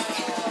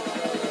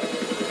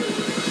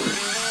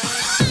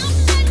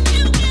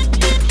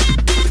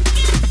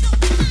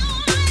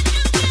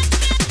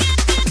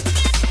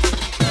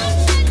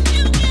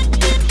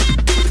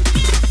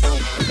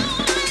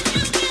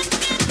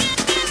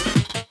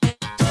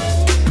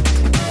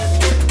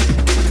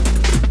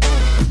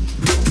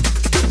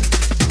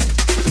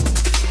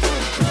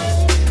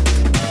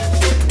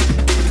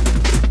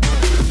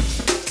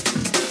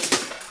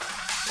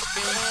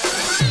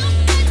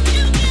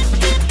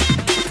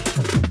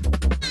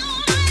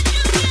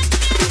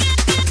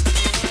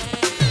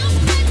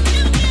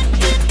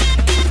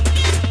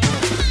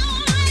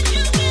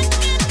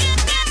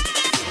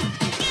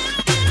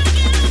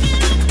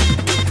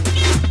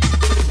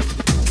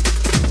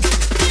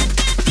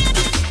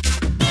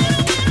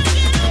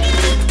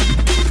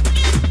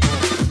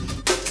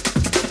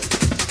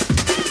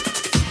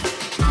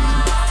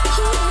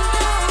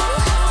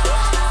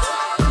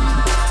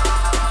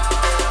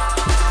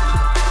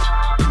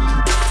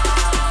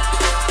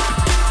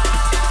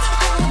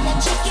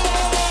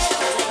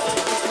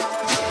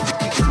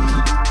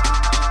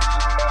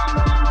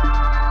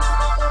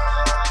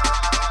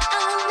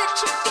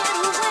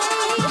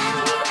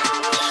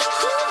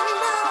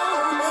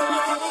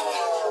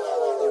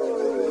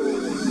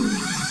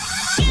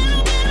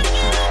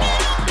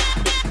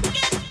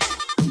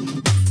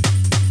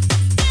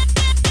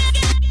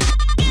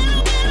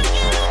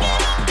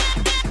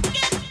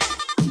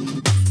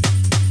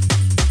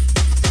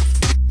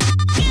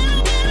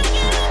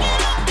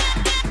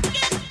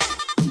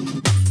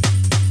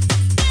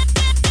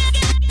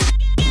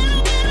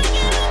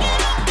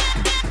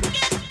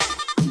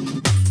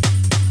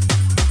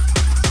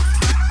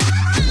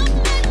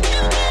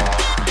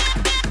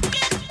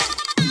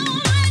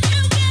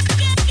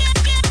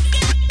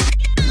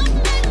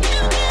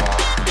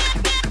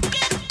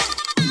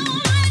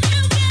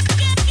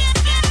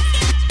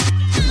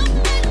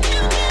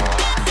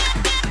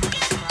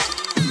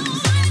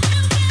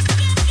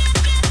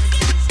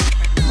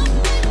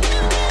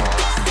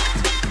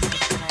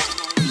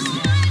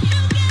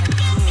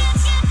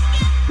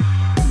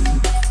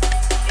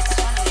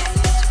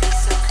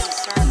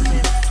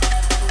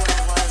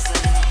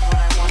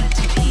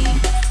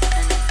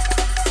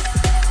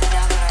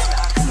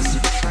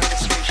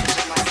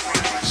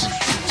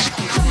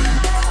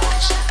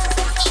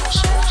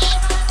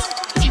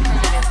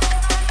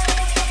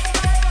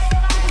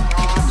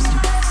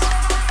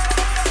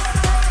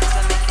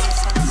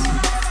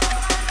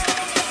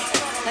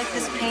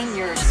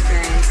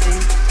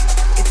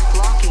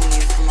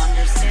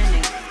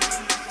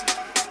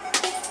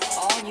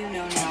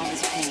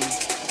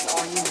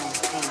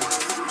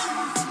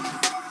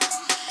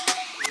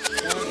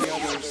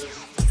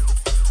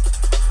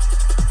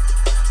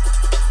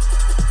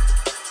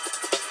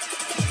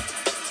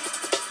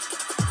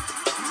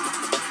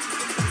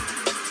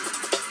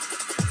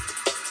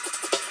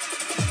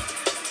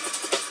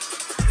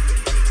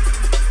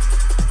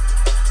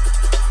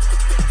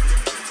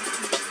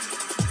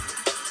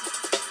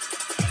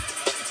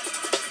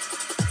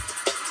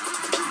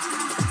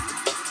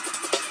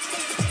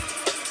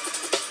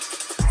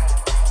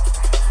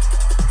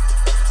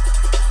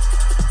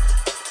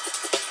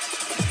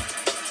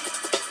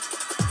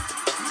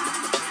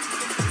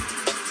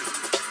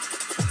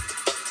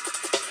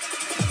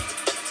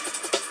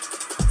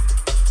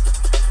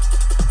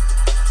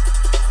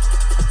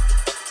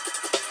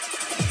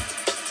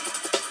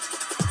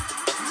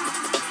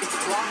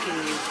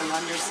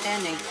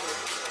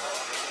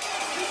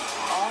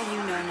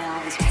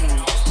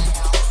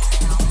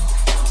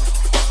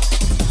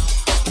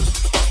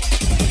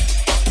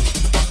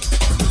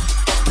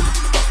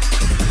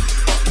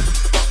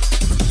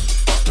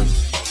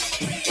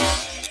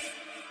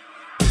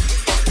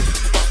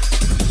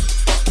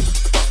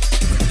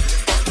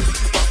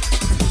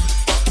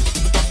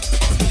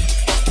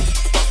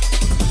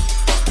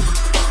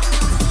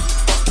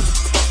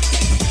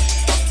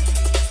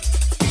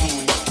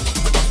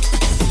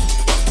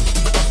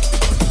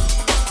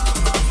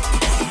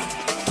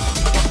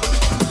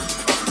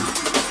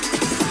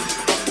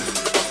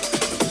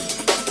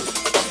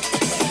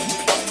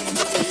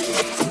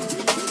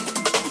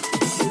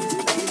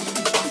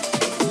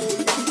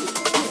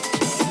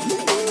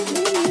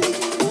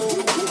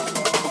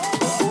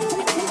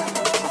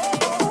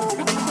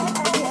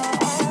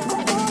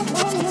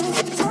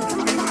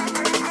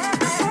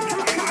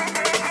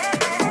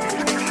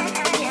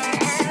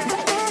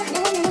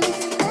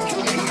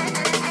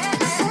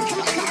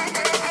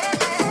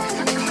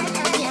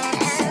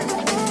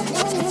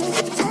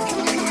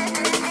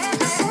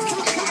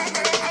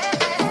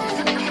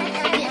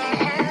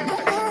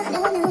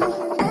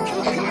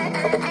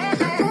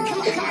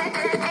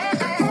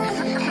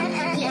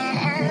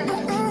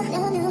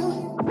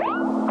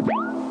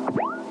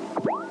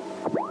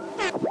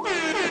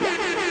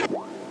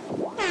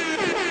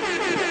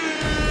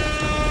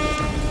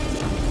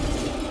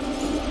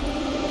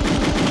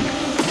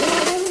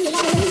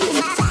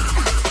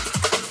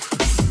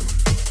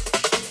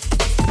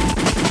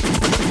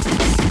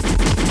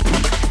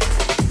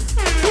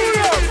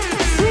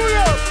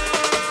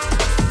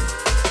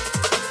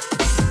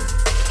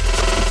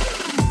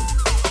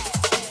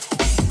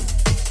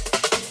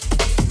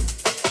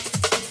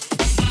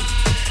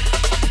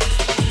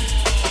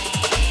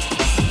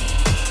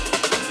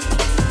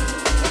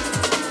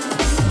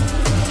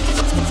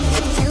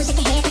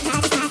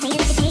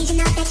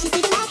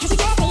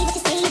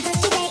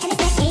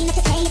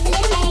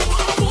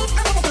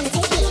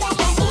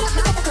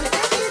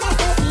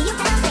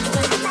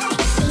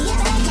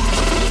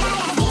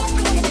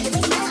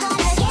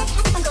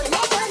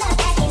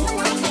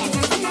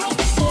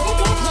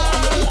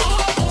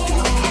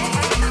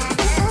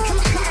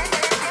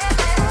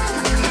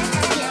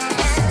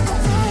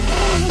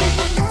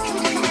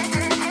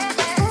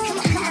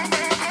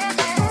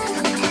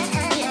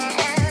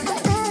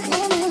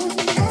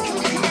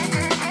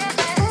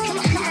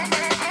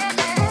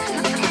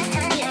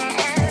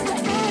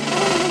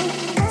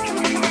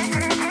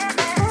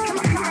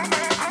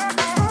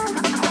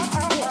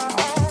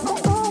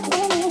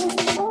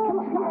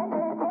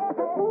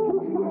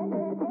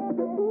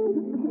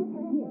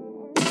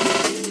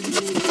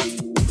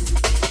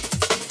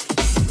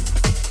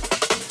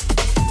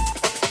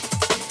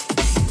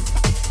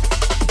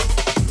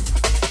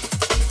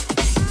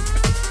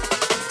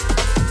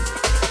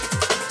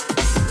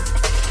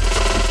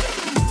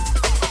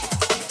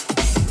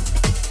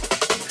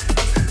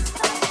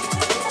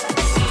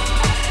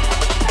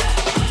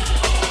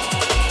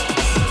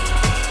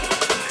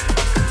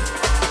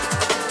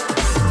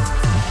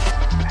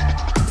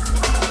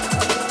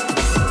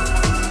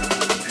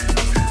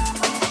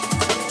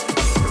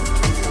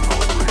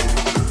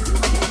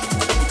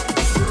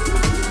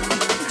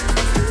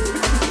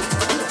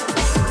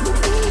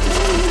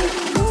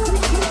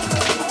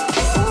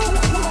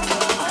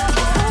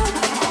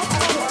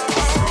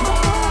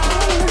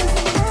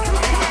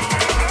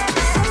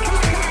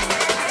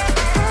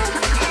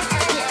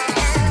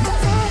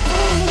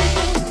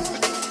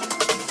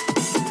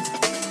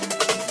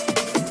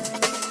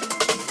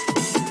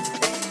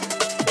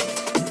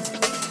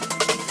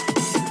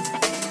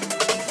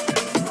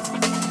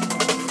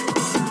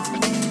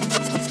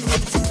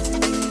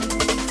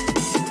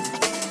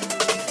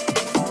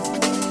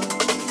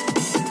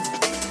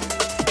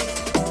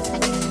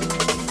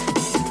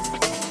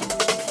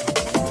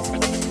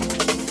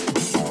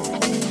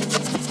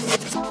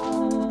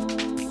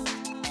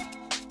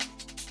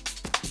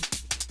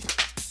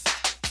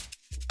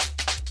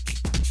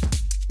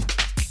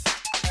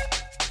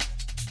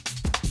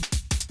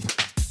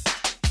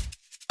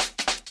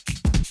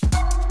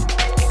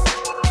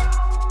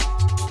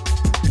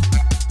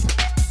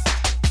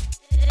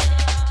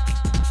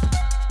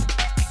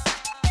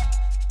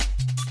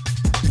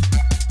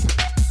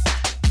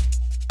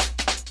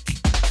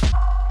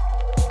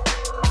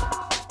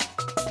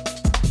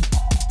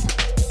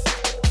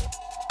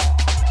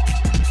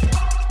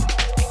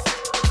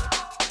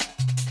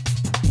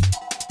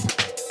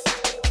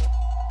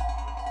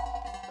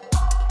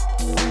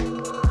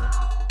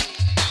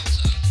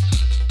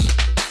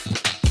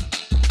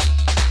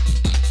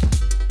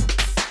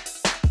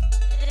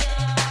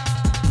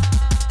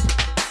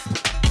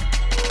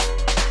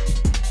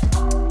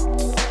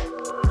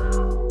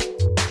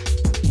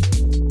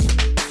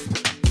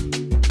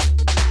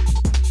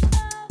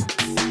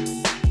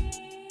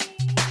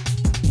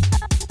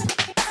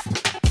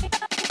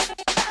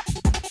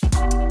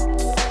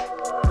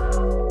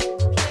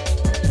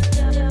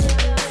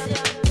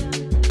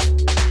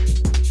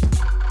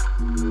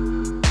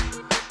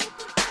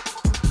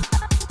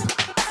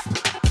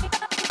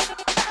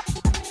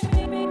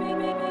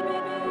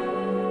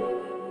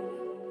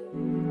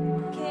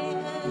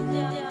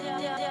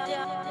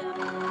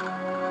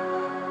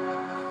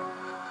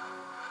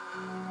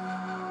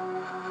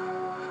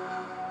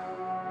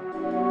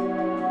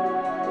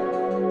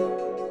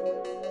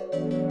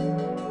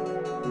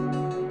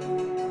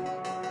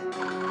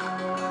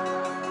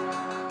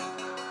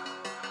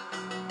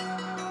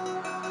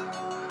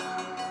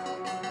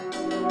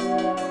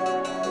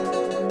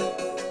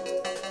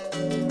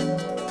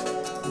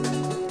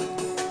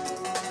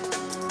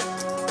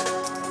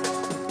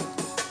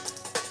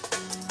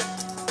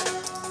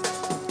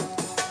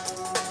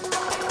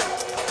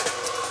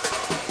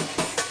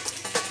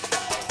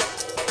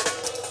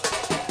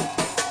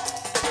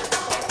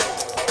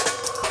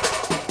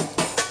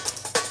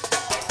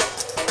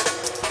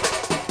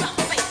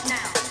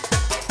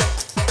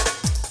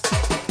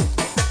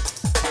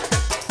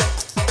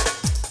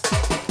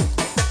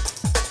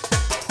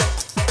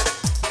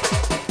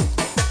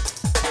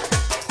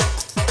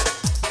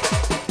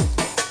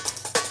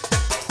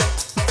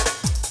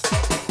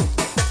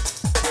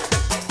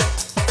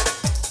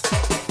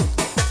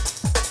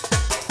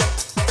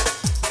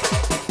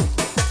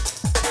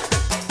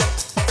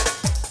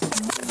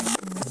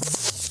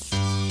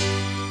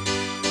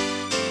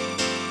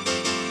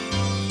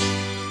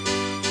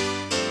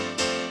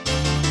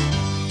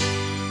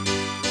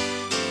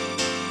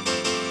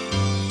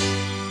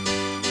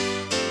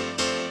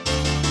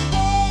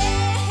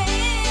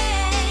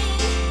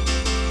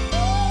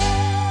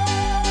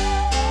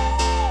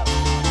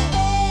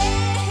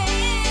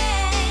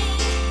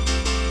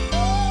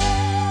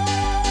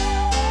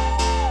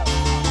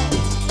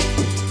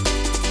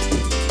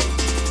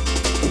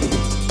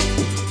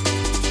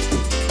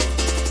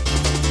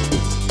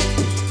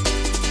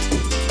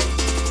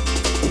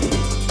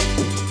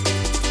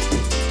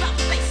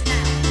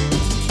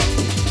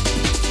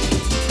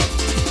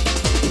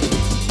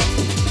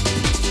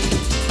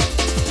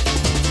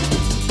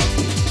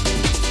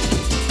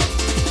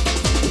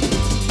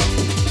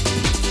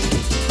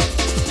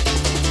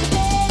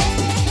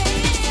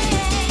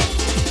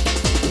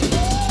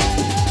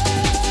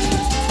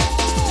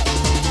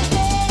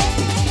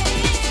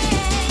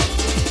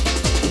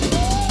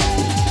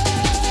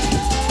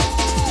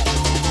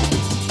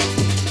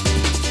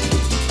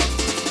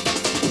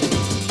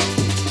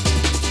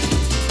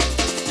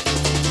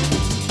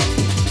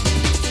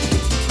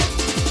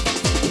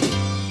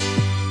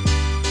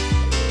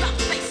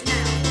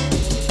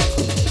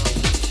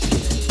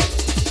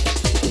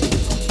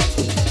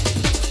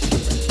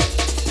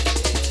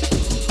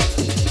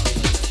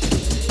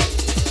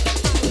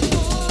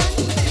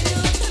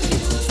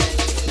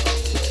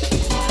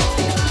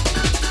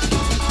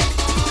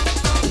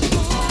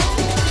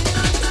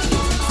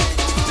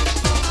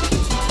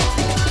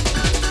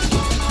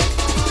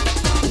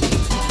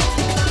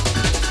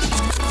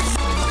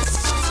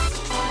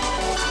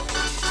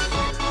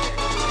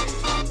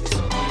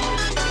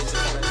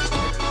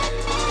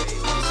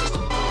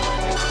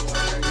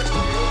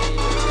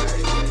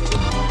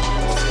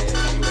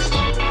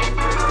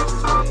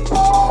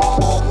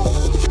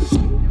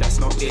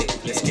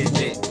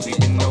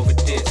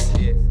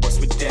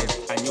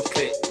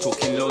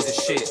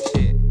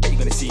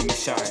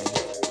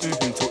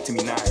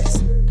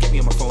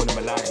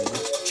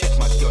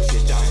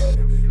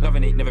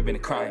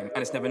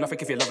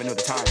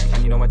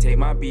 know I take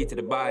my beat to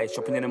the buy.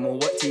 Shopping in the mall,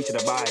 what tea should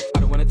I buy? I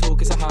don't wanna talk,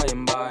 it's a high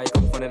and buy.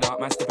 Come from the dark,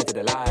 man, step into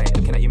the light.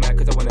 Looking at you mad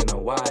cause I wanna know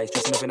why.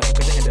 Stressing up enough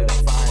cause it ended up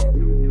fine.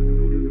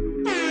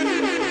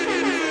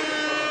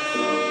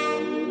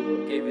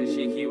 Give a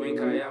cheeky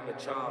wink, I am a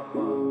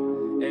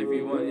charmer.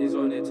 Everyone is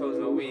on their toes,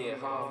 but we ain't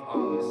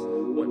half-arse.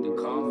 Want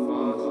the car